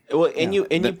Dynamite. Well, and you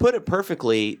put it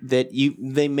perfectly that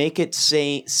they make it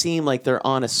seem like they're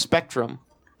on a spectrum,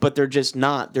 but they're just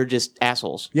not. They're just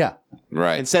assholes. Yeah.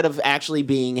 Right. Instead of actually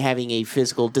having a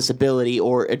physical disability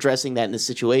or addressing that in the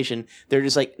situation, they're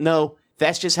just like, no,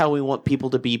 that's just how we want people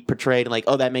to be portrayed. And like,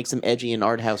 oh, that makes them edgy and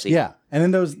art housey. Yeah. And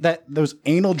then those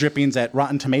anal drippings at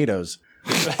Rotten Tomatoes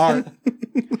are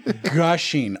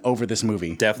gushing over this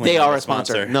movie. Definitely They not are a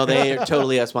sponsor. No, they are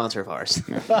totally a sponsor of ours.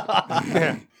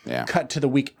 Yeah. Cut to the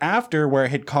week after where it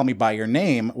had Call Me By Your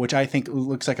Name, which I think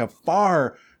looks like a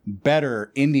far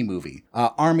better indie movie.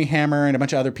 Army Hammer and a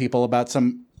bunch of other people about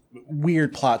some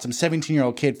weird plot. Some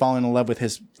 17-year-old kid falling in love with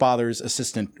his father's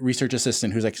research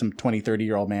assistant, who's like some 20,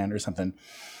 30-year-old man or something.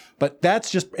 But that's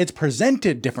just, it's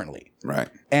presented differently. Right.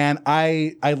 And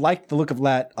I liked the look of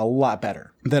that a lot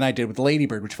better than I did with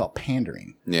Ladybird, which felt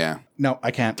pandering. Yeah. No, I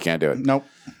can't. Can't do it. Nope.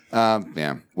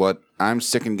 Yeah. What I'm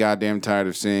sick and goddamn tired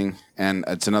of seeing, and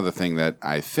it's another thing that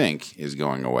I think is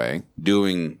going away,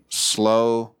 doing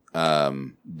slow,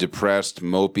 depressed,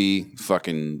 mopey,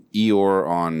 fucking Eeyore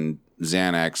on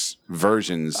Xanax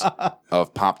versions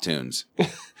of pop tunes.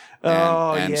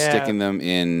 And sticking them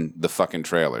in the fucking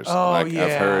trailers. I've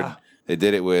heard they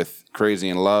did it with Crazy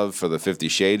in Love for the 50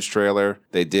 Shades trailer.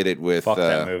 They did it with Fuck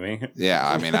that movie. Yeah,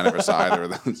 I mean, I never saw either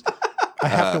of those. I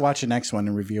have to watch the next one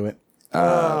and review it.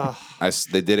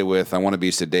 They did it with I Want to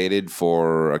Be Sedated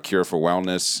for A Cure for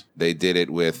Wellness. They did it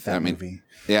with Movie.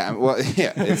 Yeah, well,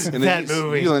 yeah. It's, and That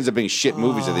movie. Usually ends up being shit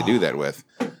movies that they do that with.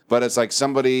 But it's like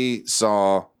somebody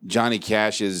saw Johnny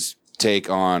Cash's take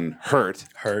on Hurt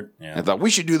Yeah. and thought,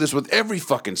 we should do this with every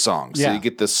fucking song. So Yeah. you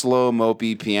get the slow,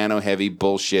 mopey, piano-heavy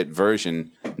bullshit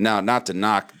version. Now, not to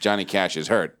knock Johnny Cash's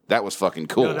Hurt. That was fucking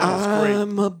cool.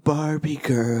 I'm a Barbie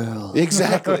girl.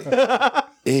 Exactly.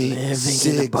 8, in the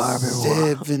 6, Barbie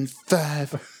world. 7,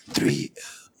 5, 3.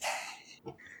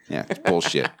 Yeah, it's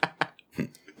bullshit.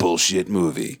 Bullshit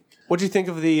movie. What do you think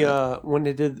of the when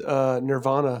they did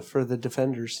Nirvana for the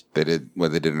Defenders? They did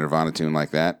a Nirvana tune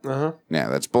like that. Yeah,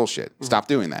 that's bullshit. Stop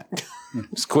doing that.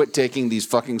 Just quit taking these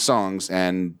fucking songs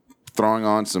and throwing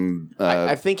on some.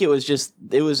 I think it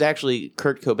was actually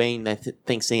Kurt Cobain. I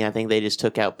think they just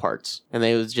took out parts and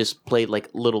they just played like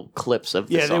little clips of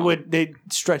the Yeah, song. they'd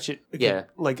stretch it. Yeah.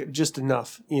 like just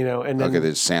enough, and then okay,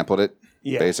 they just sampled it.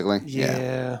 yeah, Basically.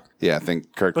 yeah. Yeah, I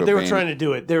think Kurt. But Cobain, they were trying to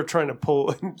do it. They were trying to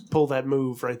pull that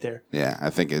move right there. Yeah, I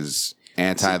think as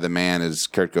anti the man as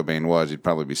Kurt Cobain was, he'd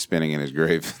probably be spinning in his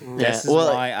grave. This is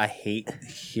well, why I hate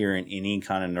hearing any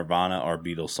kind of Nirvana or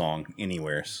Beatles song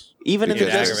anywhere. Even in the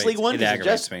It Justice League one, It 'cause the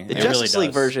aggravates me. The It really Justice League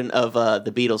does. version of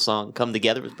the Beatles song "Come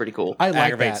Together" was pretty cool. I like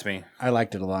Aggravates that. me. I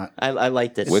liked it a lot. I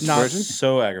liked it. Which not- version?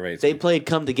 So aggravates They me. played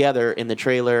 "Come Together" in the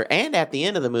trailer and at the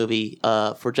end of the movie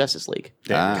for Justice League.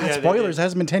 Ah. Yeah, they Spoilers,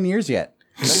 hasn't been 10 years yet.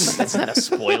 That's not a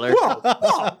spoiler.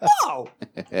 Whoa!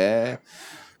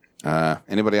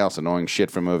 Anybody else annoying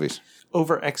shit from movies?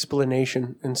 Over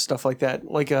explanation and stuff like that.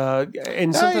 Like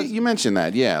and sometimes You mentioned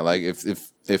that, yeah. Like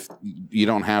if you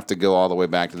don't have to go all the way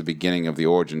back to the beginning of the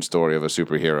origin story of a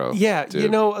superhero. yeah,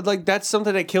 to- like that's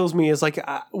something that kills me is like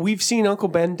we've seen Uncle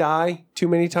Ben die too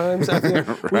many times. I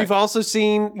think. We've also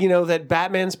seen, that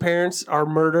Batman's parents are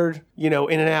murdered, in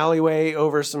an alleyway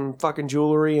over some fucking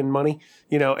jewelry and money.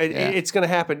 It's going to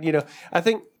happen. I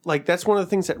think like that's one of the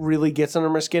things that really gets under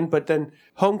my skin. But then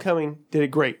Homecoming did it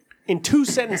great. in 2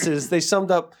 sentences, they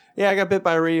summed up, yeah, I got bit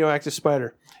by a radioactive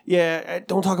spider. Yeah,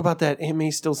 don't talk about that. Aunt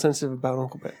May's still sensitive about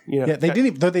Uncle Ben. You know? Yeah, they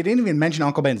didn't even mention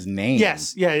Uncle Ben's name.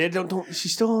 Yes, yeah, don't.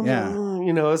 She's still, Yeah.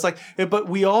 you know. It's like, but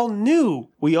we all knew.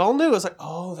 It's like,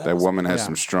 oh, That woman has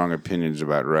some strong opinions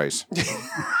about rice.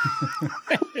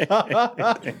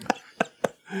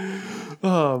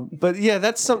 But yeah,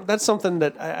 that's something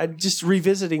that I just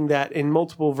revisiting that in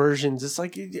multiple versions. It's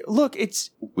like, look,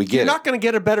 We get you're it. not going to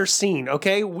get a better scene,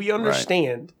 okay? We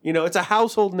understand. You know, it's a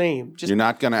household name. Just You're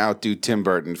not going to outdo Tim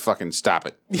Burton. Fucking stop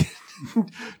it.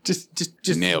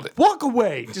 just Nailed it. Walk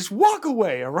away. Just walk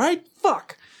away. All right.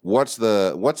 Fuck. What's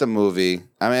a movie?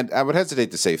 I mean, I would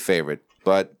hesitate to say favorite,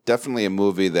 but definitely a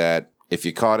movie that if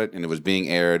you caught it and it was being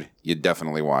aired, you'd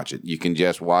definitely watch it. You can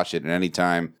just watch it at any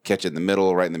time, catch it in the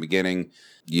middle, right in the beginning.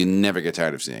 You never get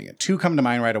tired of seeing it. 2 come to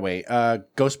mind right away.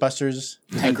 Ghostbusters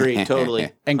Agreed,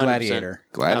 totally. and 100%. Gladiator.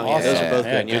 Glad. Yeah, those are both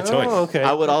Yeah, good. good Yeah. choice. Oh, okay.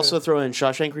 I would also throw in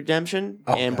Shawshank Redemption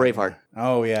and Braveheart.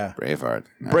 Oh, yeah. Braveheart.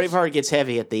 Nice. Braveheart gets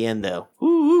heavy at the end, though.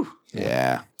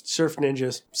 Yeah. Surf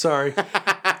ninjas. Sorry.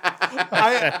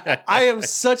 I am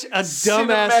such a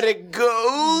dumbass. Cinematic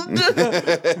gold.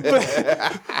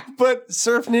 But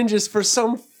Surf Ninjas, for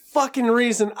some fucking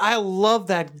reason, I love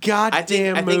that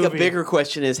goddamn I think movie. a bigger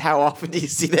question is how often do you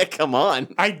see that come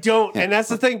on? I don't, and that's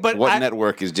the thing. But What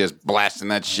network is just blasting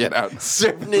that shit out?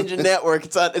 Surf Ninja Network.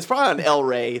 It's probably on El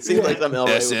Rey. It seems like some El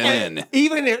Rey. SNN.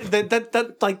 even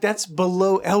that like that's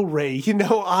below El Rey, you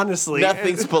know. Honestly,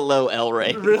 Nothing's below El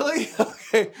Rey. really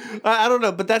okay. I don't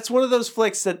know, but that's one of those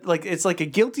flicks that like it's like a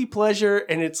guilty pleasure,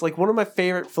 and it's like one of my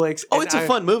favorite flicks. Oh, and it's a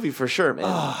fun movie for sure, man.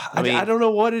 I don't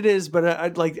know what it is, but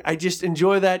I just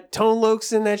enjoy that. Tone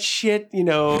Lokes in that shit, you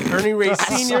know. Ernie Ray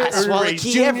Senior, I Ernie swallow Ray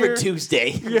key every Jr.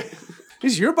 Tuesday.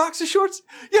 Is your boxer shorts?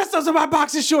 Yes, those are my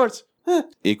boxer shorts.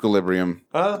 Equilibrium.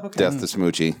 Okay. Death to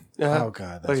Smoochie. Oh,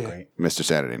 God. That's Okay. great. Mr.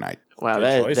 Saturday Night. Wow, Good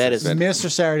that choices. is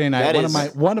Mr. Saturday Night,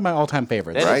 That one of my all-time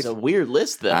favorites. that is Right? a weird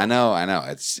list, though. I know.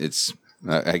 It's.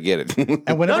 I get it.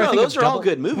 And whenever No, I think those of are all double,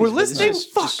 good movies. We're but it's listening.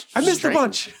 just- Fuck, just I missed strange. a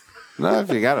bunch. No,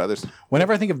 if you got others.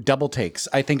 whenever I think of double takes,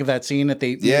 I think of that scene at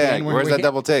the Yeah. end where Where's we that hit-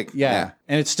 double take? Yeah.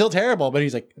 And it's still terrible, but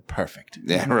he's like, perfect.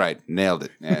 Yeah. Right. Nailed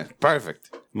it. Yeah. Perfect.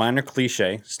 Minor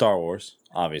cliche, Star Wars,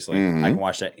 obviously. Mm-hmm. I can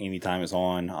watch that anytime it's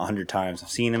on, 100 times. I've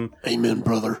seen him. Amen,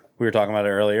 brother. We were talking about it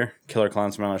earlier. Killer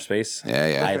Clowns from Outer Space. Yeah,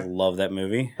 yeah. I love that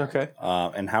movie. Okay.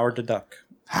 And Howard the Duck.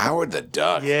 Howard the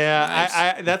Duck. Yeah, Nice.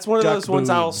 I that's one of Duck those ones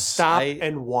I'll boobs. stop I-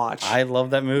 and watch. I love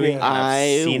that movie. Yeah.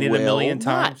 I've seen it a million will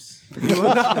not. times.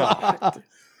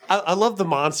 I love the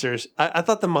monsters. I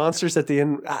thought the monsters at the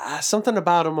end, something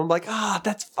about them. I'm like,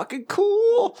 that's fucking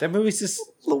cool. That movie's just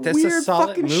Little that's weird a solid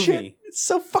fucking movie. shit. It's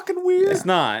so fucking weird. It's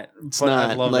not. It's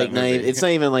not like it's not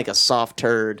even like a soft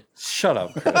turd. Shut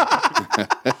up, Chris.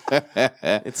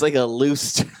 It's like a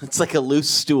loose. It's like a loose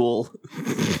stool.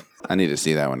 I need to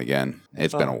see that one again.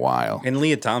 It's been a while. And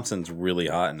Leah Thompson's really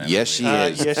hot in that Yes, movie.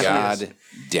 she is. yes, she God is.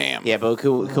 damn. Yeah, but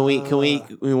can we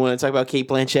want to talk about Kate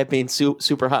Blanchett being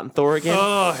super hot in Thor again?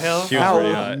 Oh hell. She was How-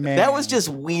 pretty hot. man. That was just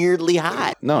weirdly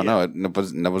hot. No, that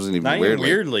wasn't even Not even weirdly.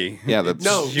 weirdly. Yeah, the,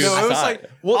 No, She was no, it was hot. like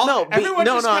Well, no, everyone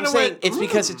just I'm kinda saying went, it's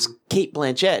because it's Kate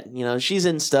Blanchett. You know, she's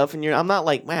in stuff, and I'm not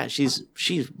like, man, she's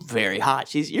very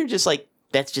hot. You're just like,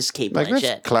 that's just Kate like Blanchett.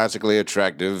 that's classically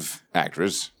attractive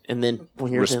actress, And then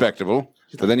when you're respectable.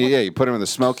 But then you put her in the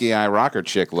smoky eye rocker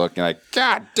chick look, and you're like,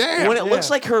 God damn. when it looks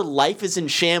like her life is in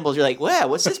shambles, you're like, wow,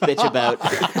 what's this bitch about?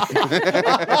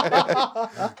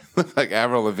 like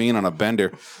Avril Lavigne on a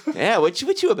bender. Yeah, what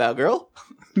you about, girl?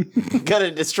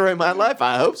 Gonna destroy my life?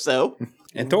 I hope so.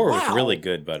 And Thor was really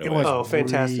good, by the way. Oh,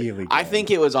 fantastic. Really I good.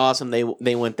 think it was awesome. They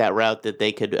went that route that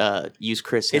they could use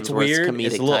Chris Hemsworth's It's weird. comedic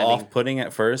It's a little timing. off-putting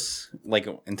at first. Like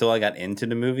until I got into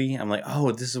the movie, I'm like,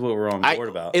 oh, this is what we're on board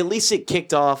about. At least it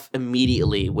kicked off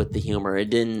immediately with the humor. It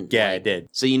didn't. Yeah, it did.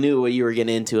 So you knew what you were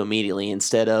getting into immediately,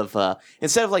 instead of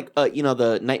like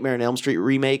the Nightmare on Elm Street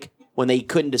remake, when they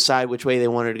couldn't decide which way they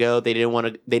wanted to go. They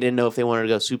didn't know if they wanted to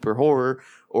go super horror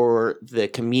or the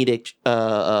comedic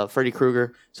Freddy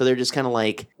Krueger. So they're just kind of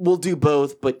like, we'll do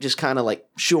both, but just kind of like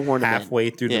shoehorn them in. Halfway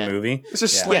through Yeah. the movie, Let's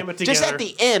just slam it together. Just at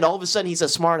the end, all of a sudden he's a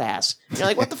smartass. You're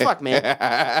like, what the fuck, man?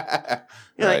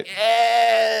 You're Right.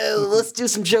 like, let's do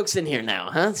some jokes in here now,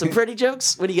 huh? Some pretty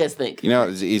jokes? What do you guys think? You know,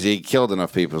 he killed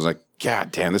enough people. It's like,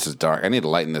 God damn, this is dark. I need to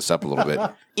lighten this up a little bit.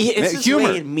 It's just humor.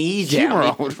 weighing me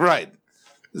Humor, down. right.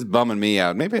 This is bumming me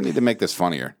out. Maybe I need to make this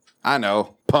funnier. I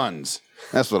know. Puns.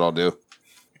 That's what I'll do.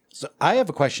 So I have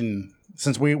a question.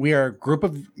 Since we are a group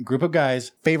of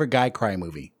guys, favorite guy cry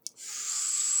movie.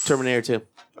 Terminator 2.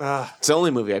 It's the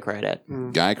only movie I cried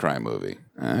at. Guy cry movie.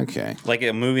 Okay. like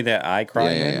a movie that I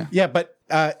cried Yeah. Yeah, but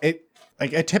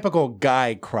like a typical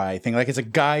guy cry thing. Like it's a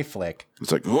guy flick,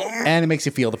 It's like, and it makes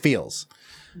you feel the feels.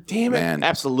 Damn it. man.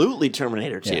 Absolutely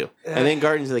Terminator 2. And then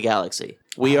Guardians of the Galaxy.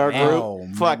 We Are Oh,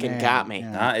 Groot fucking man. got me.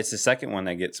 Nah, it's the second one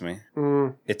that gets me.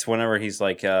 It's whenever he's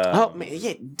like, Oh, man,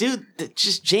 yeah, dude,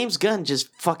 just James Gunn just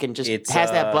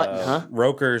has that button, huh?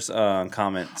 Roker's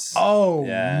comments. Oh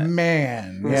Yeah.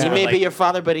 man, He yeah. may like- be your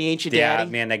father, but he ain't your Yeah,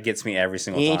 daddy. man, that gets me every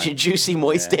single He time. ain't your juicy,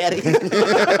 moist daddy.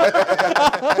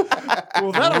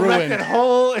 Well, that'll wreck Ruined. that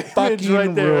whole image Fucking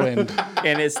right there. ruined.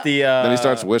 And it's the Then he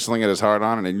starts whistling at his heart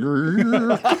on, and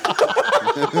then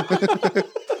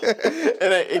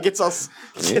And it gets all.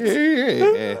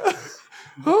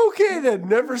 Okay, then.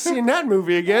 Never seen that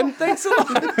movie again. Thanks a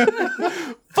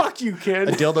lot. Fuck you, kid.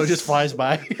 A dildo just flies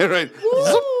by. right.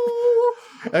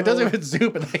 It doesn't even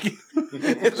zoom. But like,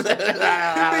 It's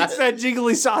that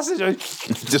jiggly sausage.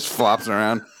 Just flops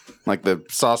around like the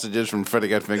sausages from Freddy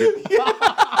Got Fingered.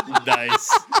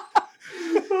 nice.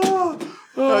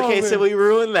 Okay, so we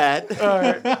ruined that.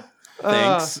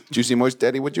 Thanks. Juicy Moist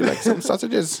Daddy, would you like some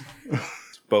sausages?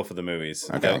 Both of the movies.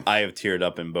 Okay. I have teared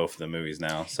up in both of the movies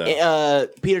now. So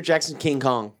Peter Jackson, King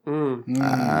Kong.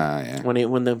 Yeah. When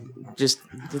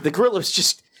the gorilla was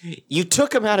just. You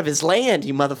took him out of his land,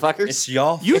 you motherfuckers. it's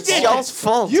y'all. It's y'all's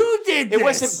fault. You did It this.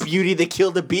 wasn't Beauty that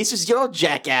killed the beast. It was y'all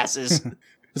jackasses.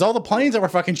 it's all the planes that were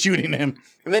fucking shooting him.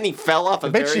 And then he fell off a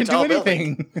Bitch very didn't do tall building.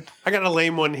 anything. I got a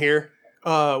lame one here. We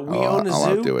own a I'll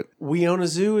zoo. outdo it. We own a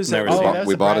zoo. Is that Never right? seen it. that's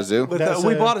We the bought a Brad- zoo? that's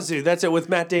We a- bought a zoo. That's it with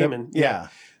Matt Damon. Yeah.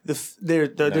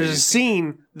 There's a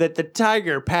scene that the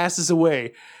tiger passes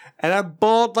away, and I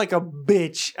bawled like a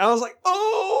bitch. I was like,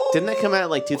 oh. Didn't that come out in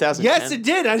like 2010? Yes, it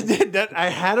did. I did that.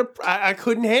 I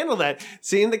couldn't handle that.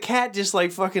 Seeing the cat just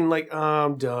like fucking like, oh,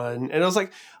 I'm done. And I was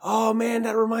like, oh man,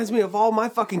 that reminds me of all my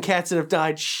fucking cats that have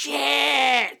died.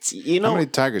 Shit. You How know, many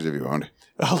tigers have you owned?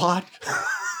 A lot.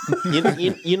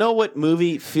 you know what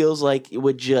movie feels like it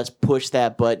would just push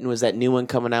that button was that new one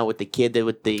coming out with the kid that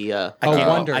with the I Oh, can't,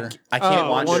 Wonder. I can't Oh,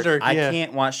 watch Wonder, I yeah.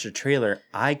 can't watch the trailer.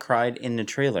 I cried in the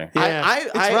trailer. Yeah.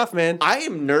 It's rough, man. I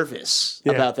am nervous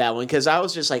Yeah. about that one because I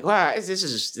was just like, wow, this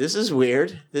is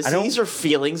weird. These are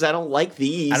feelings. I don't like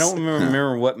these. I don't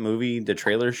remember what movie the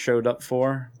trailer showed up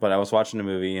for, but I was watching the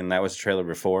movie and that was the trailer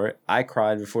before it. I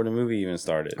cried before the movie even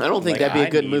started. I don't think that'd be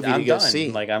a good movie to go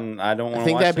see. Like I don't want to watch I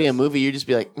think that'd be a this. movie you'd just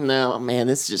be like, no, man,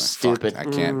 this is just Fuck, stupid.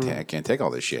 I can't take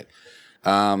all this shit.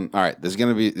 All right, this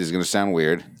is gonna sound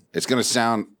weird. It's gonna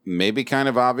sound maybe kind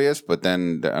of obvious, but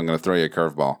then I'm gonna throw you a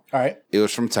curveball. All right. It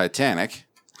was from Titanic,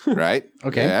 right?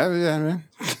 Okay. Yeah.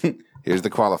 Here's the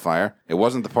qualifier. It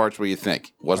wasn't the parts where you think.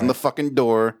 It wasn't the fucking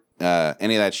door.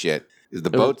 Any of that shit. Is the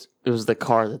boat? It was the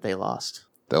car that they lost.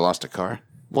 They lost a car.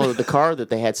 Well, the car that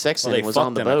they had sex Well, they in was fucked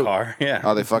on the in boat. a car. Yeah.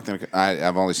 Oh, they fucked him.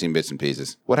 I've only seen bits and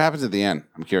pieces. What happens at the end?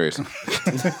 I'm curious.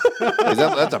 'Cause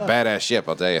that's a badass ship,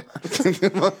 I'll tell you.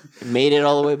 Made it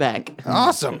all the way back.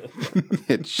 Awesome.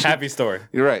 Happy story.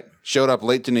 You're right. Showed up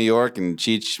late to New York, and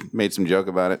Cheech made some joke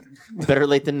about it. Better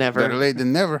late than never. Better late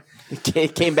than never.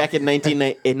 It came back in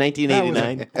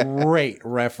 1989. Great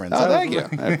reference. Oh, thank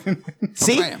you.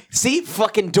 See,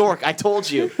 fucking dork. I told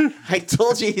you. I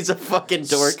told you he's a fucking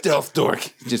dork. Stealth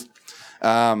dork. Just,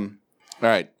 all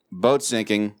right. Boat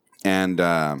sinking, and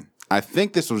I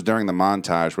think this was during the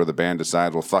montage where the band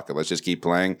decides, well, fuck it, let's just keep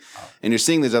playing. And you're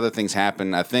seeing these other things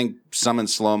happen. I think some in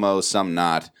slow-mo, some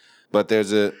not. But there's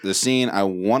the scene, I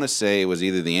want to say it was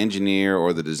either the engineer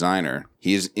or the designer.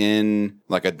 He's in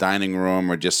like a dining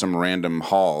room or just some random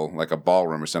hall, like a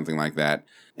ballroom or something like that.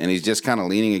 And he's just kind of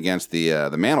leaning against the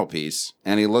mantelpiece.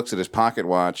 And he looks at his pocket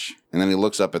watch. And then he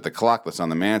looks up at the clock that's on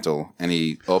the mantle. And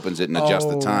he opens it and adjusts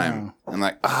the time. wow. I'm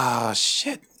like,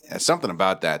 shit. Yeah, something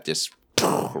about that just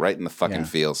right in the fucking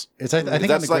feels. It's I think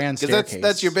on the grand 'cause staircase.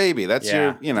 that's your baby. That's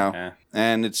Yeah. your, Yeah.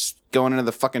 and it's going into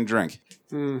the fucking drink.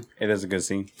 It is a good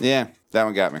scene. Yeah, that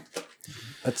one got me.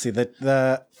 Let's see.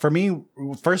 The for me,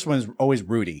 first one is always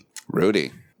Rudy.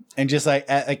 Rudy. And just like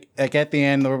at the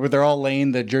end, where they're all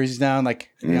laying the jerseys down,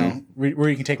 like, you know,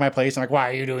 Rudy can take my place. I'm like, why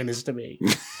are you doing this to me?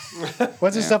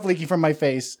 What's this stuff leaking from my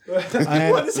face?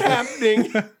 What is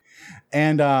happening?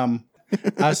 And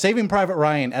Saving Private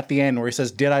Ryan at the end, where he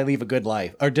says, "Did I live a good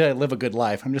life?" Or "Did I live a good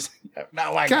life?" I'm just,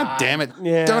 no, I God damn it.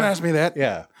 Yeah. Don't ask me that.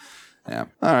 Yeah. Yeah.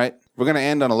 All right. We're going to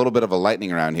end on a little bit of a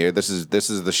lightning round here. This is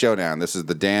the showdown. This is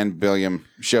the Dan Billiam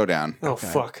showdown. Oh,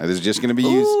 fuck. This is just going to be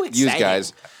Ooh, used exciting.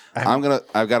 guys.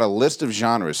 I've got a list of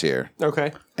genres here,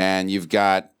 Okay. and you've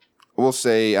got, we'll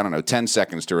say, I don't know, 10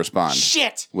 seconds to respond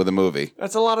Shit. with a movie.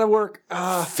 That's a lot of work.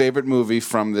 Favorite movie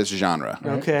from this genre.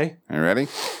 Okay. Are you ready?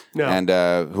 No. And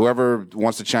whoever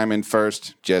wants to chime in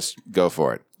first, just go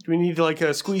for it. Do we need like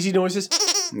squeezy noises?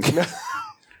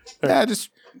 Yeah, just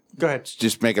Go ahead.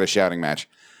 Just make it a shouting match.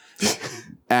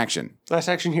 Action. Last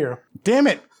Action Hero. Damn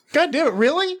it. God damn it.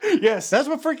 Really? Yes. That's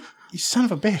what you son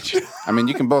of a bitch. I mean,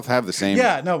 you can both have the same.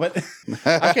 Yeah, no, but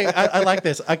okay, I like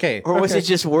this. Okay. Or was it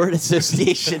just word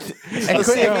association? It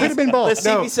could have been both. Let's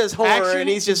see if he says horror Action? and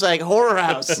he's just like horror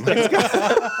house.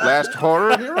 Last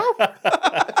horror hero?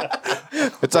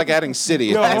 It's like adding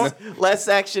city. Less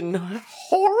action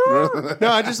horror. No,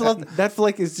 I just love that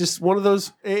flick. Is just one of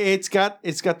those. It's got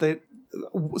the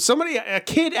a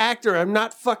kid actor. I'm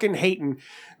not fucking hating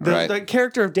the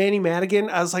character of Danny Madigan.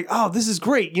 I was like, oh, this is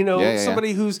great. You know,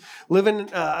 somebody who's living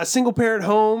a single parent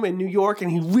home in New York, and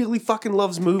he really fucking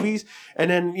loves movies. And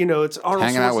then it's Arnold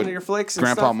Hanging out with Schwarzenegger flicks. And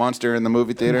Grandpa stuff. Munster in the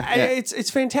movie theater. It's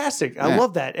fantastic. I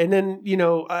love that. And then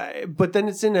but then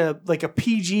it's in a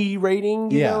PG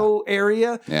rating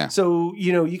area. Yeah. So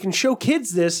you can show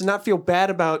kids this and not feel bad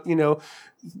about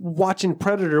watching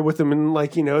Predator with them and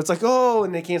it's like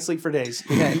and they can't sleep for days.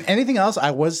 Yeah, and anything else I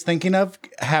was thinking of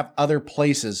have other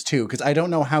places too, because I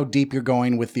don't know how deep you're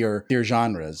going with your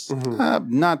genres.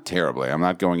 Not terribly. I'm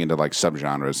not going into like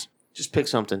subgenres. Just pick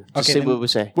something. Just Okay, say then- what we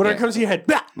say. Whatever comes to your head.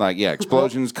 Bah! Like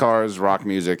explosions, cars, rock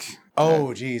music.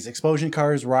 Oh, geez. Explosion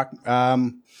cars, rock.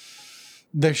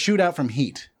 The shootout from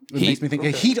Heat. It Heat? makes me think.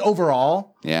 Heat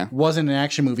overall Yeah. wasn't an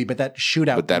action movie, but that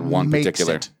shootout But that one makes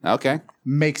particular. it. Okay.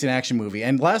 Makes an action movie.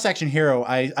 And Last Action Hero,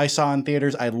 I saw in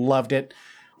theaters. I loved it.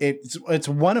 It's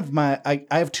one of my. I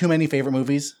have too many favorite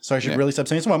movies, so I should really stop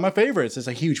saying it's one of my favorites. It's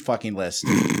a huge fucking list.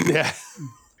 Yeah.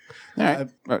 All right.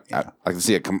 I'd like to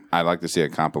see I'd like to see a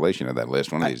compilation of that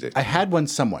list one of these days. I had one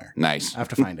somewhere. Nice. I have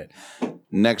to find it.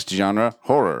 Next genre,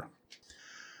 horror.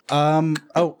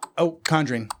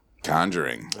 Conjuring.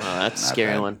 Conjuring. Oh, that's a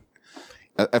scary bad. one.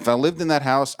 If I lived in that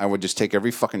house, I would just take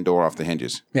every fucking door off the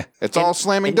hinges. Yeah. It's all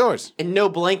slamming doors. And no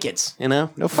blankets, No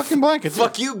fucking blankets.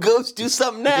 Fuck you, ghost. Do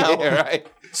something now. Yeah, right.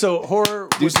 So horror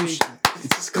Do would some be,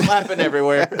 Just clapping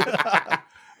everywhere.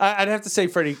 I'd have to say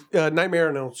Freddy, Nightmare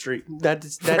on Elm Street.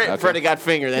 Freddie got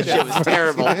fingered. That shit was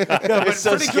terrible. It was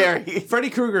so scary.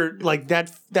 Freddy Krueger,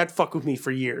 that fucked with me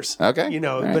for years. Okay.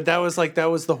 But that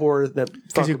was the horror that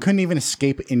Because you couldn't even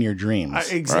escape in your dreams.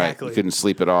 exactly. Right. You couldn't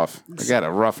sleep it off. I got a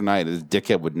rough night. This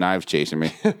dickhead with knives chasing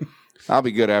me. I'll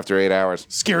be good after 8 hours.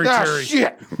 Scary Ah, Terry.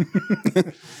 shit.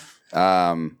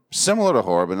 Similar to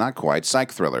horror, but not quite.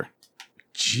 Psych thriller.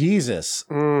 Jesus.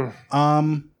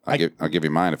 I'll give you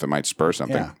mine if it might spur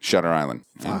something. Yeah. Shutter Island.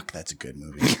 Fuck, that's a good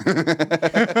movie.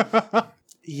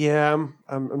 Yeah,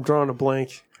 I'm drawing a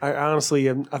blank. I honestly,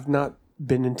 I've not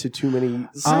been into too many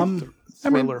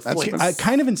thriller that's- flicks.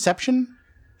 Kind of Inception.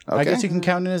 I guess you can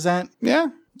count it as that. Yeah.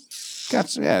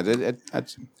 That's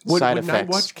Would Side Night effects.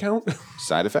 Watch count?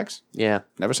 side effects. Yeah.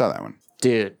 Never saw that one.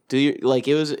 Dude,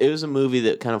 it was a movie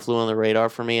that kind of flew on the radar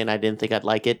for me, and I didn't think I'd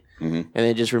like it. And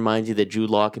it just reminds you that Jude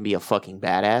Law can be a fucking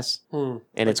badass,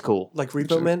 and it's cool. Like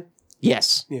Repo Man?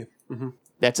 Yes, Yeah.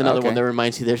 that's another Okay. one that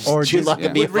reminds you that Or Jude just- Law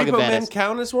can be a Would fucking Repo Man badass.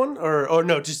 count as one? Or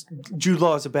no, just Jude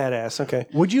Law is a badass. Okay.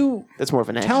 Would you? That's more of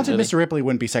an action Talented movie. Mr. Ripley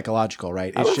wouldn't be psychological,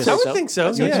 right? It's just I would so. think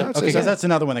so. Yeah, Yeah. I'd say okay, so. because that's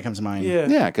another one that comes to mind. Yeah.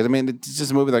 Yeah, because I mean, it's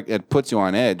just a movie that it puts you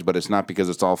on edge, but it's not because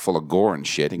it's all full of gore and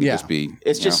shit. It can Yeah. just be.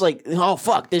 It's you just know. like, oh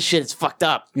fuck, this shit is fucked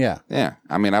up. Yeah. Yeah,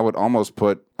 I mean, I would almost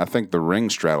put. I think The Ring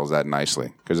straddles that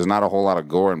nicely because there's not a whole lot of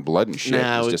gore and blood and shit.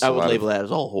 Nah, It's just I a would lot label that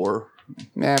as all horror.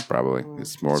 Yeah, probably.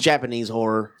 It's more. It's Japanese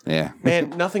horror. Yeah. Man,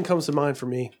 nothing comes to mind for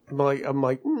me. I'm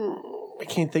like, I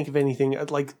can't think of anything.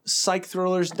 Like psych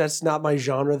thrillers, that's not my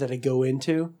genre that I go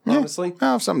into, honestly.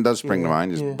 Well, if something does spring to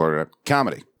mind, just blurt it up.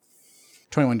 Comedy.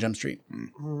 21 Jump Street.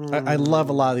 I love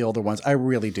a lot of the older ones. I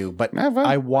really do. But Yeah, fine.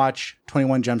 I watch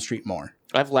 21 Jump Street more.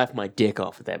 I've laughed my dick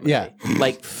off at that movie. Yeah.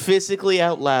 Like physically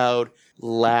out loud,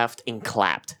 laughed and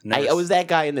clapped. I was that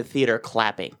guy in the theater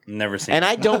clapping. Never seen And it.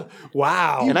 I don't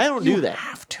Wow. and I don't do that.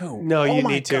 Have to. No, Oh you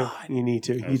my need to. God. You need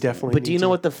to. You definitely But do you need know to.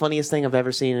 what the funniest thing I've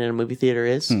ever seen in a movie theater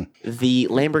is? The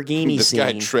Lamborghini This scene.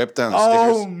 guy tripped on the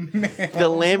Oh, stickers. man. The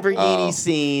Lamborghini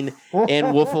scene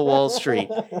in Wolf of Wall Street.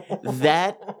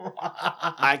 That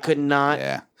I could not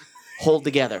Yeah. hold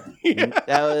together.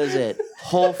 That was it.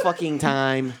 Whole fucking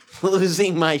time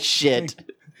losing my shit.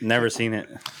 Never seen it.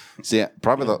 See, yeah,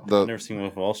 probably the Never seen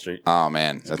Wolf of Wall Street. Oh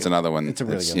man, that's another one. It's a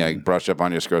really good yeah, one. brush up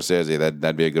on your Scorsese.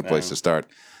 That'd be a good place to start.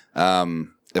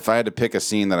 If I had to pick a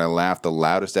scene that I laughed the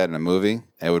loudest at in a movie,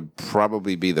 it would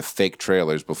probably be the fake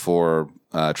trailers before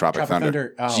Tropic Thunder.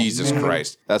 Thunder. Oh, Jesus man.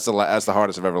 Christ, that's the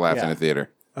hardest I've ever laughed in Yeah. a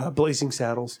theater. Blazing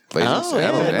Saddles. Blazing Oh,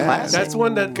 Saddles, yeah, yeah. classic. That's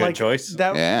one that Good like choice.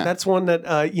 That, Yeah. That's one that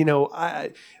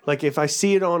I like if I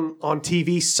see it on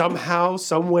TV somehow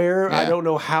somewhere. I Yeah. don't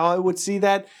know how I would see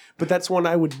that, but that's one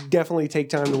I would definitely take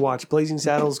time to watch. Blazing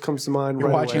Saddles comes to mind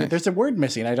right Watching away. it. There's a word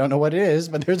missing. I don't know what it is,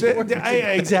 but there's a word missing.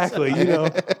 Exactly, you know.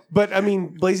 But I mean,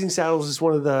 Blazing Saddles is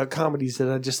one of the comedies that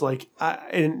I just like.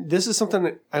 And this is something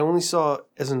that I only saw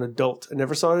as an adult. I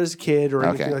never saw it as a kid or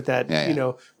anything like that, you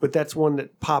know. But that's one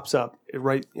that pops up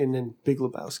right, and then Big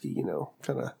Lebowski, you know,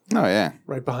 kind of. Oh yeah,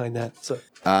 right behind that. So,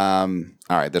 all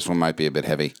right, this one might be a bit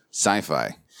heavy.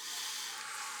 Sci-fi.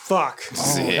 Fuck.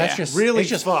 Oh, that's just really it's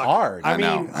just fuck. hard. I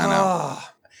know.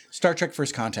 Star Trek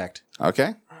First Contact.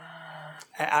 Okay.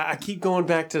 I keep going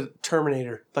back to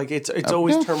Terminator. Like it's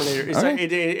always Terminator. It's like,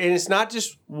 and it's not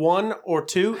just one or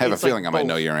two. I have a it's feeling like I might both.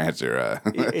 know your answer.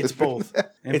 It's both.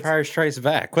 Empire Strikes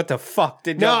Back. What the fuck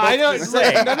did No, y'all I know. just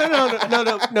say?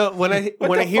 No. When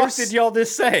I hear fuck did y'all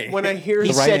just say? when I hear He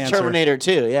right said answer. Terminator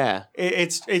 2, yeah.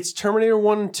 it's Terminator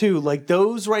 1 and 2. Like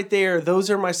those right there, those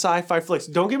are my sci-fi flicks.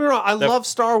 Don't get me wrong, I love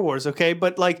Star Wars, okay?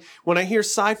 But like when I hear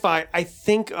sci-fi, I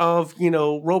think of, you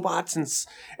know, robots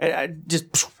and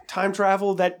just time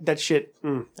travel, that shit.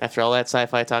 After all that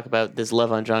sci-fi talk about this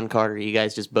love on John Carter, you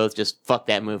guys just both fuck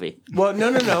that movie. Well,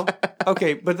 no.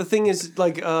 Okay, but the thing is,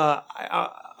 like,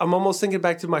 I'm almost thinking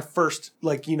back to my first,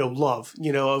 like, you know, love,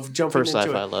 you know, of jumping First into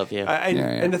sci-fi it. love, yeah.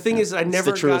 And the thing is, I never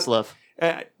It's the truest got, love.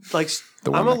 Like,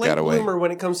 The one I'm a that late got away. bloomer when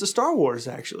it comes to Star Wars,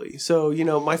 actually. So, you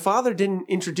know, my father didn't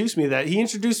introduce me to that. He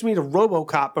introduced me to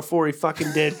RoboCop before he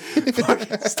fucking did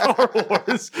fucking Star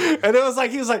Wars. And it was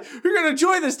like, he was like, "You're going to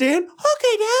enjoy this, Dan."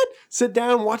 "Okay, Dad." Sit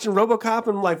down watching RoboCop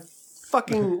and I'm like,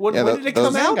 fucking, when did it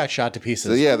come those- out? Got shot to pieces.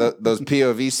 So yeah, those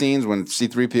POV scenes when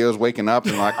C-3PO is waking up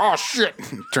and like, oh shit,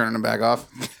 turning them back off.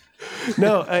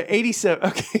 No, 87.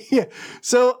 Okay, yeah.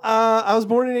 So I was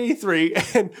born in 83,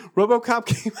 and RoboCop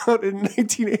came out in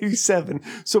 1987.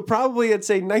 So probably I'd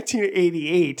say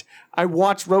 1988. I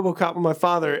watched RoboCop with my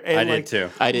father, and I did too.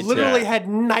 I did too. literally had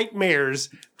nightmares.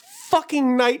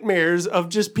 Fucking nightmares of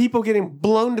just people getting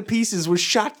blown to pieces with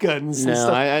shotguns and No,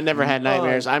 stuff. I never had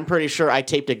nightmares. I'm pretty sure I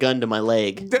taped a gun to my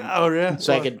leg Oh, yeah.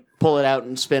 so I could pull it out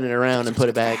and spin it around and put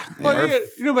it back. Well, yeah,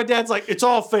 you know, my dad's like, "It's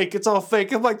all fake. It's all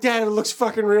fake." I'm like, "Dad, it looks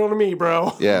fucking real to me,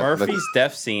 bro." Yeah, Murphy's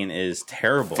death scene is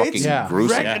terrible. It's Yeah.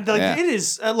 gruesome. Like, Yeah. it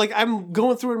is. Like, I'm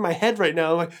going through it in my head right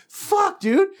now. I'm like, "Fuck,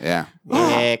 dude." Yeah.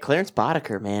 Yeah, Clarence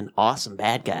Boddicker, man. Awesome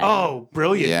bad guy. Oh,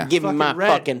 brilliant. Yeah. Give me my fucking red.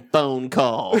 fucking phone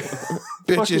call.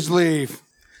 Bitches leave.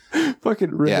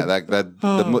 Fucking red. Yeah,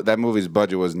 that movie's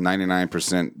budget was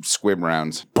 99% squib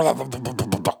rounds.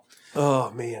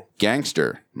 Oh, man.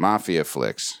 Gangster, mafia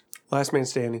flicks. Last Man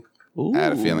Standing. I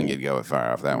had a feeling you'd go with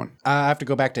fire off that one. I have to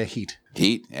go back to Heat.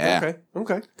 Heat, yeah.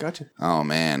 Okay. Gotcha. Oh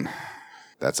man,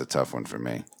 that's a tough one for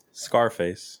me.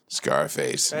 Scarface.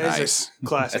 Scarface, That is nice. a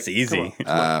classic. That's easy.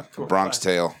 Bronx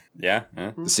Tale, Yeah.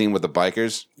 the scene with the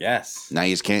bikers. Yes. Now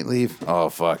you just can't leave. Oh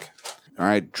fuck. All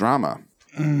right, drama.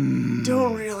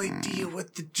 Don't really deal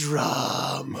with the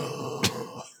drama.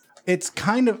 It's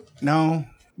kind of no,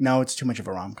 it's too much of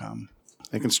a rom com.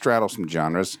 They can straddle some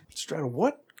genres Straddle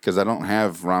what? because I don't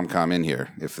have rom com in here.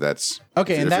 If that's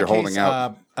Okay, if in that you're holding case,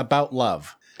 out. About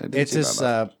love. did It's see this.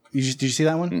 About Love. Did you see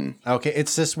that one? Okay,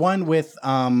 it's this one with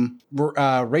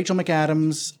Rachel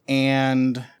McAdams,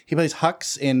 and he plays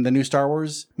Hux in the new Star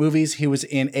Wars movies. He was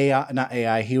in not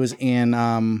AI. He was in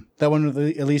that one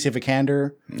with Alicia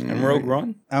Vikander. And Rogue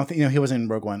One? I don't think he wasn't in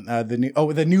Rogue One.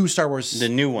 The new Star Wars. The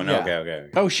new one. Yeah. Okay.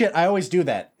 Oh shit! I always do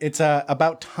that. It's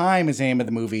About Time is the name of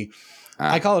the movie.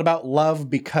 I call it About Love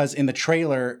because in the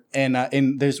trailer and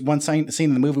in there's one scene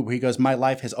in the movie where he goes, "My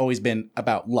life has always been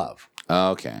about love."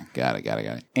 Okay, got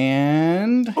it.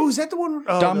 And Oh, is that the one?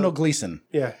 Domhnall Gleeson.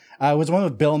 Yeah. It was one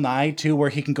with Bill Nye too, where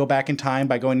he can go back in time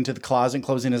by going into the closet and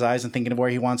closing his eyes and thinking of where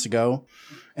he wants to go.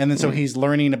 And then so he's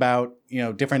learning about, you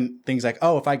know, different things like,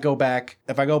 oh, if I go back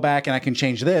and I can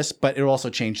change this, but it'll also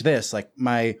change this.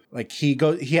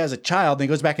 He has a child, and he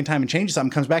goes back in time and changes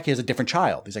something, comes back, he has a different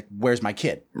child. He's like, where's my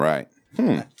kid? Right.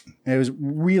 And it was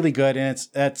really good. And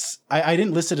I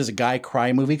didn't list it as a guy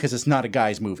cry movie because it's not a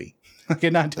guy's movie. Like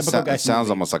not a typical It guy's sounds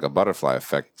movie, almost like a butterfly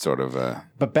effect sort of.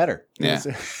 but better. Yeah.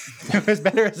 It was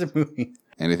better as a movie.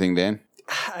 Anything, Dan?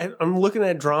 I'm looking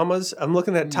at dramas. I'm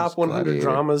looking at top 100 Gladiator.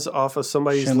 dramas off of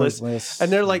somebody's Schindler's list. List. And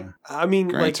they're like, I mean,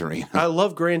 Gran like, Torino. I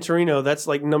love Gran Torino. That's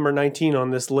like number 19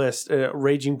 on this list.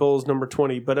 Raging Bull's number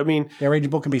 20. But I mean, Yeah, Raging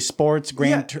Bull can be sports.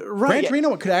 Gran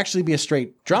Torino could actually be a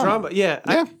straight drama. drama. Yeah.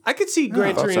 Yeah. I could see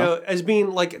Gran thought Torino as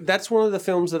being like, that's one of the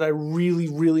films that I really,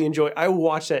 really enjoy. I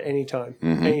watch that anytime.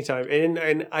 Anytime.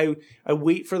 And I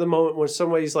wait for the moment when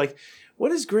somebody's like,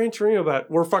 what is Gran Torino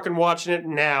about? We're fucking watching it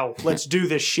now. Let's do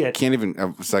this shit. Can't even.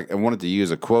 It's like I wanted to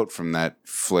use a quote from that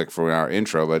flick for our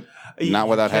intro, but You not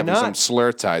without having cannot. some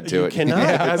slur tied to You it. cannot.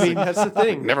 I mean, that's the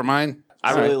thing. Never mind.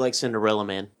 I really like Cinderella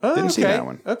Man. Oh, Didn't see okay. that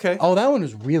one. Okay. Oh, that one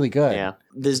was really good. Yeah,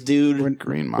 this dude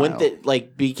Green Mile.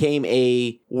 became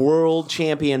a world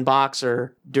champion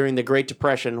boxer during the Great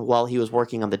Depression while he was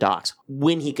working on the docks.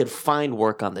 When he could find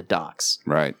work on the docks,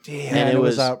 Right. And it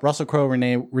was Russell Crowe,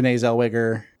 Renee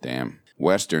Zellweger, Damn.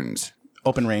 Westerns.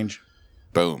 Open Range.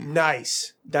 Boom.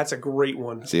 Nice. That's a great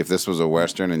one. See, if this was a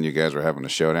Western and you guys were having a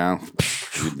showdown,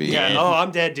 you'd be. Yeah. Oh,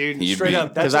 I'm dead, dude. You'd Straight be-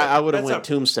 up. because I would have that's went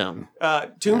Tombstone.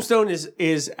 Tombstone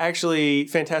is actually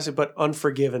fantastic, but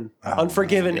Unforgiven.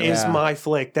 Unforgiven is yeah. my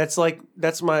flick. That's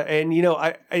my and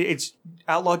it's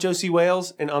Outlaw Josie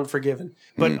Wales and Unforgiven.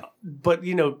 But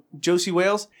Josie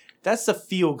Wales, that's the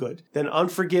feel good. Then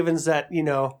Unforgiven's that you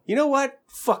know what?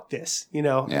 Fuck this.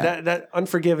 That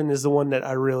Unforgiven is the one that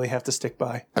I really have to stick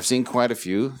by. I've seen quite a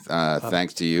few,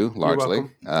 thanks to you, largely.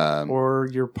 Or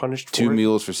you're punished for Two it.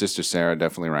 Mules for Sister Sarah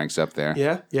definitely ranks up there.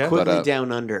 Yeah, yeah. Quickly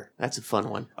Down Under. That's a fun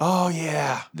one. Oh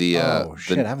yeah. The Oh,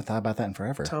 shit. I haven't thought about that in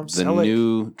forever. Tom the Selleck.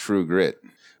 new True Grit.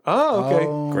 Oh,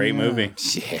 okay. Great movie.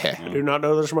 Yeah. I do not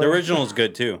know there's my The original is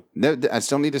good too. No, I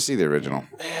still need to see the original.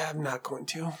 I'm not going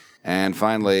to. And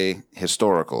finally,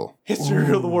 historical.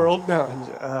 History of the world. No.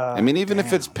 I mean, even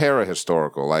if it's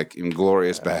para-historical, like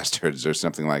Inglourious Bastards or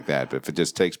something like that, but if it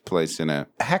just takes place in a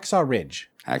Hacksaw Ridge.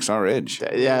 Hacksaw Ridge.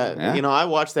 Yeah, I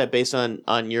watched that based on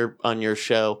your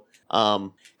show.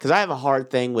 Because I have a hard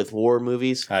thing with war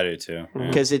movies. I do too. Yeah.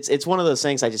 Because it's one of those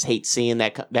things I just hate seeing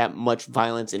that much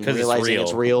violence and 'Cause it's realizing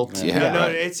it's real. Yeah. No,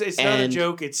 it's not a And-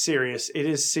 joke. It's serious. It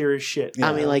is serious shit.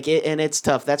 I mean, and it's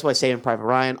tough. That's why Saving Private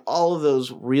Ryan, all of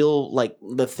those real, like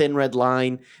The Thin Red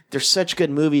Line, they're such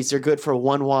good movies. They're good for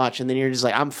one watch, and then you're just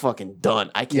like, I'm fucking done.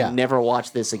 I can never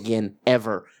watch this again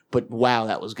ever. But wow,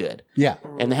 that was good. Yeah.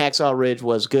 And the Hacksaw Ridge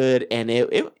was good, and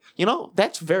it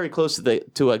that's very close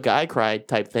to a Guy Cry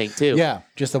type thing too. Yeah.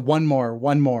 Just one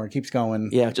more. It keeps going.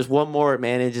 Yeah, just one more,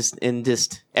 man, and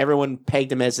just everyone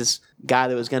pegged him as this guy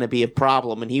that was going to be a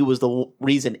problem, and he was the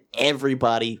reason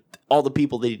all the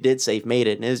people that he did save, made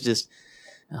it, and it was just,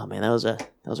 oh man, that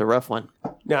was a rough one.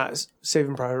 Nah,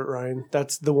 Saving Private Ryan.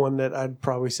 That's the one that I'd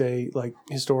probably say like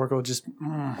historical. Just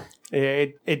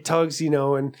it tugs,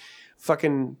 and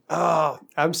fucking. Oh,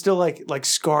 I'm still like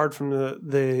scarred from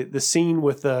the scene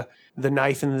with the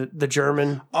knife and the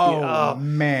German. Oh,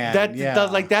 man.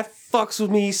 that fucks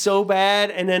with me so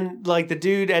bad. And then like the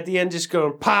dude at the end just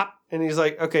going pop, and he's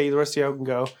like, okay, the rest of y'all can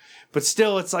go. But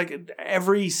still, it's like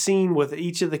every scene with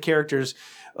each of the characters.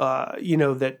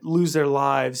 That lose their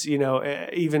lives,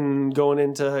 even going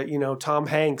into, Tom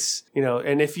Hanks,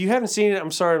 and if you haven't seen it,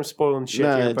 I'm sorry I'm spoiling shit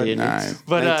here, but, dude,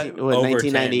 but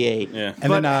 1998. Yeah.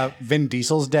 And then Vin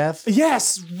Diesel's death.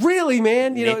 yes, really,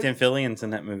 man, Nathan Fillion's in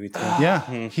that movie too.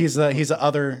 Yeah. He's the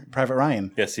other Private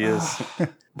Ryan. Yes, he is.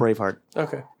 Braveheart.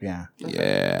 okay, Yeah.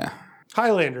 Yeah.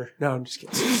 Highlander. No, I'm just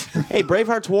kidding. Hey,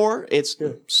 Braveheart's war, it's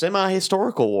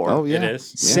semi-historical war. Oh, yeah. It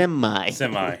is. Semi.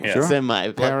 Semi. Yeah. Sure.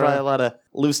 Semi. Probably a lot of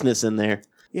looseness in there.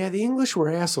 Yeah, the English were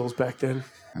assholes back then.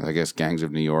 I guess Gangs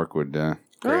of New York would. Great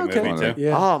okay. movie too.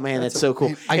 Yeah. Oh man, that's so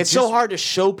cool. It's so hard to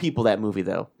show people that movie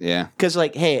though. Yeah. Because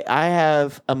like, hey, I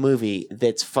have a movie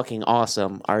that's fucking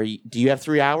awesome. Do you have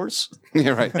 3 hours?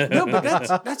 You're right. No, but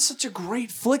that's such a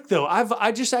great flick though.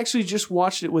 I just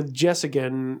watched it with Jess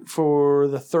again for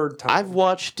the third time. I've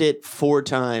watched it 4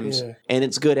 times, Yeah. and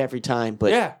it's good every time.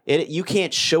 But Yeah. you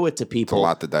can't show it to It's a people.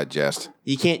 lot to digest.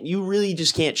 You really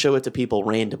just can't show it to people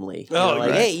randomly. Oh,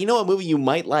 Like, right. hey, you know what movie you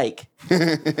might like?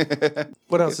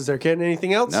 What else is there, Ken?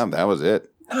 Anything else? No, that was it.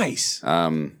 Nice.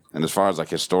 And as far as like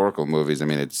historical movies, I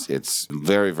mean, it's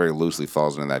very, very loosely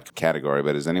falls into that category.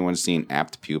 But has anyone seen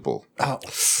Apt Pupil? Oh,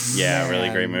 Yeah, really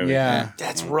great movie. yeah.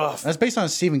 That's rough. That's based on a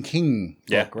Stephen King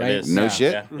Yeah, book, right? it is. No Yeah.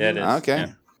 shit? Yeah, it is. Okay.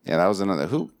 Yeah. Yeah, that was another.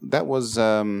 Who? That was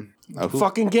who?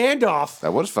 Fucking Gandalf.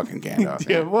 That was fucking Gandalf.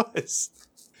 Yeah, it was.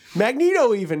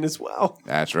 Magneto even as well.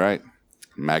 That's right.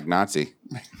 Magnazi.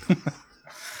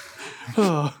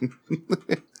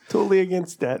 Totally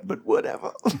against that, but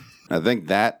whatever. I think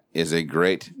that is a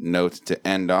great note to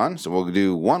end on. So we'll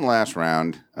do one last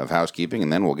round of housekeeping,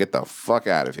 and then we'll get the fuck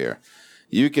out of here.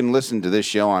 You can listen to this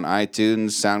show on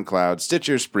iTunes, SoundCloud,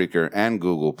 Stitcher, Spreaker, and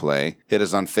Google Play. Hit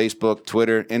us on Facebook,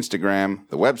 Twitter, Instagram,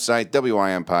 the website,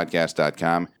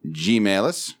 wimpodcast.com. Gmail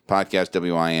us,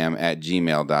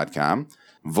 podcastwim@gmail.com.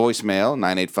 Voicemail,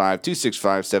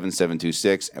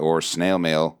 985-265-7726, or snail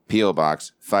mail, P.O.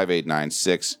 Box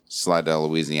 5896, Slidell,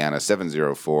 Louisiana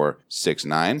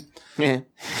 70469. Yeah.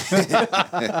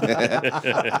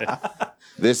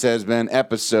 This has been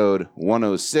episode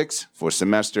 106 for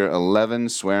semester 11,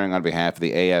 swearing on behalf of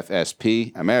the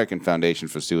AFSP, American Foundation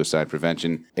for Suicide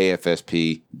Prevention,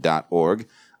 afsp.org.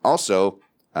 Also,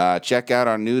 check out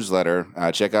our newsletter.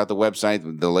 Check out the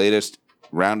website. The latest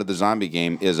round of the zombie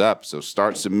game is up. So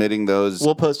start submitting those.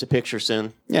 We'll post a picture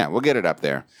soon. Yeah, we'll get it up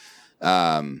there.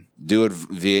 Do it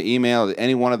via email.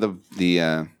 Any one of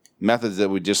the methods that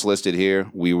we just listed here,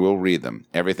 we will read them.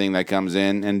 Everything that comes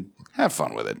in, and have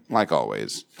fun with it, like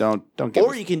always. Don't get.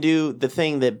 Or you can do the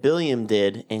thing that Billiam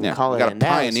did and Yeah, call we it got a a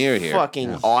pioneer here.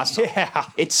 Fucking awesome. Yeah,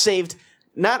 it saved.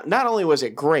 Not only was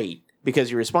it great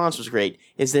because your response was great,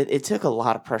 is that it took a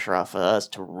lot of pressure off of us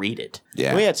to read it.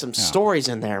 Yeah. We had some stories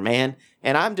in there, man.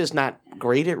 And I'm just not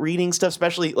great at reading stuff,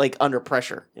 especially like under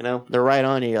pressure. You know, they're right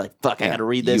on you. You're like, fuck, I got to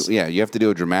read this. You have to do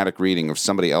a dramatic reading of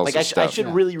somebody else's Like I stuff. should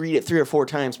really read it 3 or 4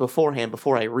 times beforehand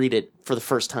before I read it for the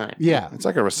first time. Yeah. It's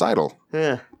like a recital.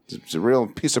 Yeah. It's a real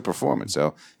piece of performance.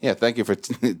 So, yeah, thank you for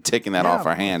taking that off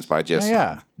our hands by just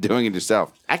doing it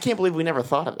yourself. I can't believe we never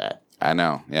thought of that. I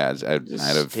know. Yeah, I'd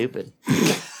have. Stupid.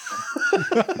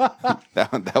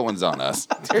 That one's on us.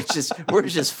 We're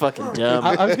just fucking dumb.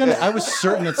 I was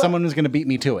certain that someone was gonna beat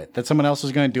me to it. That someone else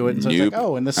was gonna do it. And so it's Nope. like,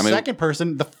 oh, and the second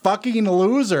person, the fucking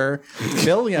loser,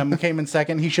 Billiam, came in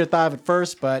second. He should have thought of it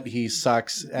first, but he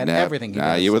sucks at everything he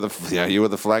does. You were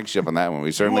the flagship on that one.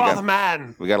 We certainly You are got the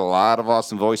man. We got a lot of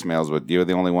awesome voicemails, but you're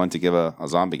the only one to give a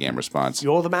zombie game response.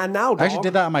 You're the man now, dog. I actually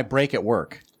did that on my break at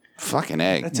work. Fucking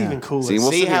egg. That's even cooler. See,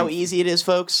 we'll See sit how here- easy it is,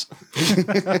 folks?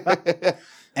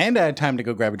 And I had time to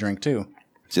go grab a drink too.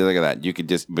 See, look at that. You could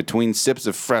just, between sips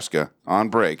of Fresca on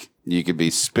break, you could be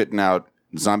spitting out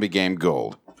zombie game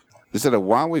gold. Just that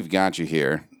while we've got you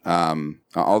here,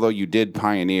 although you did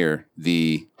pioneer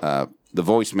the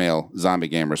voicemail zombie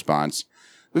game response,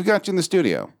 we've got you in the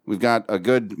studio. We've got a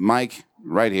good mic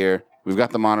right here. We've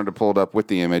got the monitor pulled up with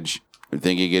the image. You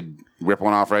think you could rip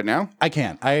one off right now? I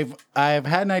can't. I've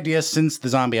had an idea since the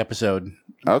zombie episode.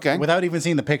 Okay. Without even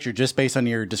seeing the picture, just based on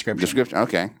your description.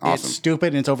 Okay. Awesome. It's stupid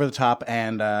and it's over the top,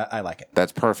 and I like it.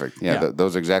 That's perfect. Yeah, Yeah.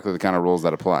 those are exactly the kind of rules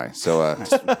that apply. So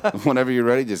whenever you're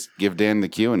ready, just give Dan the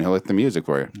cue and he'll hit the music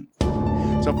for you.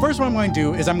 So first what I'm going to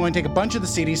do is I'm going to take a bunch of the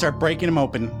CDs, start breaking them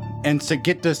open, and to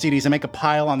get the CDs and make a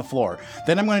pile on the floor.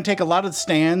 Then I'm going to take a lot of the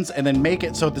stands and then make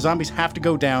it so the zombies have to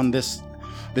go down this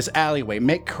alleyway,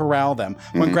 corral them.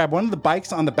 I'm going to grab one of the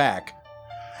bikes on the back,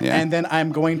 Yeah. and then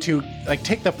I'm going to like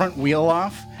take the front wheel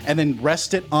off and then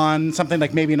rest it on something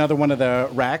like maybe another one of the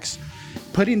racks,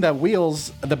 putting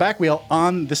the back wheel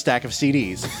on the stack of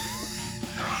CDs.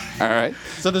 All right.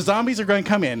 So the zombies are going to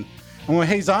come in. I'm going,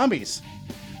 hey, zombies,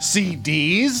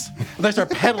 CDs? And they start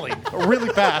pedaling really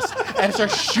fast and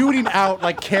start shooting out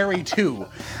like Carrie 2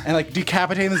 and like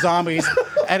decapitating the zombies.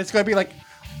 And it's going to be like,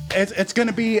 it's going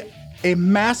to be a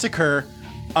massacre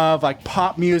of like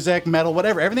pop music, metal,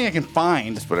 whatever, everything I can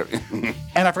find. Whatever.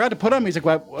 And I forgot to put on music.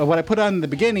 What I put on in the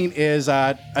beginning is,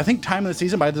 I think, Time of the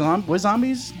Season by the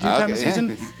Zombies. Time of the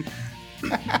Season.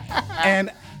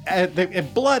 And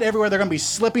blood everywhere. They're going to be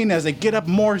slipping as they get up.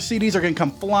 More CDs are going to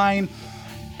come flying.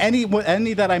 Any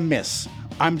that I miss,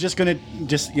 I'm just going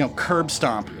to curb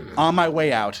stomp on my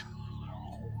way out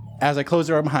as I close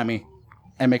the door behind me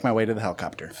and make my way to the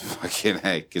helicopter. Fucking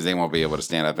hey, because they won't be able to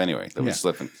stand up anyway. They'll be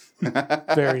slipping.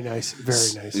 Very nice.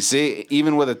 Very nice. You see,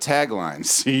 even with a tagline,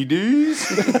 CDs.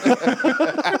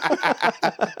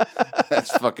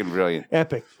 That's fucking brilliant.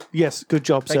 Epic. Yes. Good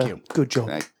job, sir. Thank you. Good job.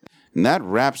 And that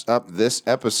wraps up this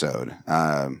episode.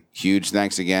 Huge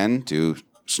thanks again to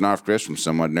Snarf Chris from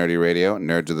Somewhat Nerdy Radio,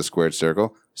 Nerds of the Squared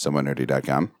Circle,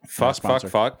 somewhatnerdy.com.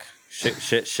 Fuck.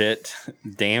 Shit.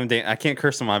 Damn. I can't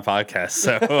curse on my podcast,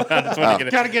 so I just want to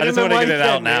get it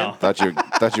out now. Thought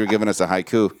you were giving us a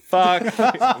haiku. Fuck.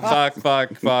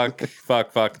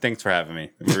 Thanks for having me.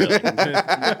 Really.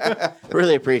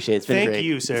 Really appreciate it. It's been Thank great.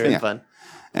 you, sir. It's been Yeah. fun.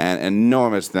 And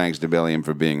enormous thanks to Billiam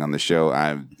for being on the show.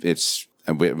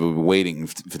 We're waiting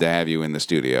to have you in the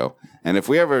studio. And if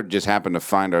we ever just happen to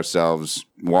find ourselves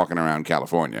walking around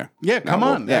California, Yeah, come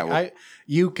on. Yeah,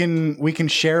 we can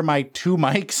share my 2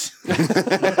 mics.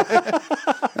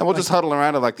 and we'll just huddle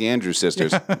around it like the Andrews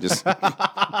sisters. Just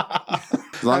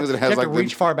as long as it You has have like to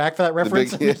reach far back for that the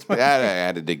reference. big. I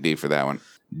had to dig deep for that one.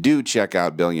 Do check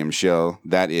out Billiam's show.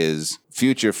 That is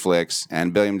Future Flicks.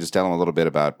 And Billiam, just tell them a little bit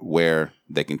about where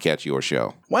they can catch your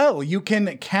show. Well, you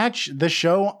can catch the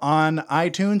show on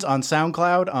iTunes, on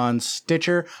SoundCloud, on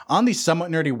Stitcher, on the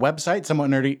Somewhat Nerdy website,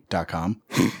 somewhatnerdy.com.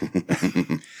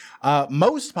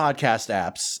 Most podcast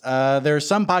apps, there are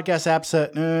some podcast apps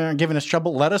that are giving us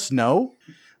trouble. Let us know.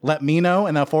 Let me know,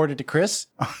 and I'll forward it to Chris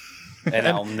And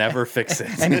I'll never fix it.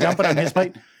 and dump it on his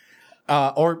plate.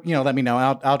 Or let me know.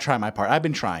 I'll try my part. I've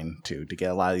been trying to get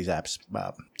a lot of these apps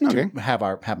to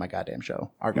have my goddamn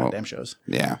show, our goddamn shows.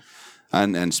 Yeah.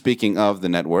 And speaking of the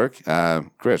network,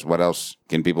 Chris, what else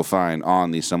can people find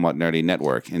on the Somewhat Nerdy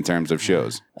Network in terms of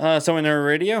shows? Somewhat Nerdy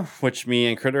Radio, which me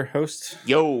and Critter host.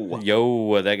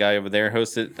 Yo, that guy over there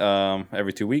hosts it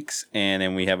every 2 weeks. And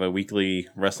then we have a weekly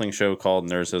wrestling show called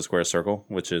Nerds of the Square Circle,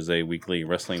 which is a weekly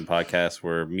wrestling podcast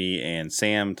where me and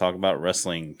Sam talk about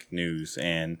wrestling news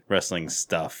and wrestling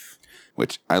stuff.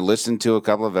 Which I listened to a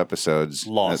couple of episodes.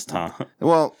 Lost, huh?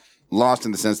 Well, lost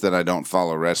in the sense that I don't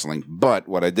follow wrestling. But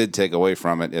what I did take away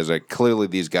from it is that clearly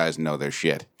these guys know their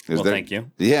shit. Well, thank you.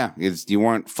 Yeah, you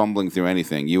weren't fumbling through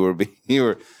anything. You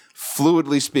were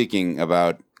fluidly speaking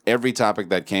about every topic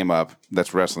that came up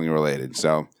that's wrestling related.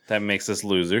 So that makes us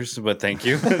losers, but thank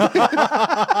you.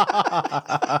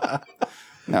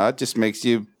 No, it just makes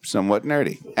you somewhat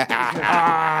nerdy.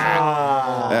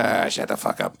 Shut the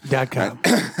fuck up. .com.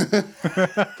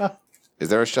 Is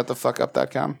there a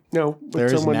shutthefuckup.com? No,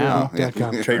 There is now.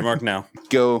 .com. Trademark now.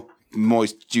 Go,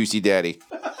 moist, juicy daddy.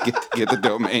 Get the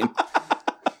domain.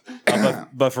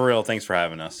 But for real, thanks for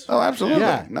having us. Oh, absolutely.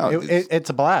 Yeah, No, it's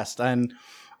a blast, and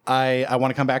I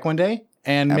want to come back one day,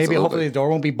 and maybe Absolutely. hopefully the door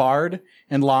won't be barred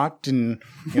and locked, and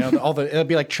it'll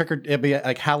be like it'll be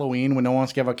like Halloween when no one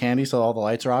wants to give out candy, so all the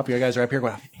lights are off. You guys are up here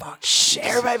going, "Fuck, Shh,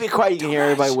 everybody be quiet. You can hear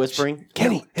everybody whispering.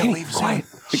 Kenny, quiet.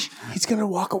 Shh, he's going to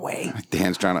walk away.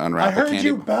 Dan's trying to unwrap I heard a candy.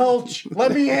 you belch.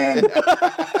 Let me in."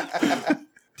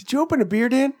 Did you open a beer,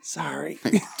 Dan? Sorry.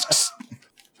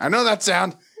 I know that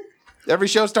sound. Every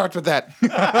show starts with that.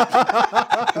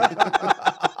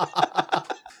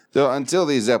 So until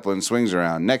the Zeppelin swings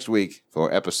around next week for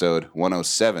episode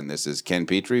 107, this is Ken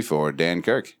Petrie for Dan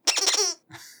Kirk.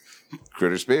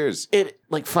 Critter Spears. It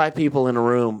like 5 people in a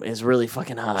room is really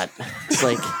fucking hot. It's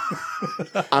like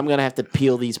I'm gonna have to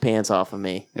peel these pants off of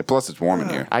me. Yeah, plus it's warm in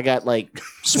here. I got like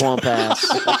swamp ass,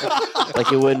 like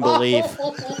you wouldn't believe.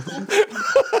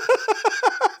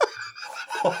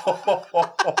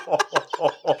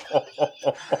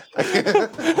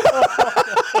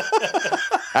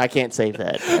 I can't save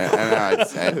that.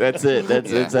 That's it.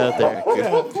 It's out there.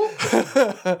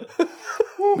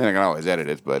 I mean, I can always edit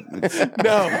it, but it's,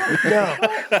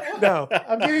 No.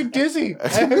 I'm getting dizzy.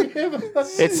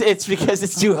 It's because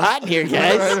it's too hot in here,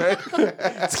 guys.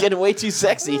 It's getting way too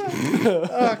sexy.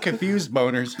 Confused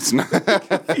boners.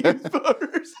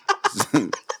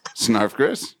 Snarf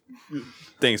Chris.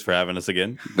 Thanks for having us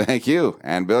again. Thank you.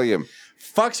 And Billiam.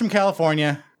 Fucks from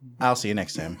California. I'll see you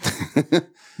next time.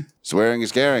 Swearing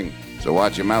is caring, so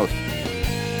watch your mouth.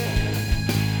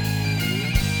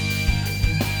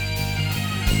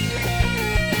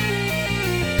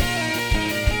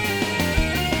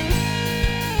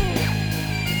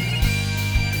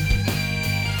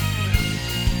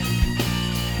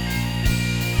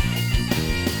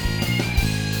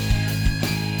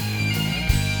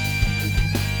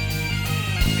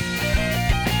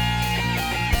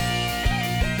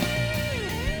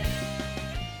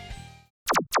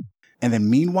 And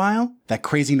then meanwhile, that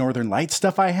crazy Northern Lights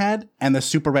stuff I had, and the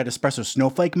super red espresso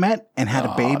snowflake met and had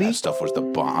a baby. That stuff was the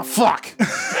bomb. Fuck!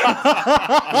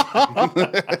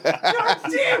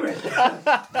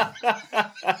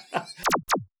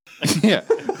 Yeah,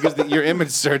 because your image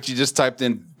search, you just typed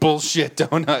in bullshit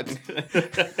donut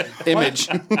image.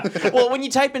 Well, when you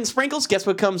type in sprinkles, guess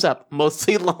what comes up?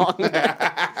 Mostly long.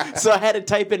 So I had to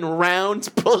type in round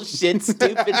bullshit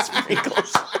stupid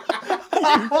sprinkles.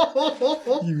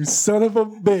 You son of a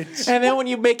bitch. And then when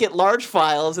you make it large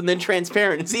files and then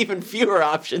transparent, it's even fewer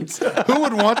options. Who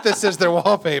would want this as their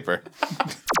wallpaper?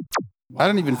 I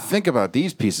didn't even think about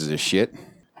these pieces of shit.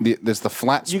 There's the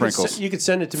flat sprinkles. You could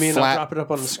send it to me and Flat- I'll drop it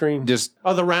up on the screen. Just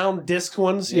the round disc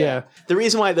ones? Yeah. The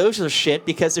reason why those are shit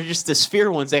because they're just the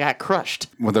sphere ones that got crushed.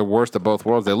 well, they're worst of both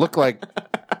worlds. They look like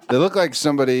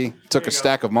somebody took a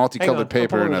stack of multicolored Hang on,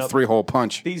 paper I'll and pull a it up. 3-hole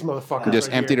punch. These motherfuckers. And just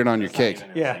right emptied here. it on your cake.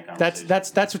 Yeah,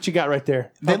 that's what you got right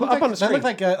there. They Up look on the they screen.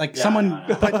 look like someone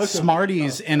put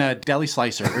Smarties in a deli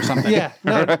slicer or something. Yeah,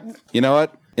 no, You know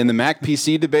what? In the Mac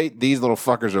PC debate, these little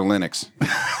fuckers are Linux.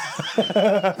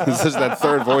 This is that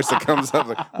third voice that comes up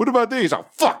like, what about these? Oh,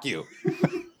 fuck you.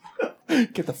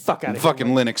 get the fuck out of Fucking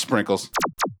Linux sprinkles.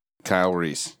 Kyle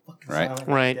Reese, right?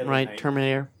 Right.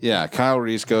 Terminator. Yeah, Kyle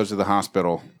Reese goes to the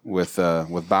hospital with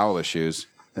bowel issues,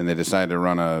 and they decide to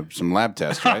run some lab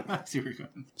tests, right?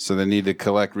 So they need to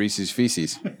collect Reese's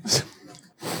feces. here.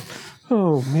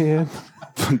 Oh, man.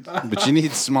 But you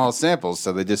need small samples,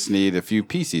 so they just need a few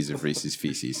pieces of Reese's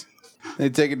feces. They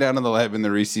take it down to the lab in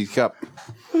the Reese's cup.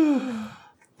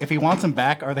 If he wants them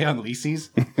back, are they on leases?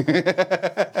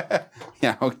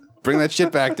 Yeah, bring that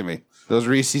shit back to me. Those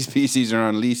Reese's feces are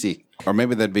on Lisi. Or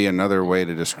maybe that'd be another way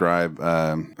to describe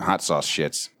hot sauce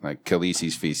shits, like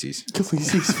Khaleesi's feces.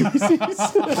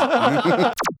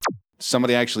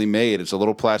 somebody actually made. It's a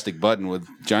little plastic button with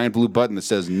giant blue button that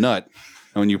says nut.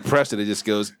 And when you press it, it just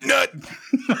goes, nut.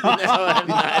 No, I'm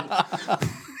not.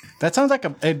 That sounds like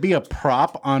it'd be a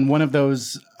prop on one of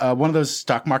those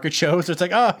stock market shows. It's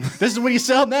like, oh, this is what you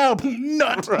sell now.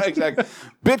 Nut. Right, exactly.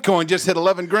 Bitcoin just hit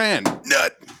 11 grand.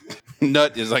 Nut.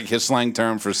 Nut is like his slang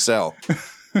term for sell.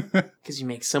 Because you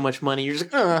make so much money, you're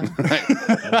just like,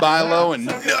 Buy low and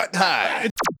nut high.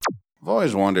 I've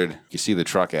always wondered, you see the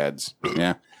truck ads,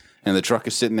 yeah? And the truck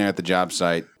is sitting there at the job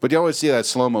site, but you always see that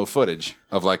slow-mo footage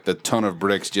of like the ton of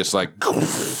bricks just like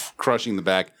crushing the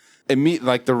back. And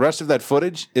like the rest of that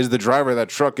footage is the driver of that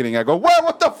truck getting out, go, whoa,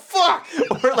 what the fuck?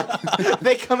 or like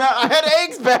they come out. I had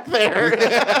eggs back there.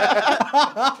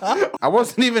 I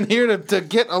wasn't even here to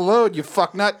get a load, you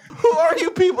fuck nut. Who are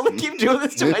you people that keep doing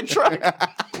this to my truck?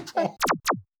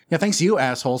 Yeah, thanks to you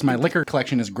assholes. My liquor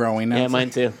collection is growing now. Yeah, mine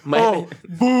too.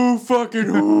 Boo fucking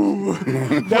who.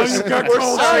 Now you got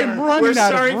We're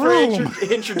sorry for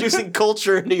introducing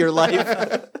culture into your life.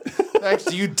 Thanks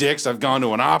to you dicks, I've gone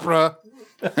to an opera.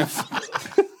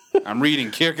 I'm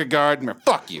reading Kierkegaard.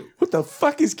 Fuck you. What the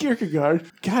fuck is Kierkegaard?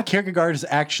 God, Kierkegaard is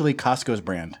actually Costco's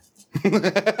brand.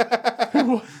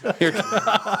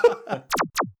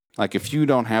 Like if you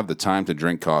don't have the time to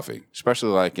drink coffee,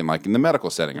 especially like in the medical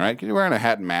setting, right? 'Cause you're wearing a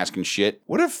hat and mask and shit.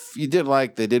 What if you did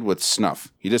like they did with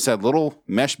snuff? You just had little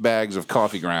mesh bags of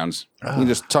coffee grounds. You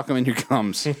just tuck them in your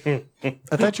gums. I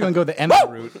thought you were going to go the enema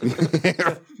route.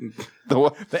 The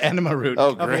what? The enema route.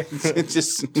 Oh, great. It's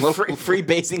just Free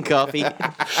basing coffee.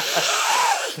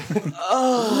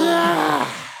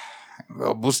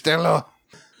 little Bustelo.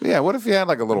 Yeah, what if you had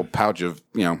like a little pouch of,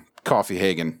 Coffee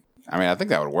Hagen? I mean, I think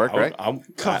that would work, right? I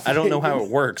don't know how it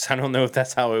works. I don't know if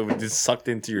that's how it would get sucked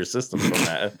into your system from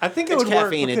that. I think it It's would work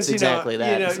caffeine, because, it's exactly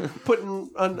that. Putting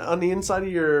on the inside of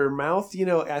your mouth,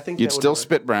 I think You'd that would still work.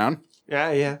 spit brown.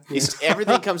 Yeah.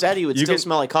 Everything comes out of you would still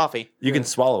smell like coffee. You can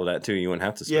swallow that too. You wouldn't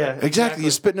have to spit. Yeah, Exactly.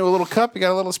 You spit into a little cup. You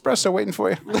got a little espresso waiting for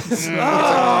you.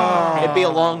 It'd be a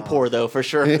long pour though, for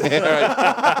sure.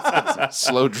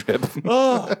 Slow drip.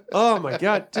 Oh my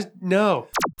God. Just no.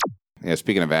 Yeah,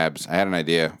 speaking of abs, I had an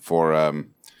idea for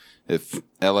if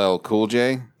LL Cool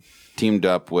J teamed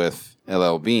up with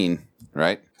LL Bean,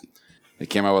 right? They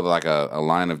came out with like a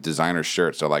line of designer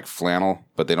shirts. They're like flannel,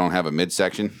 but they don't have a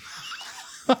midsection.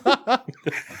 No,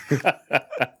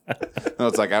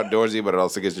 it's like outdoorsy, but it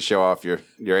also gets to show off your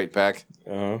 8-pack.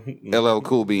 LL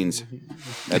Cool Beans.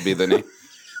 That'd be the name.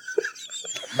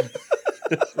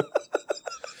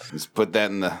 Just put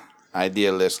that in the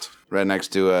idea list right next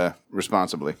to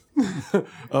Responsibly.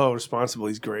 Oh,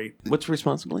 responsibly is great. What's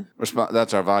responsibly?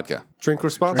 That's our vodka. Drink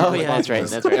responsibly. Oh yeah, that's right.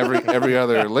 That's right. Every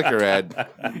other liquor ad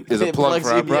is a It plug plugs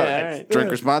for our you, product. yeah, all right.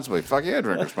 Drink responsibly. Fuck yeah,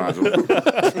 drink responsibly.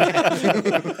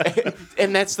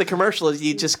 And that's the commercial. Is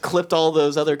you just clipped all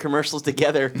those other commercials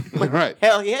together. Like, Right.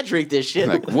 Hell yeah, drink this shit.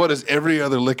 Like, what does every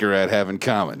other liquor ad have in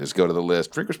common? Just go to the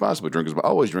list. Drink responsibly. Drink responsibly.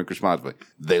 Always drink responsibly.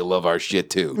 They love our shit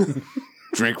too.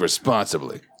 Drink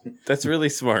responsibly. That's really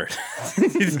smart.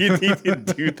 You need to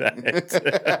do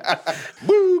that.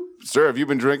 Woo! Sir, have you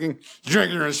been drinking?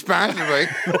 Drinking responsibly.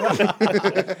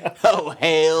 Oh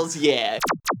hells yeah!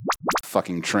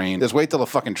 Fucking train. Just wait till the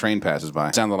fucking train passes by.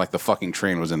 It sounded like the fucking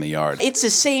train was in the yard. It's the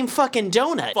same fucking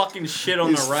donut. Fucking shit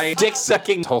on the right. Dick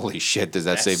sucking. Holy shit, does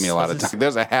that save me a lot of time?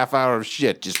 There's a half hour of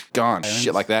shit just gone.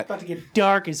 Shit like that. About to get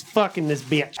dark as fucking this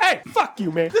bitch. Hey, fuck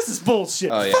you, man. This is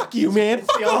bullshit. Oh, yeah. Fuck you, man.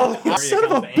 Fuck you, son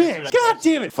of a bitch. God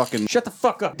damn it. Fucking. Shut the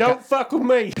fuck up. Don't fuck with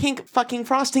me. Pink fucking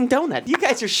frosting donut. You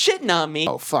guys are shitting on me.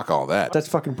 Oh, fuck all that. That's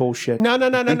fucking bullshit. No,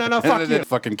 fuck you.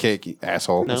 Fucking cake, you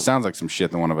asshole. It sounds like some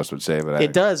shit that one of us would say, but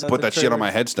It does. Put that shit on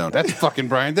my headstone. That's fucking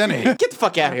Brian Denny. Get the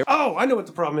fuck out of here. Oh, I know what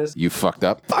the problem is. You fucked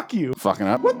up. Fuck you. Fucking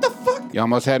up. What the fuck? You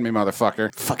almost had me,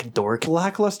 motherfucker. Fucking dork.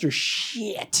 Lackluster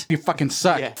shit. You fucking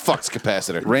suck. Yeah. Fuck's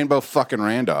capacitor. Rainbow fucking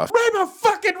Randolph. Rainbow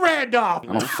fucking Randolph.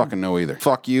 I don't fucking know either.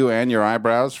 Fuck you and your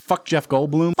eyebrows. Fuck Jeff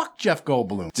Goldblum. Fuck Jeff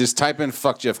Goldblum. Just type in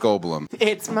fuck Jeff Goldblum.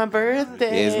 It's my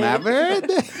birthday. Is my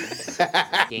birthday.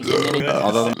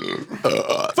 Although,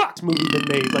 Fuck's movie been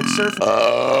made. Like surf.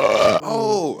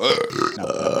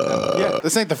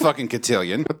 this ain't the fucking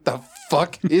cotillion. What the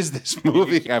fuck is this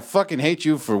movie? I fucking hate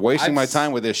you for wasting my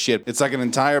time with this shit. It's like an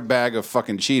entire bag of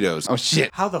fucking Cheetos. Oh shit.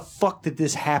 How the fuck did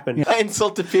this happen? I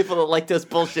insulted people that like those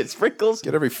bullshit sprinkles.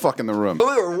 Get every fuck in the room. We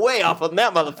were way off on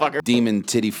that motherfucker. Demon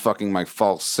titty fucking my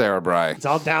false cerebri. It's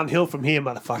all downhill from here,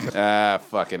 motherfucker. Ah,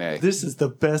 fucking A. This is the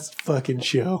best fucking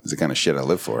show. This is the kind of shit I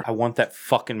live for. I want that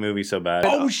fucking movie so bad.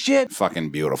 Oh shit. Fucking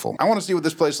beautiful. I want to see what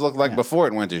this place looked like before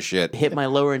it went to shit. Hit my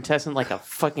lower intestine like a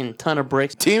fucking ton of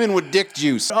bricks. Teeming with dick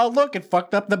juice. Oh look, fucking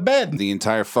fucked up the bed. The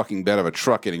entire fucking bed of a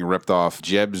truck getting ripped off.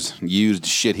 Jeb's used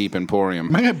shit heap emporium.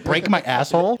 Am I gonna break my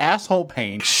asshole? Asshole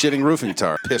pain. Shitting roofing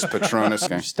tar. Piss Patronus.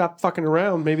 Okay. Stop fucking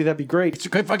around. Maybe that'd be great.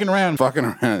 Quit fucking around. Fucking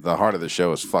around. The heart of the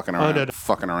show is fucking around. no.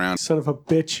 Fucking around. Son of a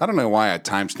bitch. I don't know why I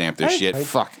timestamped this shit.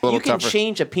 Fuck. A little You can tougher.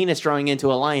 change a penis drawing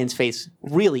into a lion's face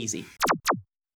real easy.